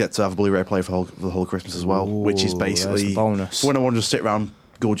means I get to have a Blu-ray player for the whole Christmas as well, which is Ooh, basically there's the bonus. for when I want to just sit around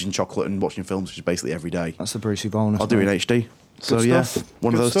gorging chocolate and watching films, which is basically every day. That's the Brucey bonus. I'll do it in mate. HD. So Good yeah, stuff.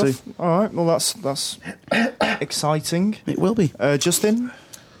 one Good of those stuff. All right. Well, that's exciting. two. It will be. Justin.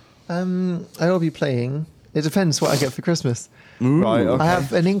 I will be playing. It depends what I get for Christmas. Right. Okay. I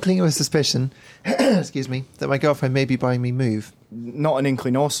have an inkling of a suspicion, excuse me, that my girlfriend may be buying me Move. Not an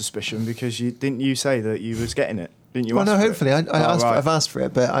inkling or suspicion because you say that you was getting it? Didn't you? Well, ask no, for it? hopefully. I've asked for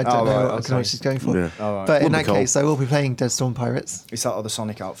it, but I don't know right, what kind of she's going for. Yeah. All right. But in Wouldn't that be cold. case, I will be playing Dead Storm Pirates. It's that other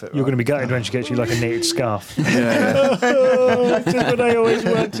Sonic outfit. You're right? going to be gutted when she gets you like a knitted scarf. Yeah. Just what I always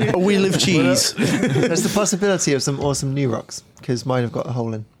wanted. A wheel of cheese. There's the possibility of some awesome new rocks because mine have got a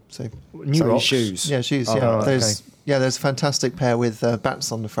hole in. So New So rocks. shoes. yeah, shoes. Oh, yeah, right, there's a fantastic pair with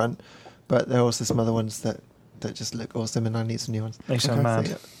bats on the front, but there are also some other ones that just look awesome, and I need some new ones. They sound mad.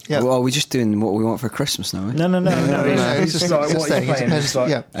 So, yeah. Well, are we just doing what we want for Christmas now? Eh? No. it's It's just- like it's what saying, you're it playing. depends, It's like,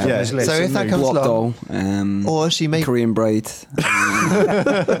 yeah. there's lists. So if that comes Block along, doll, or she may Korean bride.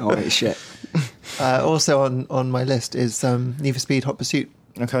 Oh wait, shit. also on my list is Need for Speed Hot Pursuit.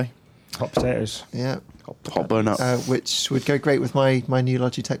 Okay. Hot potatoes. Yeah, Hot burn up. which would go great with my new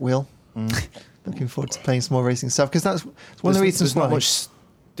Logitech wheel. Looking forward to playing some more racing stuff because that's one of the reasons There's why. not much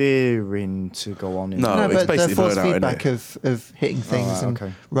steering to go on. In No, there. No, it's but the basically force burnout, isn't feedback it? of hitting things right, and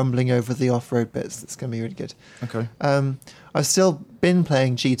okay. rumbling over the off-road bits, it's going to be really good. Okay. I've still been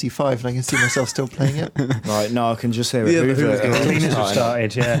playing GT5 and I can see myself still playing it. Right. No, I can just hear it. Yeah, the Hoover. Hoover's going. Cleaners have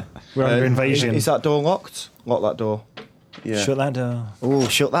started, yeah. We're under invasion. Is that door locked? Lock that door. Yeah. Shut that door. Oh,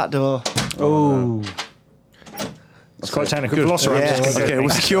 shut that door. Oh. It's quite technical. Good. Velociraptors. Yeah. Okay, we're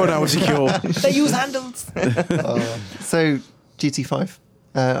secure now. We're secure. They use handles. So GT5,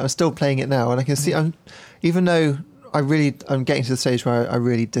 I'm still playing it now and I can see, even though I'm getting to the stage where I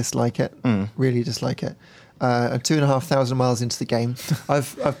really dislike it, I'm 2,500 miles into the game.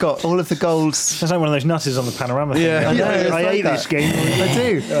 I've got all of the golds. Sounds like one of those nutters on the panorama thing. Yeah. I Yeah, it's I like hate that. this game. I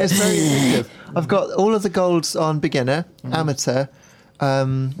do. It's very addictive. I've got all of the golds on beginner, amateur,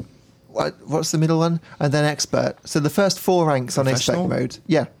 what's the middle one? And then expert. So the first 4 ranks on expert Professional? mode.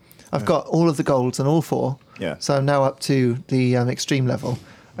 Yeah. I've got all of the golds on all 4. Yeah. So I'm now up to the extreme level.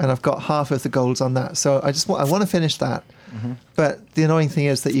 And I've got half of the golds on that. So I want to finish that. But the annoying thing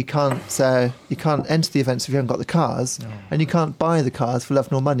is that you can't enter the events if you haven't got the cars, and you can't buy the cars for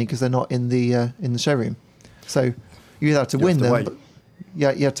love nor money because they're not in the showroom. So you either have to win have to them, wait.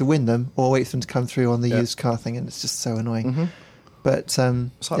 yeah, you have to win them, or wait for them to come through on the used car thing, and it's just so annoying. But It's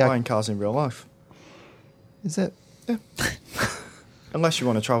like yeah, buying cars in real life. is it? Unless you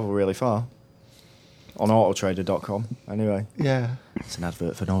want to travel really far. On autotrader.com, anyway. Yeah. It's an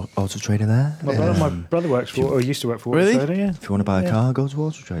advert for Autotrader there. My brother works for, or used to work for Really? Autotrader, yeah. If you want to buy a car, go to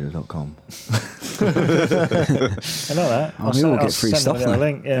autotrader.com. I know that. Oh, we all get I'll free send stuff them a now.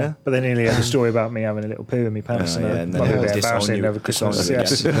 link, yeah. But then nearly had a story about me having a little poo in my pants Yeah, and yeah, a and then bit he'll disown embarrassing you- over Christmas.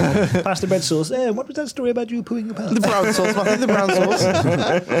 disown you Yes. Pasta bed sauce. What was that story about you pooing your pants? The brown sauce, Matthew. The brown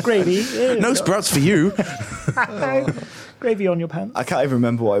sauce. Gravy. No sprouts for you. Gravy on your pants. I can't even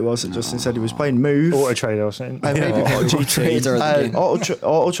remember what it was. It just said he was playing Move. Autotrader or something. I maybe Trader of the game.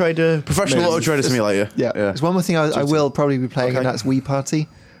 Autotrader. Professional Move. auto trader simulator. Yeah. There's one more thing I will probably be playing, and Okay. that's Wii Party,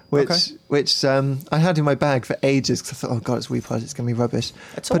 which I had in my bag for ages because I thought, oh god, it's Wii Party, it's gonna be rubbish.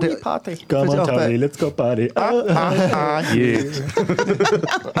 It's a But Wii it- party. Come Put it on, up, Tony, but- let's go party. Yeah.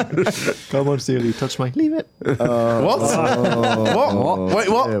 Come on, Sealy, touch my. Leave it. What? What? Wait,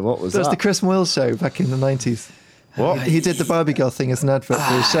 what? Yeah, what was That was the that? Chris Moyles show back in the 90s. What? He did the Barbie girl thing as an advert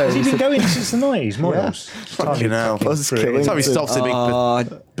for his show. Has he He been said, going since the 90s, Moyles? Fucking hell. That's killing Time he it. stops the big Uh,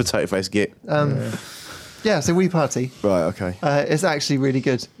 potato face git. yeah, so Wii Party. Right, okay. It's actually really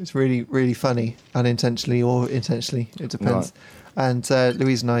good. It's really, really funny, unintentionally or intentionally. It depends. And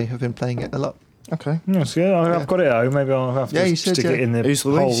Louise and I have been playing it a lot. Okay. Yes, yeah, I've got it at home. Maybe I'll have Yeah, to you should, stick yeah. it in the Who's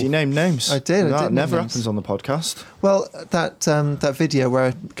Louise? hole. You named names. I did, I That did never name names. happens on the podcast. Well, that video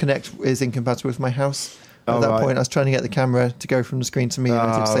where Connect is incompatible with my house. At Oh, that right. point, I was trying to get the camera to go from the screen to me, and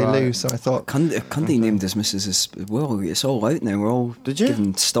I did Ah, say right. Lou, so I thought, Cundy named his missus as well. It's all out now. We're all Did you?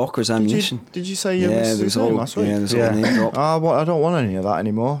 giving stalkers Did ammunition. you say you Yeah, was there's his name all last week? there's Yeah. all name drop. I don't want any of that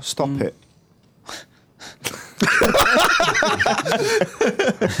anymore. Stop it.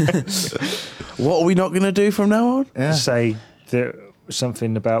 What are we not going to do from now on? Yeah. Say that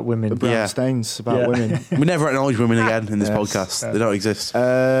something about women. The brown Yeah. stains about Yeah. women. We never acknowledge women again in this Yes. podcast. They don't exist.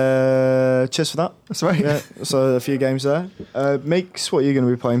 Cheers for that. that's right. Yeah, so a few games there. Meeks, what are you going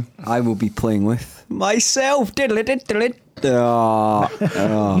to be playing? I will be playing with myself. Not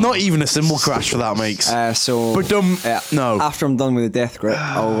even a cymbal crash for that makes. So But no. after I'm done with the death grip,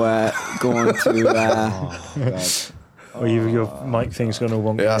 I'll go on to. Or your mic thing's going to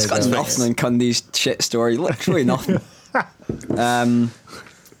want Yeah, that's Got That's nothing in Cundy's shit story. Literally nothing.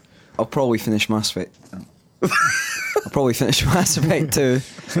 I'll probably finish Mass Effect. I'll probably finish Mass Effect 2.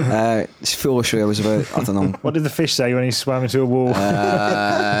 Foolishly, I was about, I don't know. What did the fish say when he swam into a wall?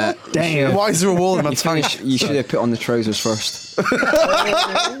 Damn. Why is there a wall in my You, tank? you should have put on the trousers first.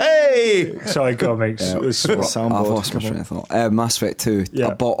 Hey! Sorry, go on, mate. I've Soundboard. lost my train of thought. Mass Effect 2, Yeah.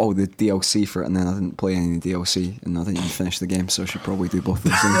 I bought all the DLC for it and then I didn't play any of the DLC and I didn't even finish the game, so I should probably do both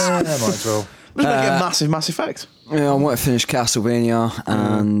of those things. Yeah, might as well. Doesn't that get massive Mass Effect? Yeah, I want to finish Castlevania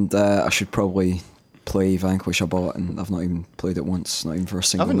and I should probably play Vanquish. I bought and I've not even played it once, not even for a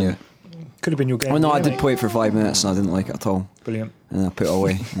single Haven't you? minute. Could have been your game. Oh no, I yeah, did mate. play it for 5 minutes and I didn't like it at all. Brilliant. And I put it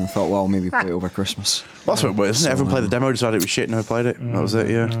away and I thought, well, maybe play it over Christmas. That's what it was, isn't it? Everyone played the demo, decided it was shit, never played it. That was it,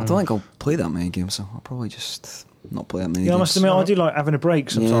 yeah. I don't think I'll play that many games, so I'll probably just not play that many Yeah, I games. must admit, I do like having a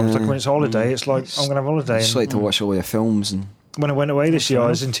break sometimes. Yeah. Like when it's holiday, it's like I'm going to have a holiday. I just and like to watch all the films and when I went away this year, I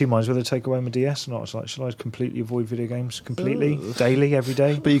was in two minds whether to take away my DS or not. I was like, shall I completely avoid video games completely, daily, every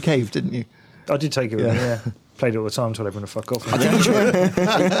day? But you caved, didn't you? I did take it with me, yeah. Played it all the time until everyone would fuck off.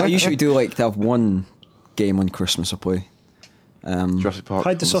 I usually do like to have one game on Christmas I play. Jurassic Park.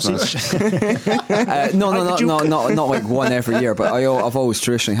 Hide the was nice. sausage. Not like one every year, but I've always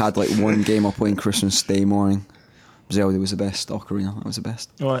traditionally had like one game I play on Christmas Day morning. Zelda was the best. Ocarina, that was the best.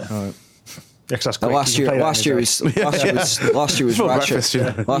 Right. Yeah, 'cause that's But quick. last You can year play that was in a day. last year was For Ratchet. breakfast,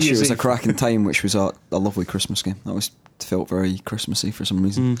 yeah. Last year was Easy. A Cracking Time, which was a lovely Christmas game. That was felt very Christmassy for some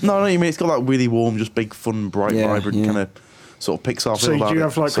reason. No, you mean it's got that really warm, just big, fun, bright, Yeah, vibrant yeah. kind of sort of Pixar So feel do about you it.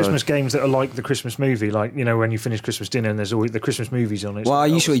 have like So- Christmas games that are like the Christmas movie, like you know when you finish Christmas dinner and there's always the Christmas movies on it? Well, I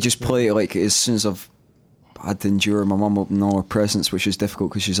So- usually just play it like as soon as I've had to endure my mum opening all her presents, which is difficult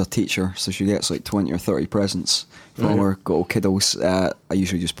because she's a teacher, so she gets like 20 or 30 presents from all her little kiddos. I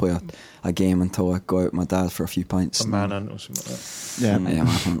usually just play a game until I go out with my dad for a few pints. a manhunt or something like that. Yeah. Yeah,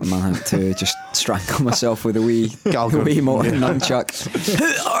 Manhunt to just strangle myself with a wee Galgun. wee motor nunchuck.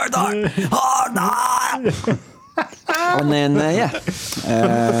 Harder! And then,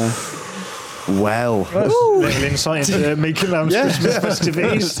 Well, Little insight into Meek and Lamb's Christmas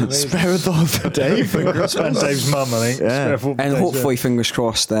festivities. spare a thought for Dave for And Christmas. Dave's mum, I think. Yeah. Spare for and Dave's, hopefully, fingers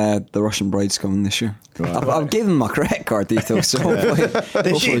crossed, the Russian bride's coming this year. I've given them my credit card details, so hopefully,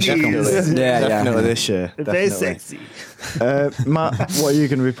 Definitely this year. Very Definitely. sexy. Matt, what are you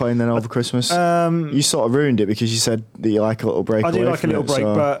going to be playing then over Christmas? You sort of ruined it because you said that you like a little break. I do away like a from little it, break,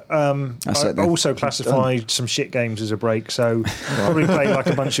 so- but That's I it then. also classify some shit games as a break. So probably play like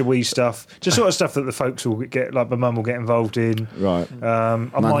a bunch of Wii stuff, just sort of stuff that the folks will get, like my mum will get involved in. right. I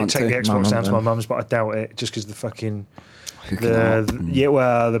might Manhunt take the too. Xbox down to Manhunt, my mum's, but I doubt it, just because the fucking hooking up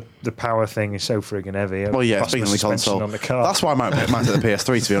and- the power thing is so friggin' heavy. Well, yeah, Busting speaking of the suspension console, on the car. that's why I might take the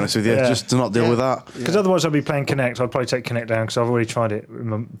PS3, to be honest with you, Yeah. just to not deal with that. Because otherwise I'd be playing Kinect. I'd probably take Kinect down because I've already tried it with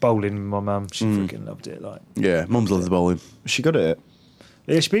my bowling with my mum. She freaking loved it. Like, Yeah, mum's loves the bowling. Was she good at it?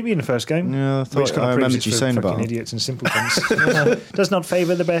 yeah, she beat me in the first game. Yeah, I thought- which kind I of proves remembered it's you for saying fucking about it. idiots and simpletons. Does not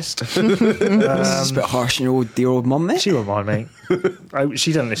favour the best. It's a bit harsh on your dear old mum, mate. She won't mind, mate.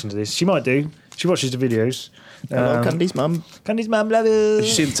 She doesn't listen to this. She might do. She watches the videos. Hello, Candy's mum. Candy's mum, love you. Did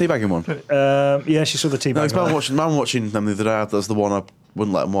you see the teabagging one? Yeah, she saw the No, it's teabag. man watching them the other day. That's the one I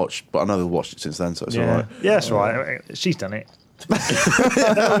wouldn't let them watch, but I know they've watched it since then, so it's Yeah, alright. yeah, that's right. She's done it.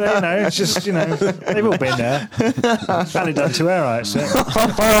 It's just they've all been there. And it done to her, actually.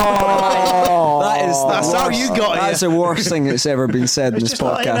 That's how you got That's the worst thing that's ever been said in this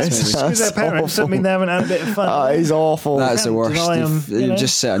podcast. It's maybe. because their parents doesn't mean they haven't had a bit of fun. That is awful. That's the Can't worst. deny 'em, You you know.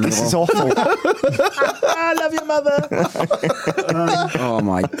 just sit on your This is own. awful. I love your mother. Oh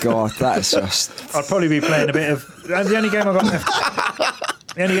my god, that is just. I'd probably be playing a bit of. The only game I got left.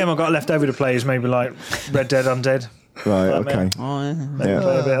 The only game I got left over to play is maybe like Red Dead Undead. Right, Like, okay. Maybe Yeah.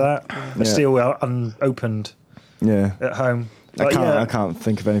 play a bit of that. But Yeah. still unopened Yeah. at home. I Like, can't. I can't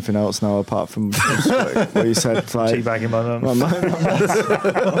think of anything else now apart from what you said. Like, Teabagging my mum. my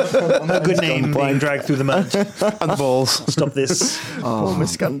A good name being dragged through the mud. And the balls. Stop this. oh,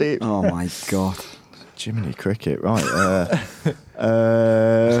 Miss Candy. Oh my god. Jiminy Cricket. Right.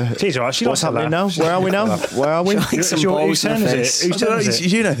 She's alright. She What's likes to happening now? laugh. Where are we now? Where are we? Like some balls Whose in turn the is face. it? Whose turn is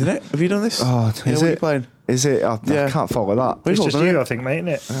it? You know, isn't it? Have you done this? Oh, You know is what you're it? playing? Is it? I Yeah. can't follow that. It's all just done you, it. I think, mate, isn't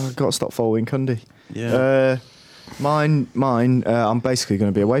it? I've got to stop following Cundy. Yeah. Mine. I'm basically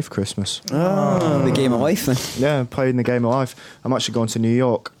going to be away for Christmas. The game of life then. Yeah, playing the game of life. I'm actually going to New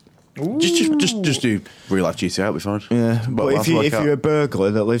York. Just do real life GTA. It'll be fine. Yeah, But but we'll if have to you're work a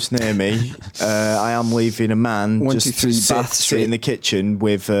burglar that lives near me, I am leaving a man 1, just 2, 3 to Bath sit Street. in the kitchen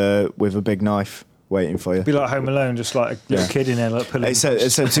with a big knife waiting for you. Be like Home Alone, just like a little kid in there, like pulling. It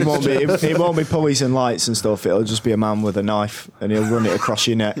says it won't be pulleys and lights and stuff. It'll just be a man with a knife, and he'll run it across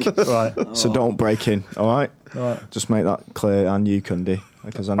your neck. Right. So don't break in. All right. Right. Just make that clear, and you, Cundy.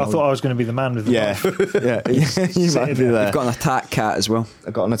 because I know. I thought I was going to be the man with the Yeah, yeah, you might be there. You've got an attack cat as well.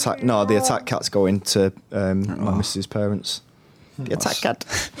 I got an attack. No, the attack cat's going to my missus' parents. The attack cat.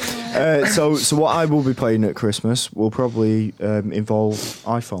 So what I will be playing at Christmas will probably involve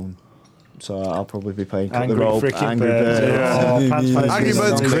iPhone. So I'll probably be playing Cut the Angry Rope, freaking Angry Birds. Birds. Yeah. Oh, Plants vs. Angry Birds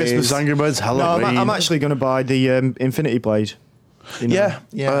Zombies. Christmas, Angry Birds No, Halloween. I'm actually going to buy the Infinity Blade. You know, Yeah,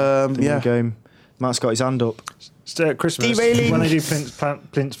 Yeah. the new game. Matt's got his hand up. At Christmas, Derailing. when they do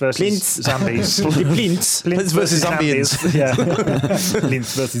Plints versus Plints. Zombies. Plints. Plints versus Zambians. Yeah.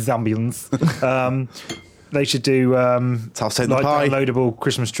 Plints versus Zambians. They should do I'll say the pie. downloadable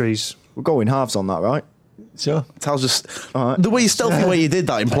Christmas trees. We're going halves on that, right? Sure. Tal's just All right. the way stealthy way you did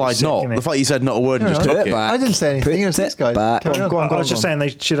that implied Sick, not. innit? The fact you said not a word and just Put took it it. back. I didn't say anything. It was this guy. back. Carry on. Go on, I was just go saying they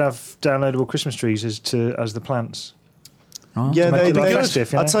should have downloadable Christmas trees as the plants. Yeah, make it they like good.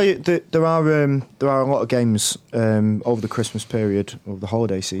 festive, you I know? tell you, there are a lot of games over the Christmas period, over the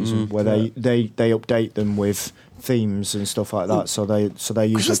holiday season, where they update them with themes and stuff like that. So they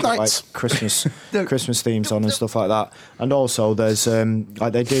usually Christmas put like nights. Christmas themes on and stuff like that. And also there's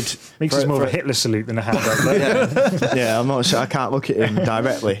like they did. Makes us more of a Hitler salute than a hand up. Yeah, I'm not sure. I can't look at him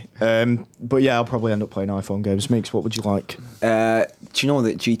directly. But yeah, I'll probably end up playing iPhone games. Meeks, what would you like? Do you know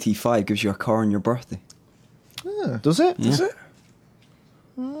that GT5 gives you a car on your birthday? Does it? Yeah. Is it?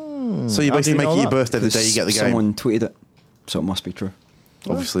 So you How basically do you make know it your that? birthday the day you get the game. Someone tweeted it, so it must be true.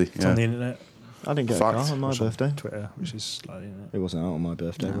 Obviously, It's on the yeah. internet, I didn't get Fact. a car on my birthday. Twitter, which is slightly. It wasn't out on my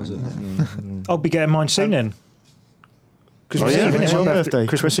birthday, was it? I'll be getting mine soon then. Christmas Oh, yeah? Eve, When's innit? your My birthday?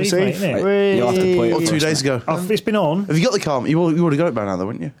 Christmas Christmas Eve, Eve? mate, innit? Right, you'll have to play it. Oh, 2 first. days ago. It's been on. Have you got the car? You already got it by now, though,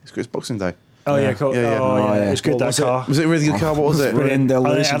 wouldn't you? It's Boxing Day. Oh yeah, cool. Yeah, yeah. Oh yeah, Oh, yeah. it's good What that was it? car. Was it a really good car? What was it? Brilliant. Oh,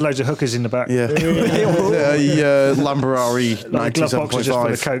 it had loads of hookers in the back. Yeah. Lamborghini Like glove boxes just full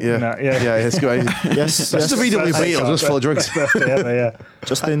of 97.5. coke Yeah. and that, yeah. Yeah, it's great. Yes, Just a VW Beetle, just full of drugs. Birthday ever, yeah.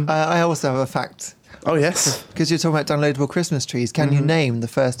 Justin. I also have a fact. Oh, yes. Because you're talking about downloadable Christmas trees. Can you name the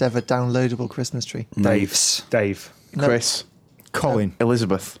first ever downloadable Christmas tree? Knives. Dave. No. Chris. Colin.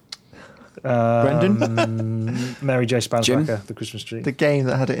 Elizabeth. Brendan. Mary J. Jim? Spansbacher, the Christmas tree. The game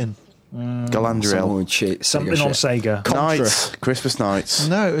that had it in. Someone Galandriel. would shit. Something on Sega. Nights. Christmas nights.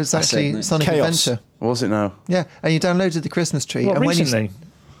 No, it was I said actually no. Sonic Chaos. Adventure. What was it now? Yeah, and you downloaded the Christmas tree. What, and recently?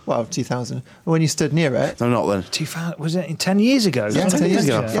 Well, 2000. And when you stood near it, No, not then. 2000, was it 10 years ago? Yeah, 10 years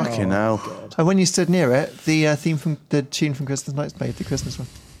ago. Yeah. Fucking hell. and when you stood near it, the the tune from Christmas Nights played, the Christmas one.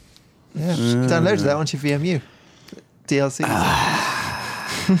 Yeah, downloaded that onto your VMU. DLC.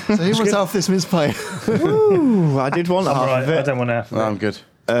 So who wants half this mince pie? Ooh, I did want half Right, of I it. don't want to. No, I'm good.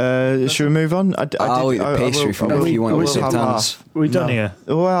 Should we move on? I'll eat the pastry from will- if you want I will to sit have down. half. We done here.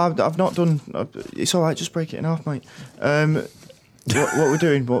 Well, I've not done. It's all right. Just break it in half, mate. What we're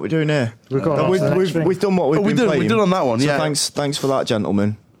doing? What we're doing here? We've got on to the next we've, thing. we've done what we've been playing. We've done on that one, So yeah. thanks for that,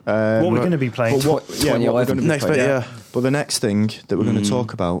 gentlemen. What we're going to be playing. But what we're going to be Next playing. bit, yeah. But the next thing that we're going to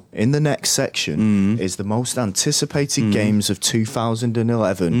talk about in the next section is the most anticipated games of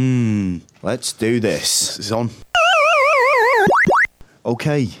 2011. Let's do this. It's on.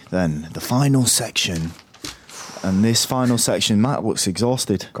 Okay, then the final section. And this final section, Matt looks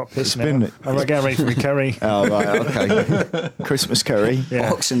exhausted. Got It's pissed been- now. I'm getting ready for my curry. Oh right, okay. Christmas curry.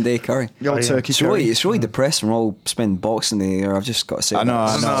 Yeah. Boxing Day curry. Your turkey It's curry. really depressing. We're all spending Boxing Day here. I've just got to say, I know,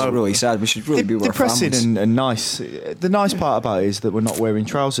 that's I know. really sad. We should really be with our depressing families. and nice. The nice part about it is that we're not wearing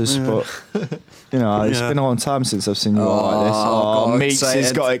trousers, but you know, it's Yeah. been a long time since I've seen you all like this. Oh, God, Meeks has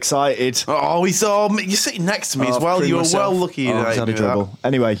excited. got excited. Oh, we saw. You're sitting next to me as Oh, well. threw You were myself. well lucky. Oh, he's had a dribble.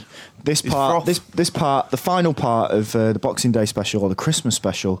 Anyway, this part, froth. this part, the final part of the Boxing Day special or the Christmas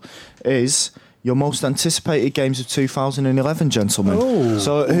special is your most anticipated games of 2011, gentlemen. Oh.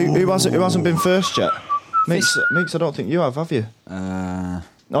 So who hasn't been first yet? Meeks, I don't think you have you?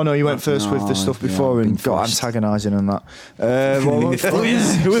 Oh no, you went first with the no, stuff yeah, before I've and been got first. antagonising and that. Who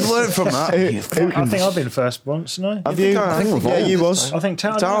has learned from that? I think I've been first once, no? Have you? I think we've yeah, all you this was. I think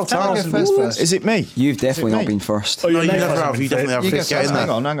Tal. Tal go first. Is it me? You've definitely Is it not me? been first. Oh, No, your you name never hasn't have. been You definitely have. You to get get in first. there.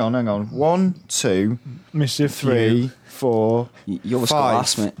 Hang on. 1, 2, Mr. 3, 4. You always got 5.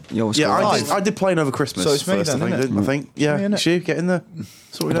 last, mate. You always Yeah, got I last. did, I did playing over Christmas. So it's me first, then, I think. innit? didn't I think. Yeah, me, innit? it's you. Get in there.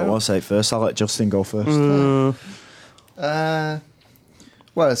 Sort I it don't out. want to say it first. I'll let Justin go first.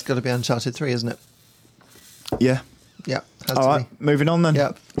 Well, it's got to be Uncharted 3, isn't it? Yeah. Yeah, has All to right. Moving on then. be.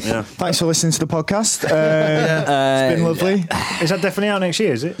 Yeah. Yeah. Thanks for listening to the podcast. It's been lovely. Is that definitely out next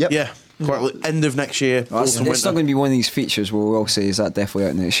year, is it? Yep. Yeah. Quite end of next year. Well, it's autumn, not winter. going to be one of these features where we'll say, is that definitely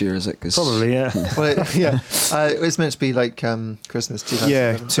out next year, is it? 'Cause Probably, yeah. Well, it's meant to be like Christmas 2011.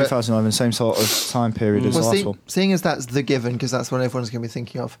 Yeah, but- 2011, same sort of time period as the Well, last one. seeing as that's the given, because that's what everyone's going to be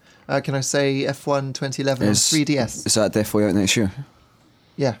thinking of, can I say F1 2011 on Is 3DS? Is that definitely out next year?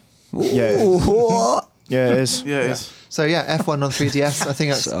 Yeah. Yeah, it is. Yeah, it is. So yeah, F1 on 3DS. I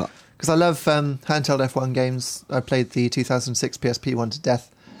think that's So- because I love handheld F1 games. I played the 2006 PSP one to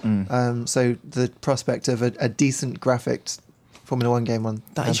death. So the prospect of a decent graphics Formula One game on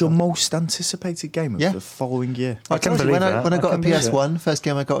That is your most anticipated game of Yeah. the following year. I can told you, believe when that. I got a can believe it. PS1, first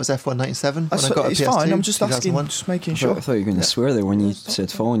game I got was F1 97. When I got a It's PS2, fine. I'm just asking, 2001. just making I sure. thought you were going to swear there when you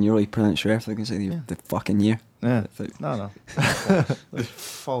said following. You really pronounced your F. I was going to say the fucking year. Yeah. No. The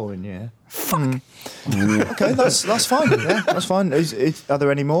following year. Okay, that's fine. Yeah, that's fine. Are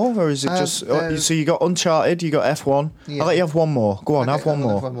there any more, or is it just? So you got Uncharted, you got F1. Yeah. I'll let you have one more. Go on, Okay, have one I'll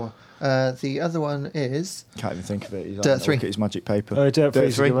more. have one more. The other one is Can't even think of it. He's Dirt having a 3. Look at his magic paper. Dirt 3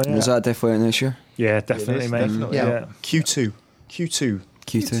 is a good one, yeah. Was that definitely out this year? Yeah, definitely, mate. definitely. Yeah. Q2. Q2.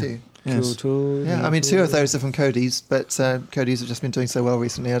 Q2. Yes. Yeah, I mean, 2 of those are from Cody's, but Cody's have just been doing so well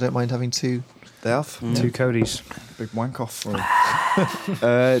recently. I don't mind having 2. They have. Two Codys. Big wank off for him.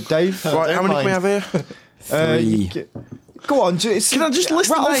 Dave. Right, how many can we have here? 3. Go on. Can I just list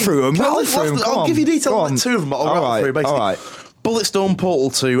rattle the name? through them? Can I Rattle list- through them. I'll give you detail on like 2 of them, but I'll rattle through basically. All right. Bulletstorm, Portal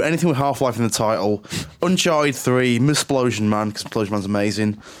 2, anything with Half-Life in the title, Uncharted 3, Misplosion Man, because Misplosion Man's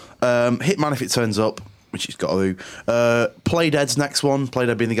amazing, Hitman if it turns up, which it's got to do, Playdead's next one,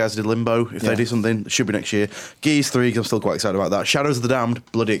 Playdead being the guys who did Limbo, if they do something, it should be next year, Gears 3, because I'm still quite excited about that, Shadows of the Damned,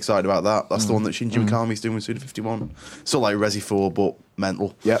 bloody excited about that, that's the one that Shinji Mikami's doing with Suda51, sort of like Resi 4, but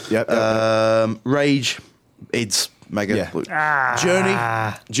mental. Yep. Rage, IDS, mega.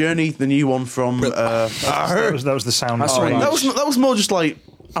 Yeah. Journey, the new one from... That was the sound. That's of right. Rage. that was more just like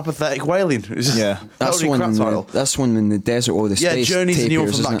apathetic wailing. It was just, Yeah. that That's was a one. crap title. That's one in the desert or the Yeah, space. Journey's the new one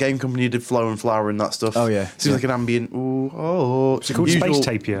tapirs, from that isn't it? game company who did Flower and Flower and that stuff. Oh, yeah. Seems like an ambient. Is it called usual- Space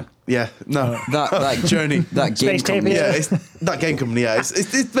Tapir? Yeah, no. That Journey. That game Space company. Tapir. Yeah, it's that game company. Yeah, it's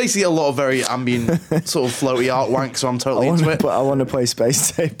basically a lot of very ambient, sort of floaty art wank. So I'm totally into it. I want to play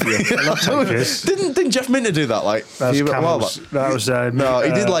Space Tape. I love Tapirs. Didn't Jeff Minter do that? Like That was a while Camels. back? That was No,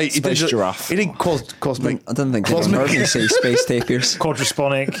 he did like he Space did Giraffe. He did cosmic. I don't think I've heard me say space tapirs.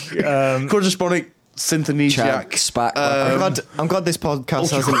 Quadrasonic. Quadrasonic Synthenesiac. Chad Spack. I'm glad this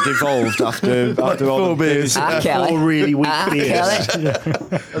podcast hasn't devolved after all 4 beers. Four really weak beers.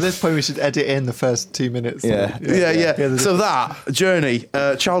 At this point, we should edit in the first 2 minutes. Yeah. Yeah. So that Journey,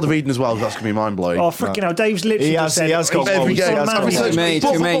 Child of Eden as well. That's gonna be mind blowing. Oh, freaking hell. Dave's literally He has- said he has got he's- Every loads. he's game. He has on got Man loads. City.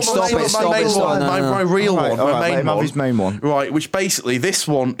 Too many, stop it. My real All right, one, all my right, let main him have one. his main one. Right, which basically this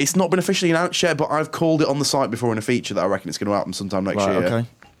one, it's not been officially announced yet, but I've called it on the site before in a feature that I reckon it's going to happen sometime next Right, year. okay.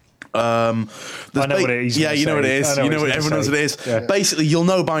 There's I know what it is. Yeah, you know what it is. I know You what know what he's everyone knows gonna what it is. say. Yeah. Basically, you'll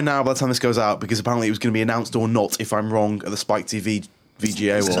know by now by the time this goes out because apparently it was going to be announced or not. If I'm wrong, at the Spike TV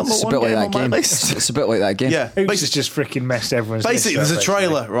VGA It's Awards. a bit like game that on my game. list. It's a bit like that game. Yeah, Hoops has just freaking messed everyone's basically, list there's up, a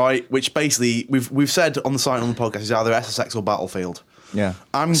trailer, right? Which basically we've said on the site and on the podcast is either SSX or Battlefield. Yeah.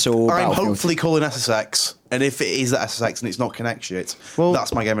 I'm Battlefield. hopefully calling SSX, and if it is the SSX and it's not Connect shit, Well-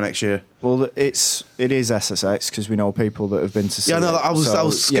 that's my game of next year. Well, it is SSX because we know people that have been to see Yeah, no, it, I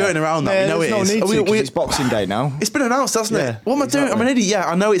was skirting around that. Yeah, We know there's it no is. need to, We- 'cause it's Boxing Day now. It's been announced, hasn't Yeah, it? What am I doing? I'm an idiot. Yeah,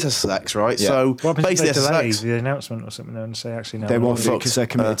 I know it's SSX, right? Yeah. So What happens if basically they delay SSX. the announcement or something and say, actually, no. They we're won't not- because they're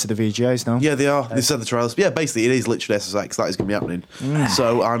committed to the VGAs now. Yeah, they are. They said the trailers. Yeah, basically it is literally SSX. That is going to be happening.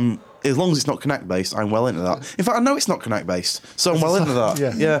 So as long as it's not Connect based, I'm well into that. In fact, I know it's not Connect based, so I'm well into that.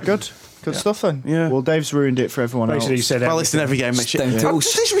 Yeah. Good stuff then. Yeah. Well, Dave's ruined it for everyone Basically, you else. said Well, it's in every game next year. Down tools.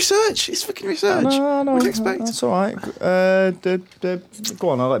 It's research. It's fucking research. No, What do you expect? That's all right. Go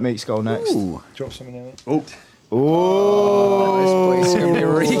on, I'll let Meeks go next. Drop something in it. Oh, Oh, It's going to be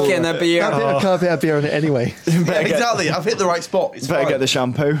reeking a beer. Can't be a beer on it anyway. exactly. I've hit the right spot. It's better fine. get the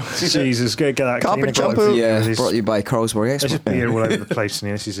shampoo. Jesus, get that Carpet cleaner. shampoo. Yeah, This is- brought to you by Carlsberg There's just Expert. beer all over the place in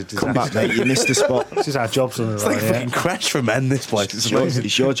here. This is a disaster. Come back, mate. You missed the spot. This is our jobs on the It's like line, a yeah. fucking crash for men. This place. It's amazing.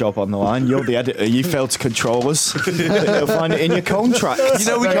 It's your job on the line. You're the editor. You failed to control us. You'll find it in your contract. You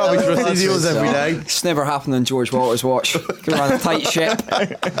know we can't be trusted. He does every day. It's never happened on George Walter's watch. Can run a tight ship.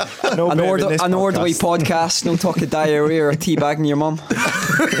 No An, beer in this an orderly podcast. podcast. No talk of diarrhea or teabagging your mum.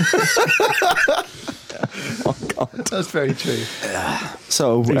 That's very true.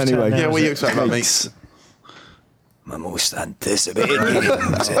 So, anyway. Yeah, what do you expect about me? My most anticipated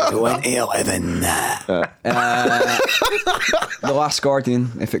games in 2011. The Last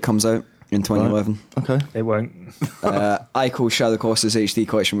Guardian, if it comes out in 2011. Okay. It won't. Ico Shadow Colossus HD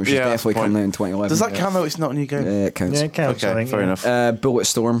collection, which is Yeah, that's definitely the point. coming out in 2011. Does that count though? It's not a new game. It counts. Yeah, it counts, I Okay, think. fair yeah. enough.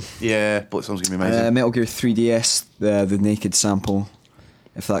 Bulletstorm. Yeah, Bulletstorm's gonna be amazing. Metal Gear 3DS, the naked sample,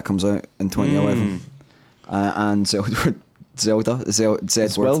 if that comes out in 2011. And Zelda,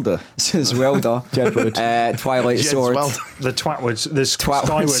 Zwelda. Zwelda, Twilight Sword, The Twatwood, the Twatwood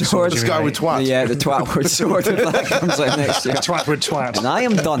Skyward Sword, Sword. you mean, mate? Twat. Yeah, the Twatwood Sword if that comes out next year. Twatwood Twat. And I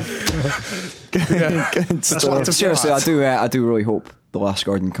am done. Seriously, I do really hope The Last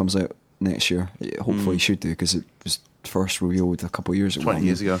Guardian comes out next year. Hopefully, it should do because it was first revealed a couple of years ago. 20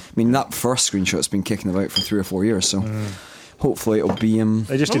 years ago. I mean, that first screenshot's been kicking about for 3 or 4 years, so hopefully it'll be.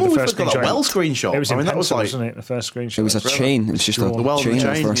 They just did Oh, the we've first got that screenshot. well screenshot. It was I in mean, that was pencil, like- wasn't it? The first screenshot. It was a chain. It was just a well, the chain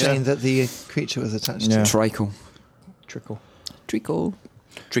at chain, first. yeah. Chain that the creature was attached Yeah. to. Trico. Trickle.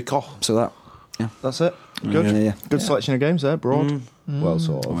 Trico. So that. That's it. Good. Yeah. Good selection of games there. Broad. Well,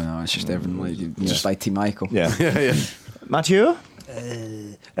 sort Oh of. no, it's just everything like just like Team Michael. Yeah. Yeah. Matthew?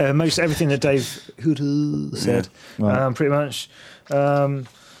 Most everything that Dave Hoodoo said, Right. pretty much.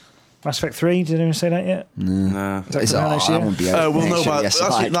 Mass Effect 3, did anyone say that yet? Nah. Is that It's, coming out next year? that won't be out. We'll know next year, about yes,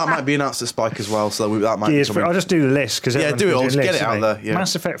 actually, like- that might be announced at Spike as well, so that might Gears be 3. I'll coming. just do the list because Yeah, do it all, just get it out there, yeah.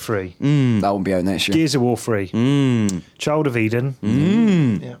 Mass Effect 3, That won't be out next year. Gears of War 3, Child of Eden,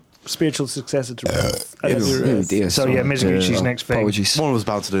 Yeah. spiritual successor to Oh dear, So yeah, Mizuguchi's next thing. Apologies. One was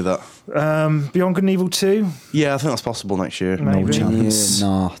bound to do that. Beyond Good and Evil 2, Yeah, I think that's possible next year. maybe. chance.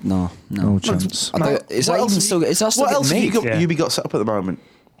 Yeah, no. No chance. I don't- Is that even still? Is that still What else have getting you made? got, Yeah. Ubi got set up at the moment?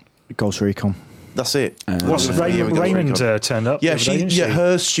 Ghost Recon. That's it. What's Yeah, we got Raymond Recon. turned up? Yeah, the other day, didn't she?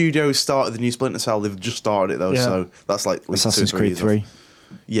 her studio started the new Splinter Cell. They've just started it though, Yeah. so that's like at least 2 or Assassin's 3 Creed years 3. off.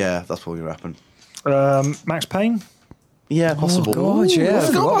 Yeah, that's probably gonna happen. Max Payne. Yeah, possible. God, yeah, I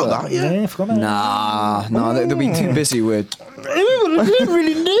forgot about that. Yeah. I forgot about that. Nah, they'll be too busy with.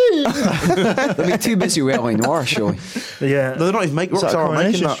 They'll be too busy with LA Noir, surely. Yeah, They're not even making. Was that a Rockstar aren't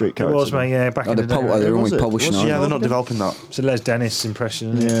making Coronation that. Street it character? was, mate. Yeah, back in the day. They're only Was it? publishing Was on. Yeah, they're not developing that. It's a Les Dennis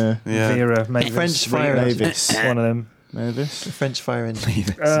impression. Isn't Yeah. it? Yeah. Vera Mavis. French Fire Vera. Mavis. One of them. Mavis. The French Fire Engine.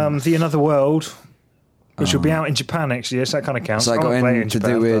 The Another World, which will be out in Japan next year, so that kind of counts. So I I got won't play it in in to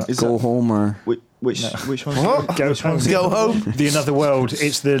Japan, do with but- Go Home or. Which one's What? Go home. Go home. The Another World.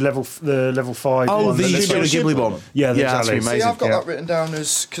 It's the level 5. Oh, one the that looks Studio like- Ghibli one. Yeah, Yeah, exactly. that's amazing. See, I've got Yeah. that written down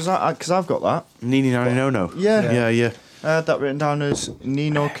as because I've got that. Nini no no. Yeah. Yeah. I had that written down as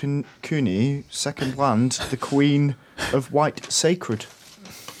Nino Kuni, Second Land, the Queen of White Sacred.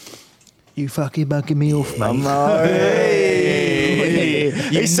 You fucking bugging me off, mate.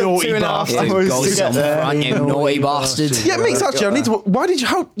 You naughty bastard. You naughty bastard. Yeah, it makes actually. I need to. Why did you?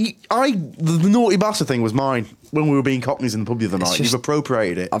 The naughty bastard thing was mine when we were being cockneys in the pub the other night. You've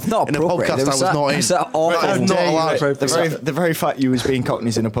appropriated it. I've not in a appropriated. podcast I was not in. Is that awful? I was not allowed. The very fact you was being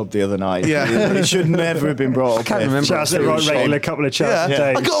cockneys in a pub the other night. Yeah. It should never have been brought up. can't here. remember. That's the right regular couple of chats Yeah,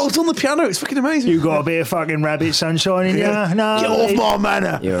 a day. I got it on the piano. It's fucking amazing. You got a bit of fucking rabbit sunshine in ya? No. Get off my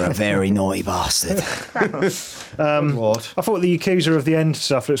manor. You're a very naughty bastard. Lord. I thought the Yakuza of the End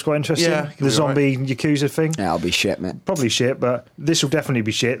stuff looks quite interesting. Yeah, it could the be zombie Yakuza thing. Yeah, I'll be shit, mate. Probably shit, but this will definitely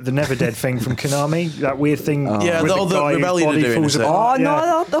be shit. The Never Dead thing from Konami, that weird thing. Yeah, with the guy whose Rebellion are body doing falls it. apart. Oh, yeah.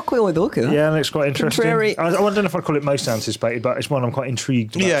 no, they'll quite look at that. Yeah, it looks quite interesting. Contrary. I don't know if I'd call it most anticipated, but it's one I'm quite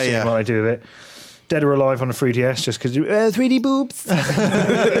intrigued about Yeah, seeing yeah. what I do with it. Dead or Alive on a 3DS, just because 3D boobs,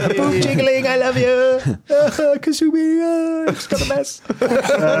 boob jiggling, I love you, Kasumi, it's got a mess.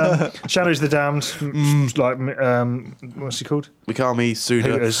 Shadows of the Damned, what's he called? Mikami, Suda,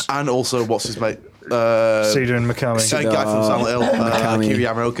 Hooters. and also what's his mate? Suda and Mikami. Same guy from Silent Hill, Mikami. Kiryu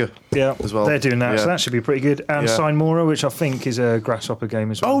Yamaoka. Yeah, as well. they're doing that, so Yeah. that should be pretty good. And Yeah. Sign-Mora, which I think is a Grasshopper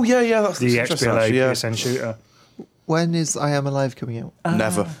game as well. Oh yeah, that's the interesting, XBLA actually, yeah. PSN shooter. When is I Am Alive coming out?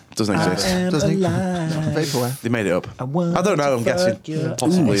 Never doesn't exist. Doesn't it? Vaporware. They made it up. I don't know. I'm guessing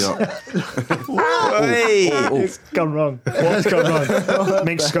possibly not. Hey! It's gone wrong. What's gone wrong?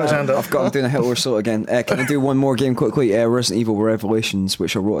 Mink's got his hand up. I've got. I'm doing a Hitler sort again. Can I do one more game quickly? Resident Evil Revelations,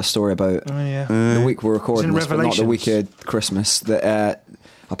 which I wrote a story about Oh yeah. the week we're recording in this, but not the Revelations? week of Christmas. That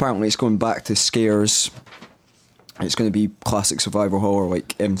apparently it's going back to scares. It's going to be classic survival horror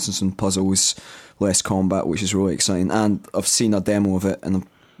like emphasis on puzzles, less combat, which is really exciting. And I've seen a demo of it, and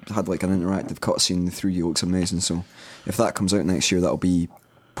I've had like an interactive cutscene. The 3D looks amazing. So if that comes out next year, that'll be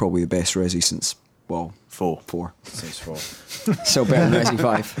probably the best Resi since four. So better than Resi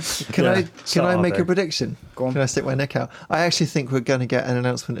 5. Can I Saturday. make a prediction? Go on. Can I stick my neck out? I actually think we're going to get an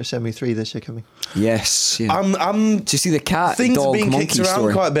announcement of Shenmue 3 this year coming. Yes. Yeah. I'm Do you see the cat things are dog being monkey kicked around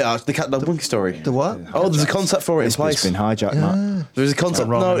story? quite a bit. The cat dog monkey story. The what? Oh, there's a concept for it in It's place. been hijacked, Matt. There's a concept.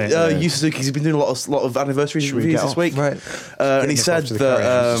 Wrong, No, isn't it? Yu Suzuki's been doing a lot of anniversary we reviews get this off? week, Right. and he said to the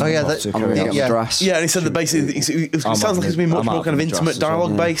that. Koreans. Oh yeah, off to I'm gonna Korea. get Yeah. on the dress. Yeah, and he said that basically it sounds like it's been much I'm more out kind of from the intimate drafts as well,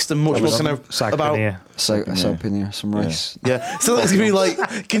 dialogue yeah. based and much more kind of Sacked about in here. Salpinir, some rice. Yeah, so that's gonna be like,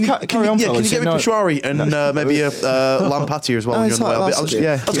 can you get me Peshwari and maybe a lamb patty as well when you're on the way?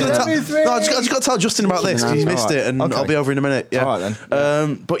 I just got to tell Justin about this because he's missed it, and I'll be over in a minute. Yeah, all right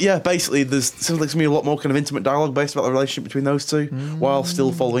then. But yeah, basically, seems like there's gonna be a lot more kind of intimate dialogue based about the relationship between those two, while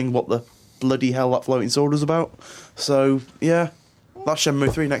still following what the bloody hell that floating sword is about. So yeah, that's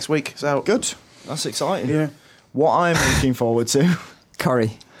Shenmue 3 next week. It's out. Good. That's exciting. Yeah. What I'm looking forward to,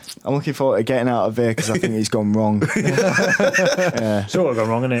 Curry. I'm looking forward to getting out of here because I think he's gone wrong. Sort of gone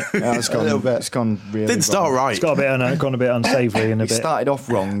wrong, isn't it? Yeah, it's gone really Didn't start wrong. right. It's got gone a bit unsavoury and a It bit started off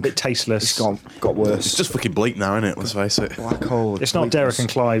wrong. bit tasteless. It's got worse. It's just fucking bleak now, isn't it? Let's face it. black hole. It's not Derek and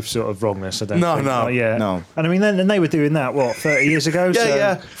Clive sort of wrongness, I don't No, think. no. Yeah. No. And I mean, then they were doing that, 30 years ago? Yeah, so,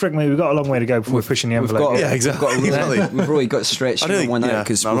 yeah. Frick me, we've got a long way to go before we're pushing the envelope. Yeah, exactly. We've really got stretched I don't think- one out yeah.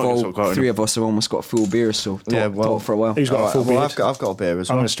 because No, I'm not gonna talk about three it. of us have almost got full beers, so talk for a while. Who's got a full Well, beard? I've got a beer as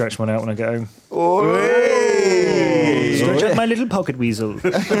I'm well. going to stretch one out when I get home. Hey! Stretch out my little pocket weasel.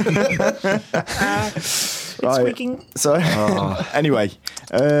 Right. So anyway,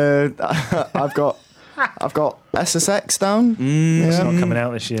 I've got SSX down. It's not coming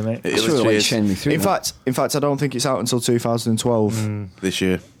out this year, mate. It Sure, was like cheers. Shenmue 3. In fact, I don't think it's out until 2012. This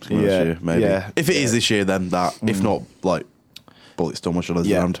year. Yeah, This year, maybe. yeah, If it is this year, then that. If not, like, Bullets Storm, what should I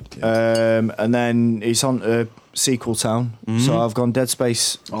Yeah. round? And then it's on to Sequel Town. So I've gone Dead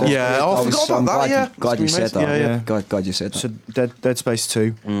Space. Yeah, I forgot about I'm that, yeah. glad you said that. Yeah, yeah. Glad you said that. So Dead Space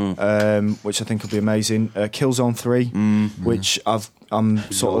 2, which I think will be amazing. Killzone 3, which I'm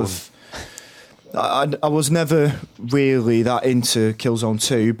sort of. I was never really that into Killzone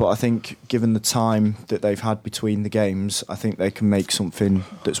 2, but I think given the time that they've had between the games, I think they can make something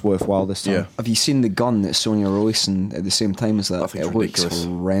that's worthwhile this time. Yeah. Have you seen the gun that Sony are releasing at the same time as that? I think It it's looks ridiculous.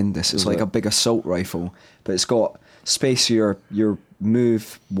 horrendous. It's like a big assault rifle, but it's got space your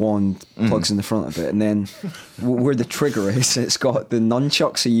move wand plugs in the front of it, and then where the trigger is, it's got the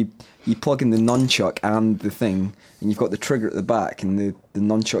nunchuck. So you plug in the nunchuck and the thing, and you've got the trigger at the back and the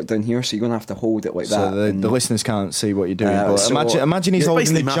nunchuck down here. So you're gonna have to hold it like that. So the listeners can't see what you're doing, but so imagine he's it's holding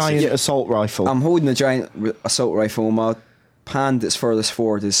the basically massive. giant Yeah. assault rifle. I'm holding the giant assault rifle. My hand that's furthest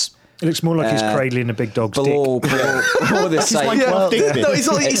forward is It looks more like he's cradling a big dog's below the side. like, well, Yeah. No,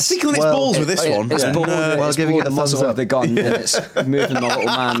 he's tickling its balls with this one. It's below, it's giving below it the a thumbs muzzle up. of the gun, and it's moving the little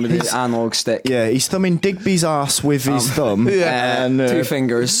man with the analog stick. Yeah, he's thumbing Digby's ass with his thumb. And Two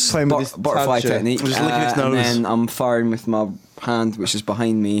fingers, playing with his butterfly tadger. technique, Just licking its and nose. then I'm firing with my hand, which is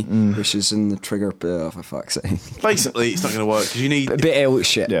behind me, which is in the trigger. For fuck's sake, Basically, it's not going to work because you need. a bit Elliot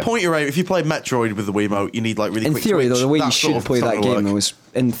shit. Yeah. Point your aim. If you play Metroid with the Wiimote, you need like really In quick theory, though, twitch. the way you That should sort of- play it's not that gonna game work. was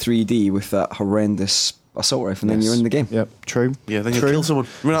in 3D with that horrendous assault rifle, and then you're in the game. Yep, true. Yeah, then you True. kill someone.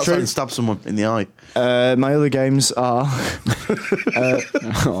 Run outside True. and stab someone in the eye. My other games are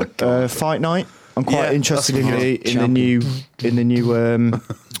Oh, God. Fight Night. I'm quite Yeah, interested in that's the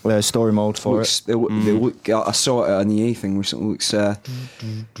new story mode for Looks, they look, I saw it at an EA thing recently. Looks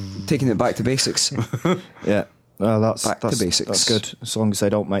taking it back to basics. it. Yeah. Well, that's Back to basics. That's good, as long as they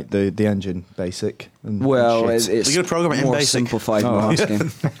don't make the engine basic. And Well, shit. it's You're gonna program it in more basic. simplified than the last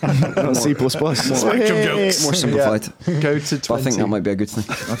game. Not C++. Spectrum jokes. More simplified. Go to 20. But I think that might be a good thing.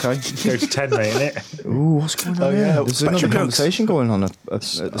 Okay. Go to 10, mate, innit? Ooh, what's going on? yeah, There's another Spectrum conversation going on at the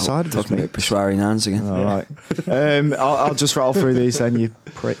side of us. Talking mate. about Peshwari Nans again. All right. I'll just rattle through these then, you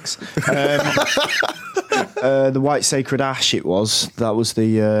pricks. The White Sacred Ash. It was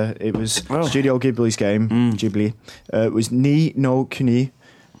Studio Ghibli's game. Ghibli. It was Ni no Kuni.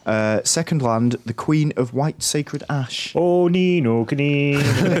 Second Land, the Queen of White Sacred Ash. Oh, Nino, Kani.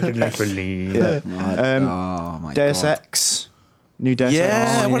 Oh my Deus god. Ex. New Deus Yeah,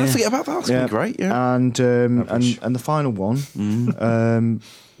 Ex. I want to forget about that. That's gonna be great. Yeah. And the final one.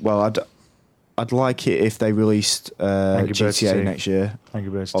 Well, I'd like it if they released Angry Birds GTA 2. next year.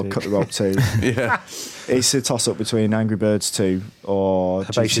 Angry Birds Or 2. Cut the Rope 2. Yeah. It's a toss up between Angry Birds 2 or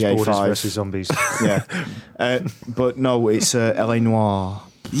Herbaceous GTA Borders 5. versus Zombies. Yeah. But no, it's LA Noire.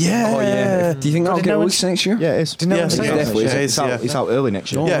 Yeah. Oh yeah. Do you think that'll Didn't get know released next year? Yeah, it is. Didn't know Yeah, what I'm saying? definitely. Yeah, It's out, it's out early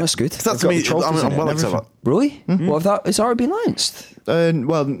next year. Oh, Yeah. that's good. That to They've me, got trophies I'm in it well and excited. everything. Really? Well, it's already been announced.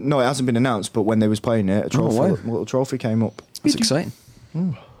 Well, no, it hasn't been announced, but when they was playing it, a trophy, wow. little trophy came up. That's exciting.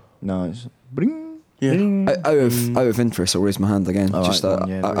 No, it's bring. Yeah. Out of interest, I'll raise my hand again. All Just right, a, then,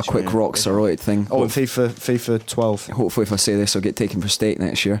 yeah, a raise your quick hand. Rockstar related thing. Oh, and FIFA 12. Hopefully, if I say this, I'll get taken for state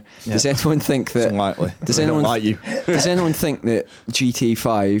next year. Does anyone think It's that? unlikely. Does I don't anyone like you? Does anyone think that GTA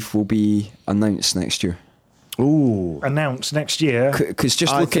 5 will be announced next year? Ooh. Announced next year. Because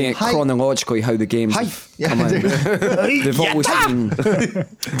just I looking at think- chronologically how the games have come out, they've always been. I'm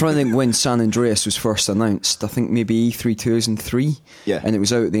trying to think when San Andreas was first announced. I think maybe E3 2003. Yeah. And it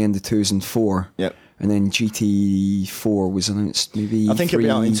was out at the end of 2004. Yep. and then GT4 was announced maybe. I think it'll be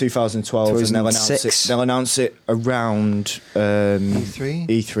out in 2012, and they'll announce it. 2006. They'll announce it around E3?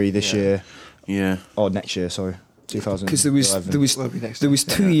 E3 this year Yeah. or next year. Sorry, 2011. Because Will be next there year. was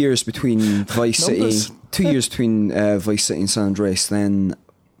 2 years between Vice City, Numbers. 2 years between Vice City and San Andreas, then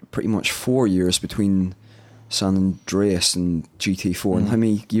pretty much 4 years between San Andreas and GT4. And how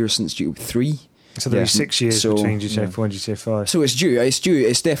many years since GT3? So there'll Yeah. be 6 years So- between GTA 4 and GTA 5. So it's due.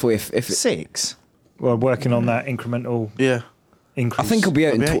 It's definitely if it, 6. We're working on that incremental Yeah. increase. I think it'll be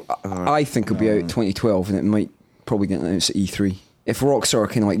out in. Okay. I think it'll be out in 2012, and it might probably get announced at E3. If Rockstar are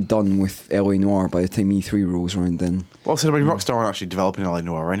kind of like done with LA Noire by the time E3 rolls around, then Well, so Rockstar aren't actually developing LA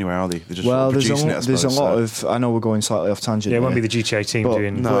Noire anyway, are they? They're just Well, sort of there's producing a, it. I there's a suppose, lot so. of. I know we're going slightly off tangent. Yeah, it won't be here, the GTA team but,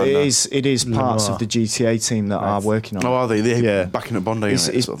 doing. but it no. is parts Noir. of the GTA team that are working on. Oh, are they? They're Yeah. backing up Bondi It's,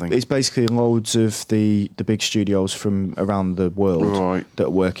 and it's, sort of thing. it's basically loads of the big studios from around the world Right. that are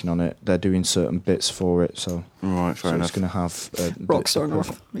working on it. They're doing certain bits for it, so Right, fair so enough. it's going to have Rockstar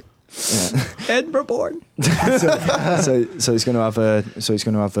North, Yeah. Edinburgh born. so it's going to have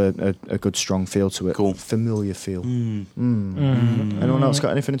a good strong feel to it. Cool. Familiar feel. Anyone else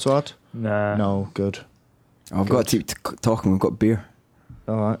got anything to add? Nah. No, good. I've got to keep talking. We've got beer.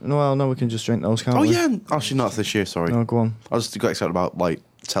 All right. No, well, no, we can just drink those, can't Oh, we? yeah. Actually, not this year, sorry. No, go on. I just got excited about, like,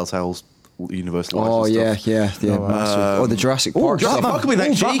 Telltale's Universal Oh license yeah, stuff. yeah. Oh, Oh, the Jurassic Park Batman. stuff. How can we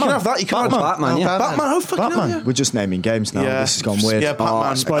next year? You can Batman. have that. You can have Batman, yeah. Batman. Oh, fucking hell, Batman. yeah. We're just naming games now. Yeah. This has gone weird. Yeah,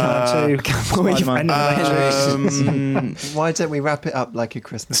 Batman. Spider-Man 2. Spider-Man. Spider-Man. Why don't we wrap it up like a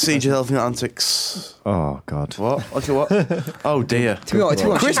Christmas Siege present? of Elephant Antics. Oh, God. What? Okay, what? Oh, dear. To be honest,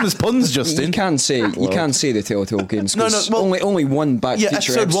 Christmas puns, You Justin. can say the Telltale games. No, 'cause well- only one back Yeah,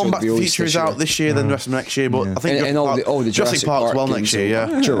 feature episode one back will be to released feature is this year. out this year, then the rest of next year. But I think And all the Jurassic Park as well Park next games year.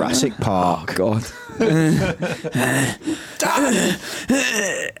 will- Yeah. Jurassic Oh Park. God.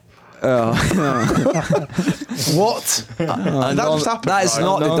 What? And that just happened. That is right?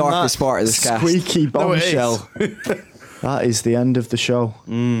 not the On darkest that part of this cast. Squeaky No, it is. bombshell. That is the end of the show.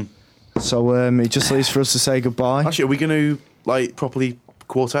 So it just leaves for us to say goodbye. Actually, are we going to like properly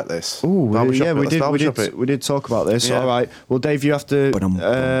quartet this? Ooh, Barbershop yeah, it, we let's did. barbershop it. We did talk about this. Yeah. All right. Well, Dave, you have to.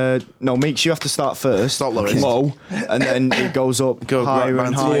 Ba-dum-bum. No, Meeks, you have to start first. Start lowest. low, and then it goes up Go higher right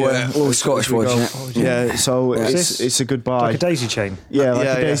and round to higher. the- Little Scottish as we voice, go. isn't Yeah. So it's a goodbye. Like a daisy chain. Yeah, like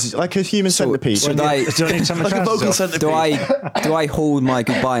Yeah, a yeah. daisy, like a human centipede. Should I Do I need some Like a vocal trousers? centipede. do I hold my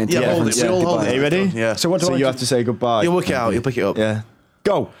goodbye until Yeah, hold everyone it. said We all hold goodbye? it. Are you ready? Yeah. So what do So I you do? have to say goodbye. You'll work it out. You'll pick it up. Yeah.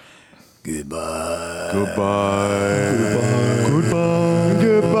 Go. Goodbye.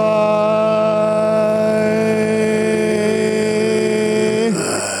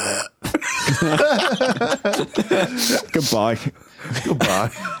 Goodbye.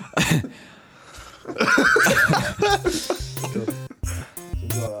 Goodbye.